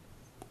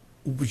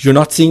 you're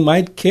not seeing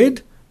my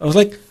kid? I was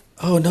like,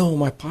 oh, no,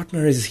 my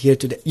partner is here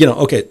today.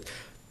 Okay.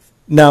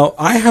 Now,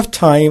 I have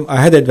time.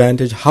 I had the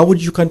advantage. How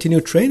would you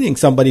continue training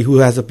somebody who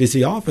has a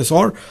busy office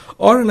or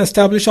an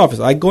established office?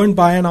 I go and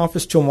buy an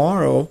office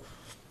tomorrow,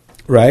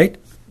 right?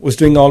 Was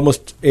doing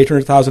almost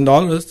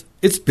 $800,000.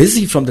 It's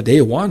busy from the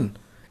day one.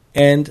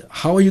 And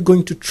how are you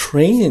going to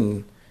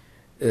train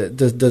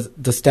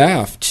the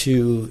staff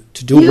to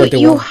do what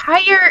they want?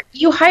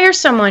 You hire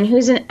someone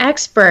who's an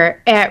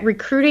expert at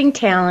recruiting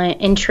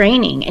talent and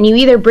training, and you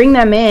either bring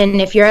them in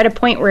if you're at a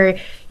point where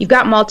you've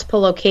got multiple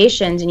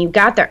locations and you've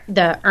got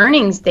the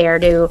earnings there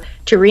to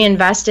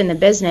reinvest in the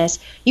business.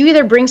 You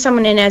either bring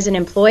someone in as an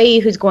employee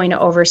who's going to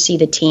oversee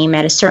the team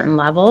at a certain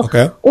level,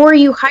 or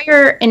you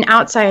hire an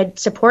outside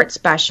support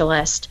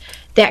specialist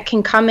that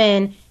can come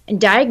in and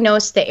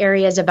diagnose the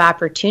areas of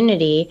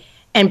opportunity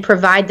and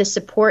provide the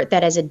support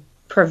that as a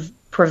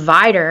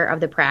provider of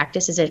the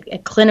practice, as a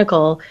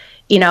clinical,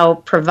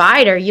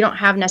 provider, you don't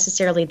have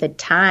necessarily the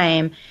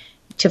time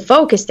to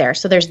focus there.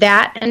 So there's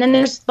that. And then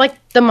there's like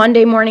the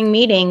Monday morning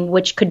meeting,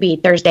 which could be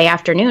Thursday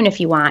afternoon if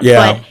you want.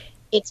 Yeah. But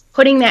it's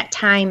putting that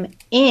time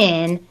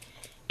in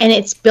and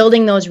it's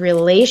building those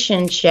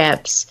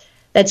relationships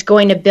that's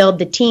going to build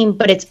the team,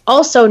 but it's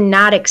also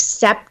not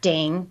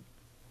accepting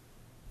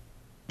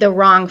the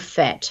wrong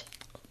fit.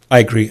 I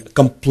agree.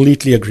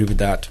 Completely agree with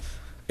that.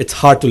 It's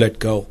hard to let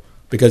go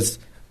because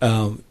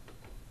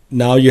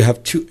now you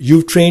have two.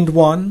 You've trained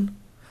one.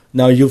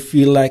 Now you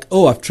feel like,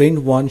 oh, I've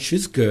trained one.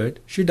 She's good.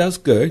 She does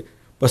good.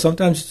 But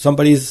sometimes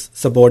somebody's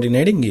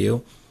subordinating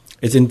you.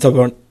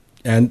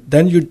 And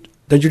then you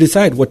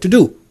decide what to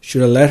do.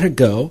 Should I let her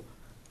go?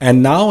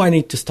 And now I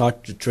need to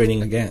start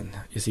training again.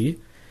 You see.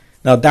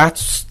 Now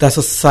that's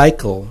a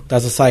cycle.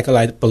 That's a cycle.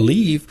 I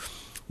believe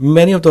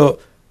many of the,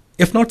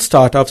 if not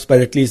startups,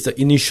 but at least the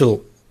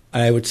initial,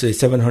 I would say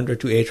 $700,000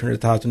 to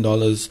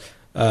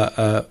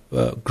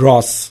 $800,000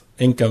 gross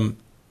income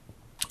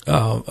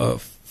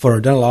for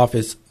a dental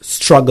office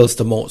struggles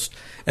the most,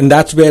 and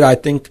that's where I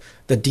think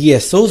the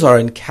DSOs are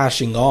in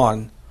cashing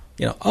on.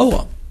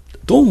 Oh,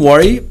 don't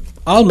worry,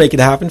 I'll make it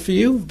happen for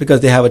you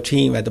because they have a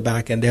team at the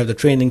back end. They have the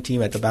training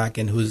team at the back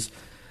end who's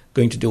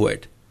going to do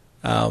it.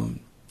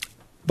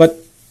 But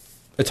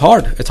it's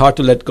hard. It's hard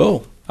to let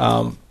go.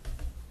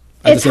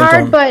 It's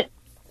hard, but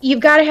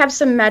you've got to have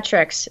some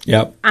metrics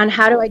Yep. on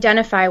how to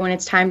identify when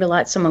it's time to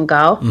let someone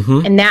go,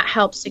 and that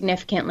helps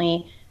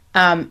significantly.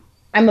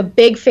 I'm a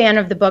big fan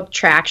of the book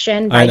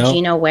Traction by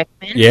Gino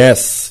Wickman.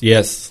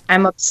 Yes.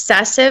 I'm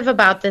obsessive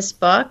about this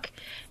book,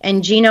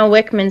 and Gino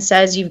Wickman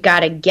says you've got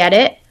to get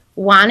it,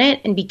 want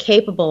it, and be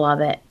capable of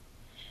it.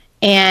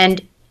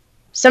 And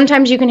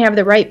sometimes you can have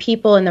the right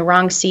people in the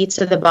wrong seats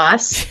of the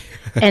bus,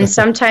 and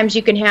sometimes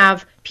you can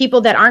have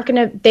people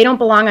that they don't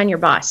belong on your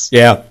bus.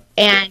 Yeah.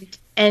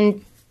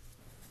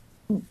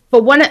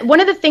 But one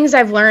of the things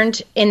I've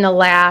learned in the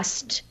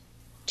last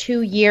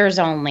 2 years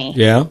only,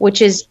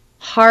 which is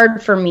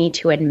hard for me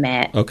to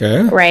admit,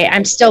 right?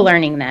 I'm still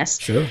learning this.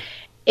 Sure.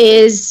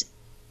 Is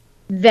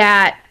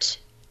that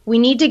we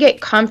need to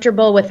get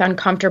comfortable with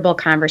uncomfortable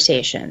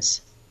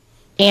conversations.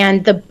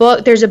 And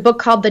there's a book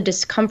called The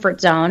Discomfort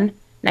Zone,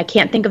 and I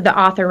can't think of the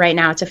author right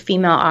now. It's a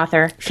female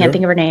author. Can't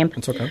think of her name.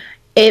 It's okay.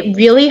 It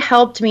really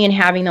helped me in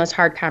having those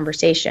hard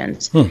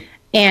conversations.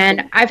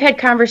 And I've had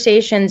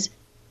conversations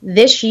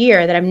this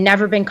year that I've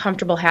never been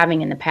comfortable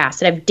having in the past,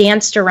 that I've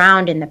danced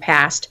around in the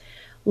past,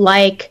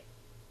 like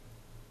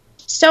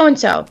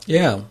so-and-so.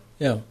 Yeah.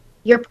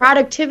 Your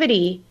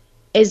productivity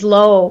is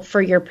low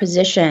for your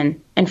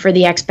position and for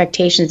the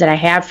expectations that I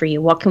have for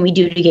you. What can we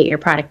do to get your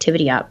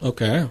productivity up?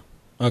 Okay.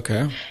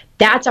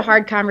 That's a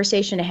hard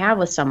conversation to have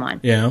with someone.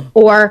 Yeah.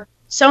 Or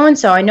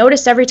so-and-so, I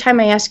notice every time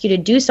I ask you to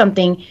do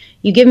something,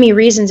 you give me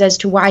reasons as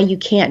to why you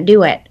can't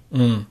do it.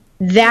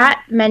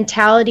 That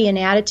mentality and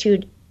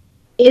attitude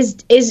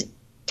is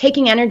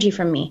taking energy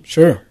from me.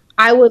 Sure.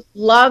 I would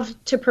love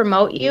to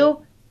promote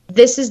you.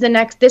 This is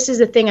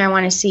the thing I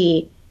want to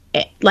see,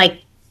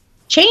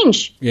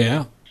 change.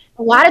 Yeah.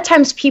 A lot of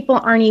times people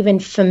aren't even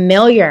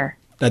familiar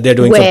that they're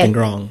doing something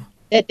wrong.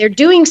 That they're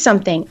doing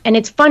something. And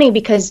it's funny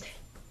because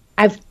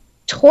I've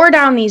tore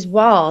down these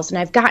walls and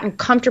I've gotten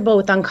comfortable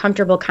with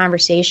uncomfortable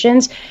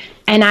conversations,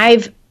 and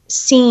I've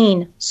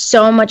seen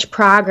so much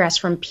progress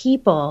from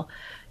people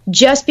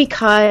just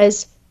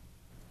because,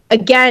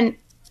 again,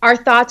 our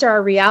thoughts are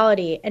our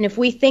reality. And if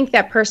we think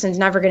that person's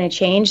never going to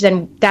change,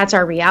 then that's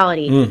our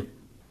reality.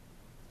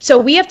 So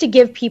we have to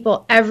give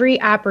people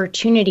every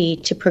opportunity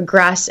to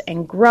progress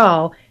and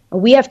grow.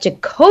 And we have to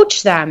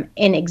coach them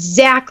in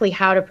exactly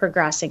how to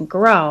progress and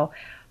grow.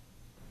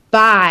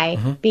 by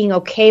being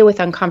okay with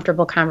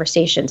uncomfortable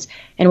conversations.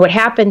 And what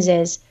happens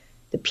is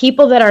the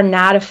people that are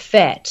not a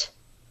fit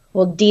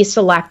will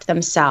deselect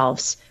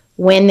themselves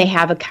when they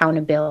have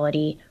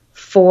accountability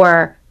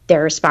for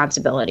their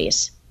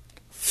responsibilities.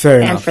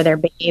 Fair and enough. for their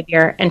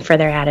behavior and for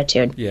their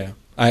attitude. Yeah,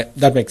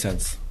 that makes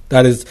sense.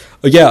 That is,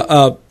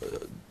 The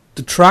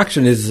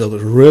Traction is a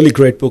really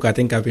great book. I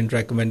think I've been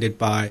recommended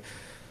by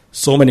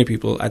so many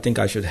people. I think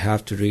I should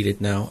have to read it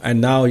now. And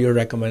now you're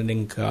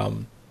recommending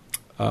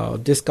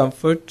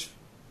Discomfort.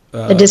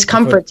 The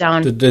Discomfort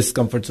Zone. The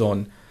Discomfort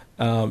Zone.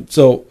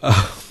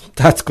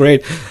 That's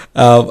great.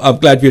 I'm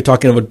glad we're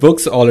talking about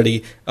books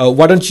already.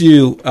 Why don't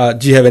you,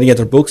 do you have any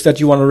other books that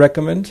you want to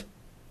recommend?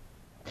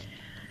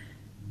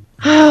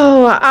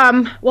 Well,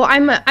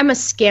 I'm a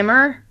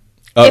skimmer.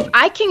 Oh. If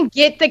I can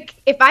get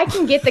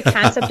the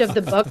concept of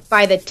the book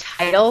by the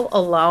title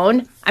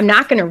alone, I'm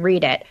not going to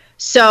read it.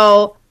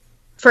 So,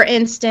 for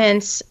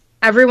instance,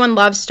 everyone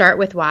loves Start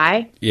With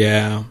Why.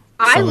 Yeah.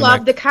 I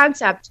love the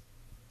concept.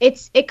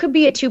 It could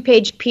be a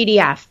 2-page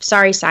PDF.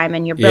 Sorry,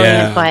 Simon, you're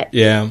brilliant, but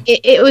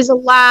it was a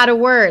lot of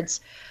words.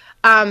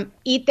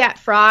 Eat That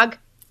Frog.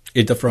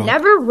 Eat the Frog.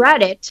 Never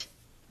read it,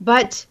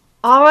 but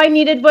all I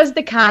needed was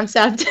the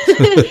concept.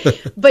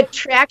 But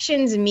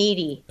Traction's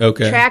meaty.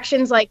 Okay.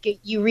 Traction's like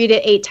you read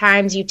it 8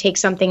 times, you take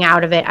something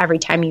out of it every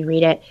time you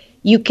read it.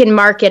 You can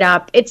mark it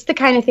up. It's the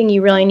kind of thing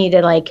you really need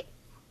to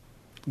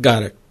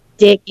Got it.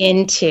 dig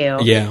into.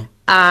 Yeah.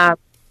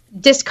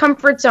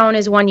 Discomfort Zone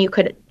is one you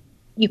could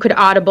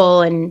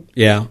audible and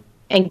get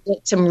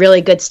some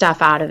really good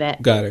stuff out of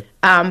it. Got it.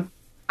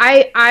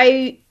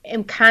 I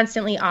am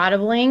constantly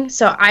audibling,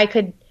 so I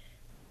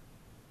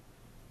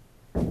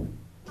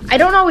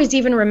don't always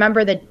even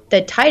remember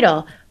the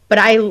title, but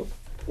I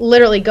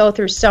literally go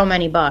through so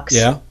many books.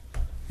 Yeah.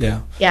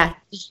 Yeah. Yeah.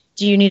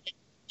 Do you need it?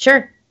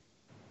 Sure.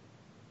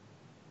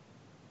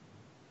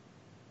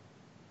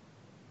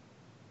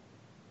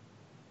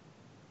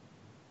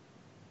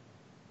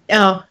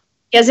 Oh,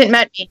 he hasn't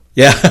met me.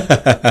 Yeah.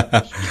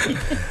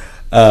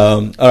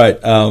 All right.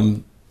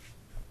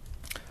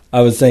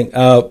 I was saying,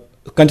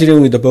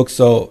 continuing with the book.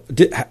 So,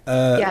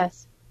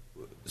 Yes.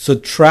 So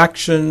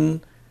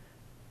Traction,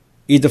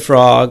 Eat the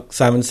Frog,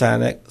 Simon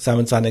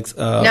Sinek's.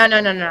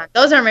 No.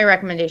 Those aren't my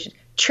recommendations.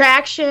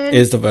 Traction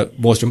Is the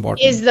most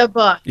important. is the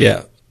book.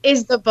 Yeah.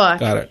 Is the book.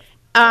 Got it.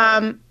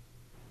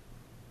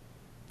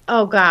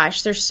 Oh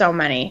gosh, there's so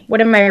many.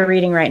 What am I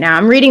reading right now?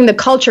 I'm reading The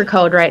Culture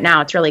Code right now.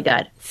 It's really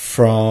good.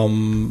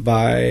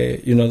 By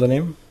you know the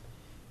name?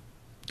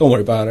 Don't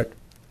worry about it.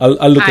 I'll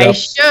look it up. I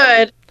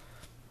should.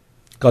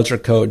 Culture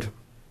Code.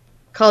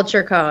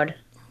 Culture Code.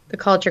 The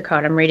Culture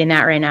Code. I'm reading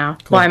that right now.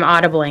 Cool. Well, I'm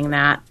audibling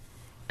that.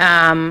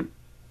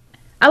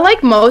 I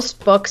like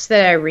most books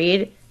that I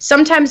read.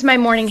 Sometimes my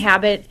morning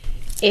habit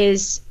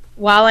is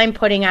while I'm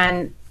putting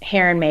on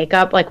hair and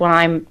makeup, like while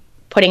I'm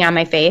putting on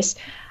my face,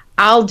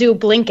 I'll do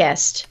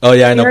Blinkist. Oh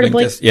yeah, I know You heard of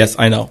Blinkist. Yes,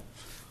 I know.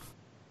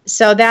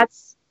 So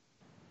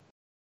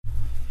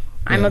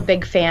I'm a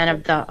big fan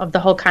of the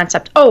whole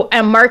concept. Oh,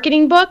 a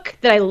marketing book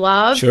that I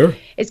love. Sure.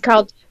 It's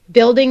called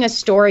Building a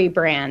Story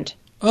Brand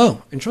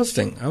Oh,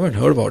 interesting. I haven't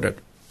heard about it.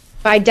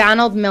 by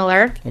Donald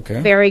Miller.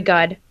 Okay. Very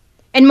good.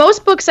 And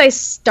most books I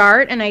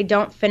start and I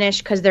don't finish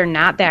because they're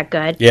not that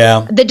good.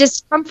 Yeah. The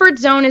Discomfort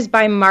Zone is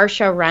by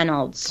Marsha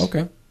Reynolds,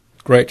 Okay.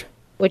 Great.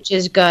 which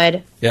is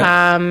good.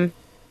 Yeah.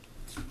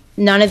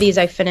 None of these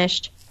I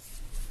finished.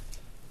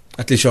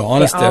 At least you're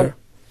honest all- there.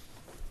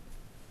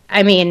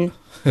 I mean,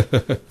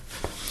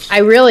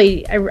 I've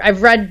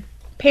read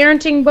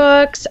parenting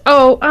books.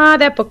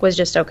 That book was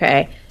just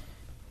okay.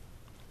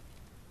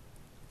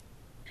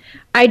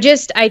 I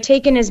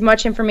take in as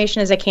much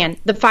information as I can.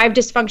 The 5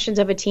 Dysfunctions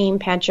of a Team,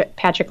 Patrick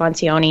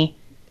Lencioni,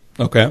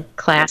 Okay.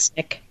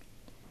 classic.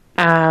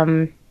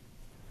 That's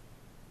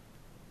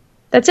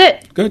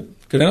it. Good.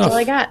 Good enough. all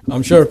I got.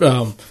 I'm sure.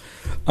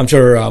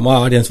 My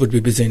audience would be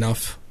busy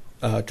enough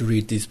to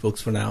read these books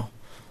for now,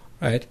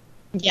 right?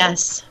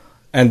 Yes.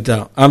 And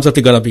I'm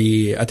certainly gonna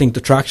be. I think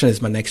The Traction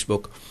is my next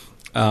book.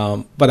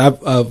 But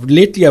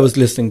lately I was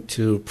listening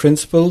to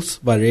Principles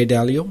by Ray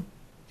Dalio.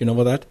 You know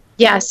about that?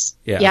 Yes.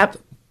 Yeah. Yep.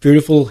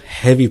 Beautiful,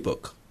 heavy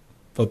book.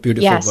 A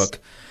beautiful Yes. book.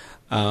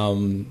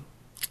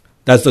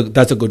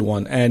 That's a good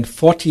one. And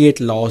 48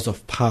 Laws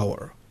of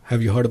Power.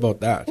 Have you heard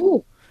about that?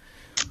 Ooh.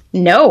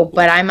 No,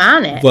 but I'm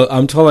on it. Well,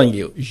 I'm telling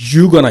you,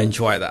 you're gonna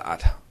enjoy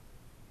that.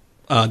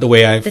 The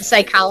way I've The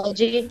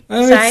psychology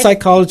It's side.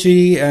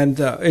 psychology, and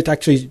it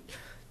actually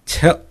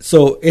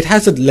so it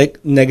has a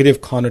negative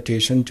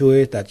connotation to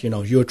it that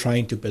you're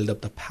trying to build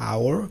up the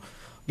power,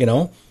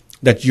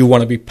 that you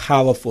want to be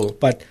powerful.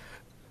 But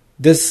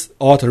this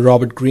author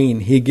Robert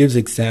Greene, he gives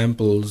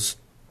examples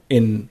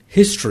in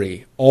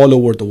history all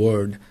over the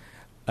world,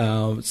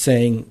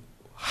 saying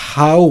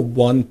how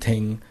one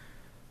thing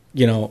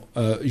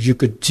you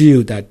could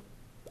do that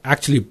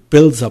actually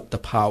builds up the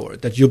power,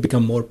 that you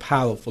become more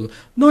powerful,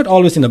 not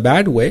always in a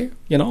bad way,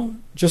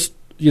 just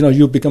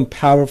you become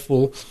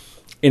powerful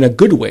in a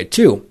good way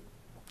too,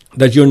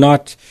 that you're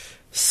not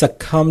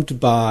succumbed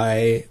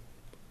by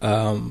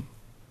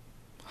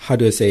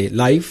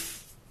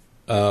life,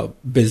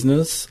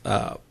 business,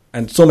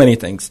 and so many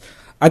things.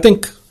 I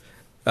think,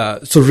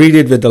 so read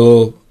it with a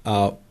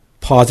little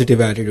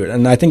positive attitude.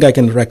 And I think I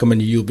can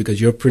recommend you because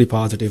you're pretty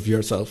positive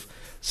yourself.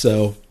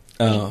 So,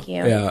 Thank you.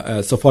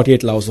 Yeah, so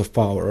 48 Laws of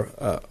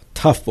Power,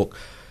 tough book.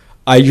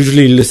 I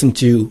usually listen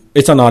to,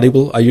 it's on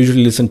Audible, I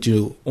usually listen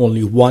to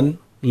only one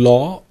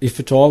law, if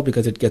at all,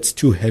 because it gets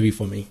too heavy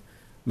for me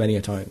many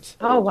a times.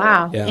 Oh,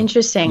 wow. Yeah.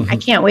 Interesting. I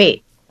can't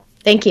wait.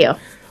 Thank you. All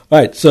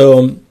right,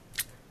 so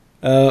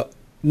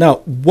now,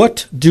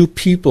 what do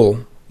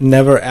people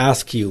never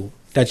ask you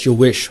that you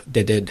wish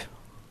they did?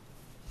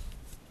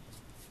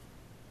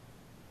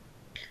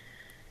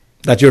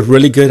 That you're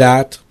really good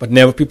at, but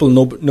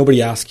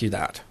nobody asks you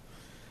that.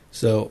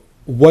 So,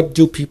 what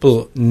do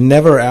people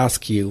never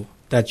ask you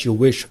that you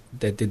wish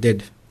that they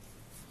did?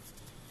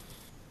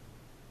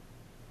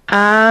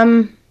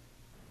 I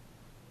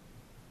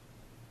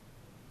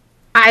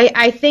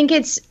think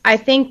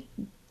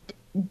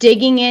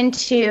digging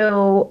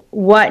into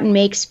what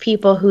makes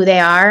people who they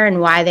are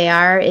and why they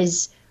are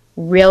is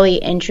really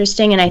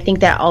interesting, and I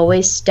think that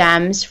always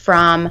stems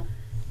from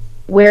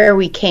where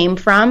we came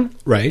from,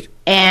 Right.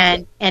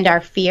 and our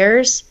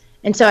fears.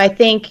 And so I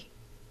think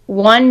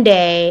one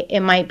day it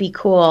might be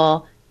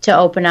cool to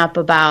open up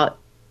about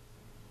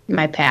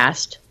my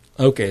past.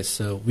 Okay,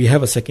 so we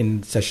have a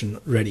second session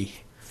ready.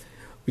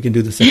 We can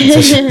do the second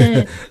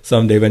session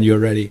someday when you're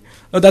ready.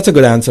 Oh, that's a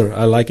good answer.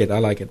 I like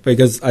it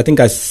because I think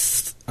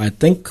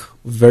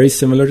very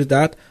similar to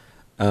that.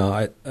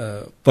 But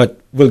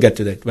we'll get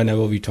to that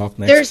whenever we talk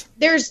next.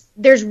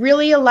 There's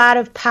really a lot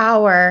of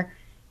power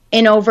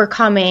in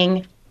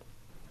overcoming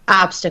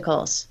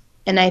obstacles,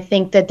 and I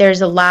think that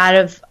there's a lot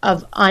of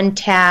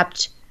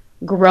untapped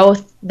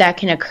growth that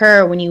can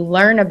occur when you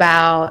learn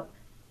about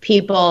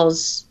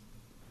people's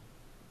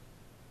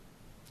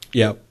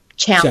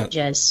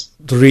challenges,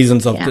 the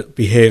reasons of their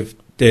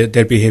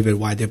behavior,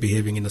 why they're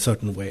behaving in a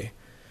certain way.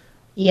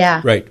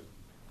 Yeah. Right.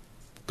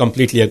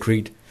 Completely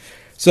agreed.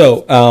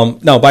 So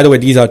now, by the way,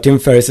 these are Tim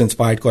Ferriss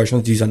inspired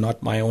questions. These are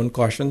not my own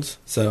questions.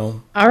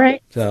 So all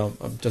right. So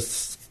I'm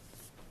just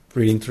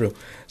reading through.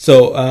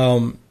 So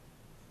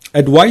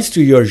advice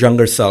to your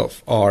younger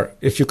self, or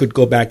if you could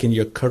go back in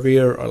your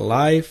career or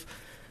life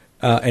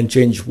and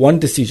change one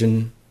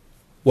decision,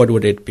 what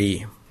would it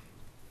be?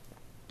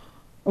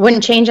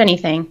 Wouldn't change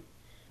anything.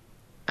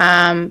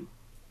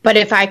 But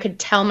if I could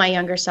tell my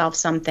younger self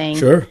something,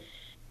 Sure.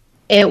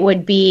 It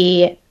would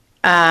be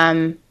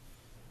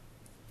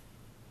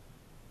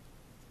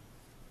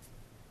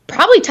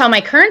probably tell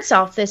my current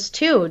self this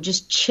too.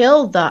 Just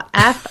chill the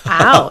F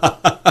out.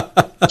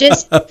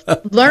 Just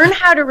learn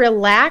how to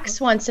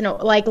relax once in a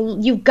while. Like,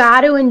 you've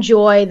got to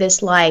enjoy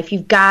this life.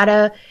 You've got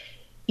to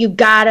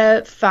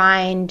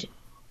find,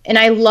 and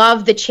I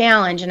love the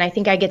challenge, and I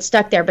think I get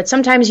stuck there, but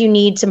sometimes you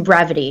need some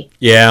brevity.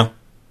 Yeah.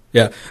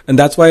 Yeah. And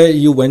that's why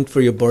you went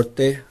for your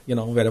birthday,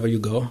 wherever you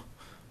go,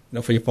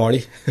 for your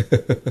party.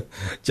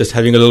 Just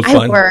having a little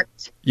fun. I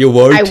worked. You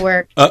worked? I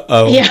worked.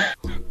 Uh-oh. Yeah.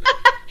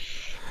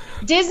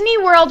 Disney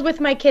World with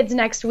my kids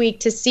next week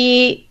to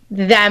see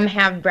them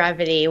have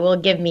brevity will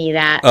give me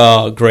that.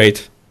 Oh,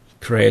 great.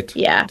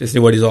 Yeah.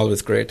 Disney World is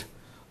always great.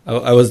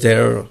 I was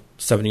there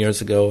 7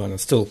 years ago, and I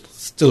still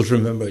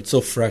remember. It's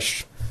so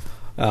fresh.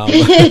 All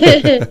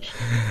right.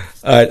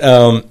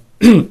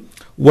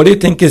 What do you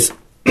think is,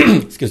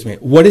 excuse me,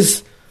 what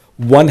is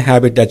one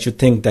habit that you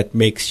think that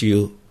makes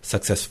you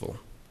successful?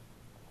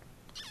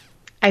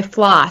 I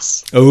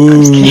floss.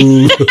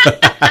 Oh,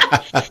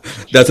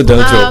 that's a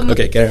dental joke.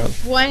 Okay, carry on.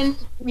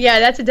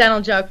 That's a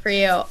dental joke for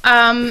you.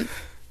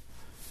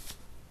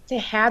 It's a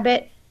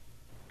habit.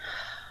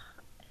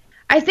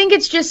 I think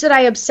it's just that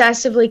I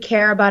obsessively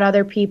care about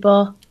other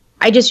people.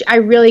 I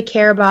really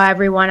care about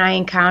everyone I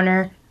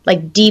encounter,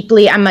 like,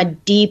 deeply. I'm a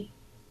deep,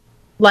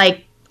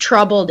 like,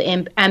 troubled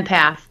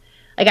empath.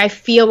 Like, I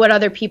feel what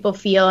other people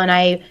feel, and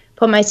I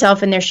put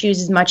myself in their shoes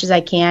as much as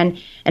I can.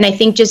 And I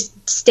think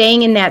just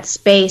staying in that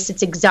space,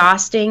 it's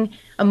exhausting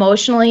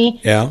emotionally.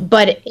 Yeah.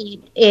 But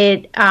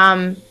it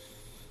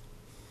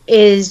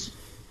is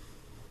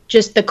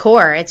just the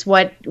core. It's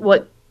what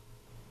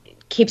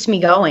keeps me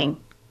going.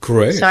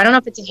 Great. So I don't know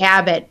if it's a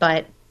habit,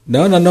 but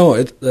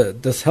no.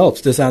 This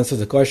helps. This answers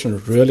the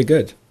question really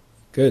good.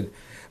 Good.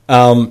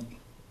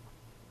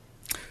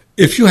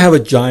 If you have a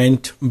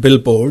giant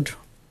billboard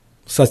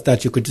such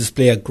that you could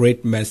display a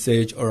great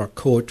message or a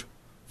quote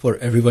for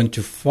everyone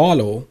to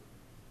follow,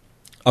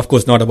 of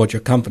course, not about your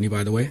company,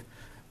 by the way,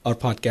 or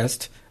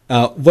podcast,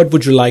 what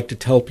would you like to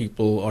tell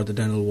people or the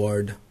dental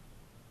world?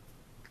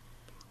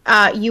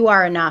 You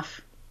are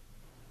enough.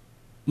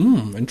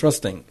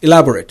 Interesting.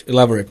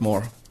 Elaborate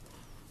more.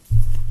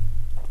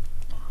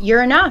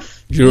 You're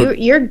enough. You're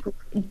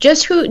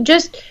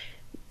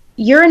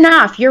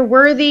enough. You're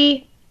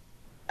worthy.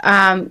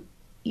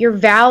 You're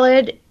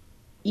valid.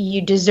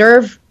 You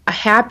deserve a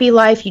happy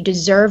life. You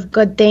deserve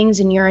good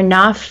things, and you're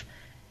enough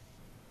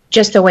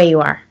just the way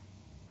you are.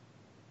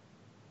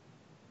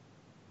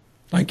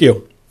 Thank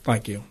you.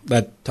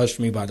 That touched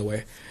me, by the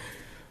way.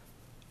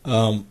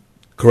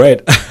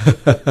 Great.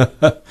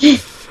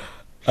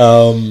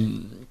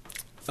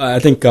 I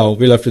think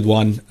we left with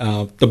one.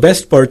 The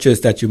best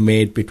purchase that you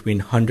made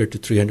between $100 to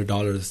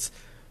 $300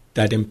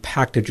 that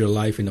impacted your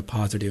life in a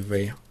positive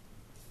way.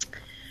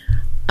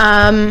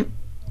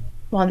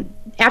 Well,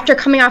 after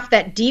coming off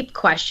that deep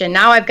question,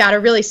 now I've got a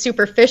really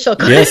superficial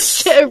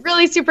question, a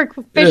really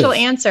superficial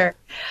answer.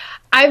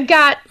 I've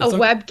got a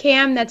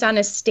webcam that's on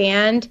a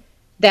stand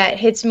that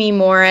hits me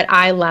more at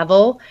eye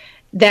level,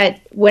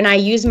 that when I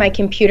use my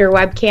computer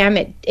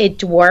webcam, it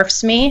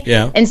dwarfs me.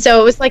 Yeah. And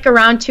so it was like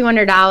around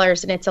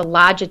 $200, and it's a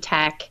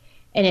Logitech,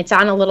 and it's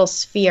on a little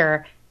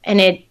sphere,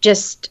 and it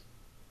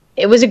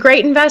was a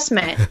great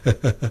investment.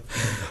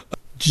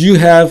 Do you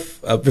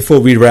have, before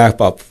we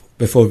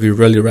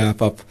really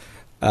wrap up,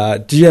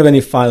 do you have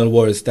any final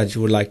words that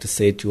you would like to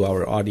say to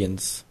our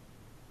audience?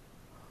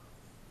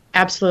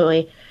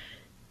 Absolutely.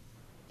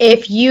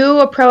 If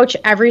you approach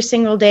every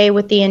single day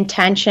with the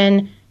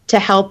intention to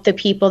help the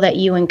people that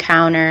you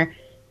encounter,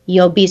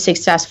 you'll be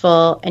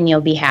successful and you'll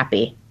be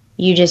happy.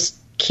 You just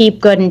keep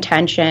good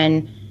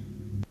intention.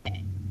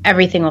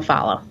 Everything will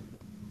follow.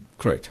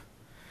 Great.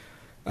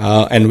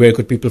 And where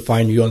could people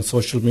find you on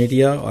social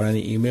media, or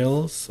any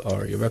emails,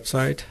 or your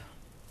website?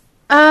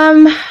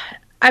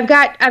 I've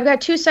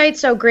got two sites.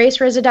 So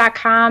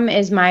GraceRizza.com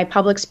is my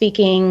public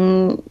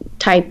speaking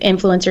type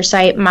influencer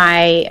site.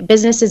 My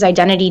business is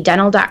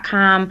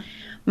IdentityDental.com.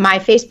 My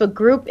Facebook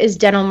group is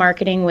Dental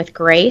Marketing with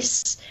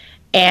Grace,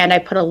 and I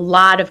put a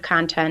lot of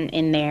content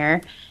in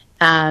there.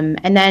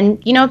 And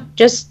then,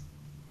 just,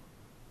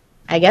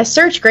 I guess,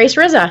 search Grace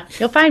Rizza.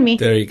 You'll find me.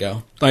 There you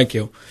go. Thank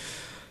you.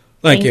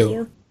 Thank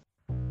you.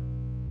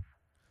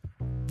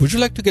 Would you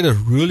like to get a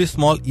really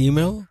small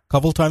email a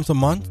couple times a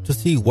month to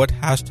see what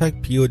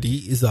hashtag POD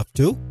is up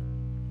to?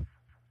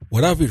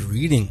 What are we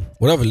reading?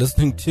 What are we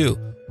listening to?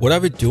 What are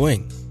we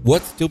doing?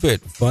 What's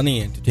stupid,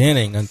 funny,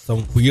 entertaining, and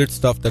some weird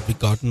stuff that we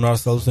gotten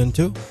ourselves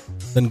into?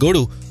 Then go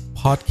to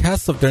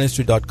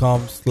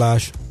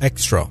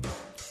podcastsofdentistry.com/extra.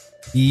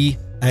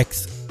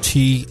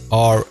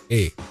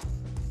 EXTRA.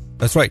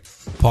 That's right,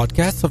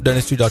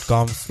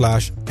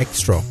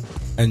 podcastsofdentistry.com/extra.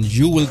 And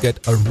you will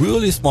get a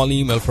really small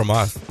email from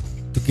us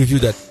to give you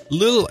that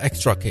little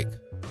extra kick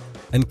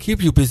and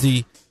keep you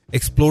busy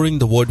exploring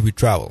the world we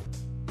travel.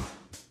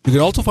 You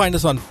can also find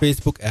us on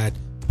Facebook at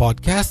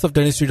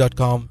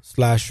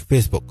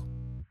podcastsofdentistry.com/Facebook.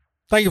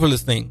 Thank you for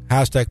listening.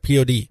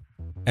 #POD.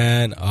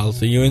 And I'll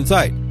see you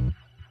inside.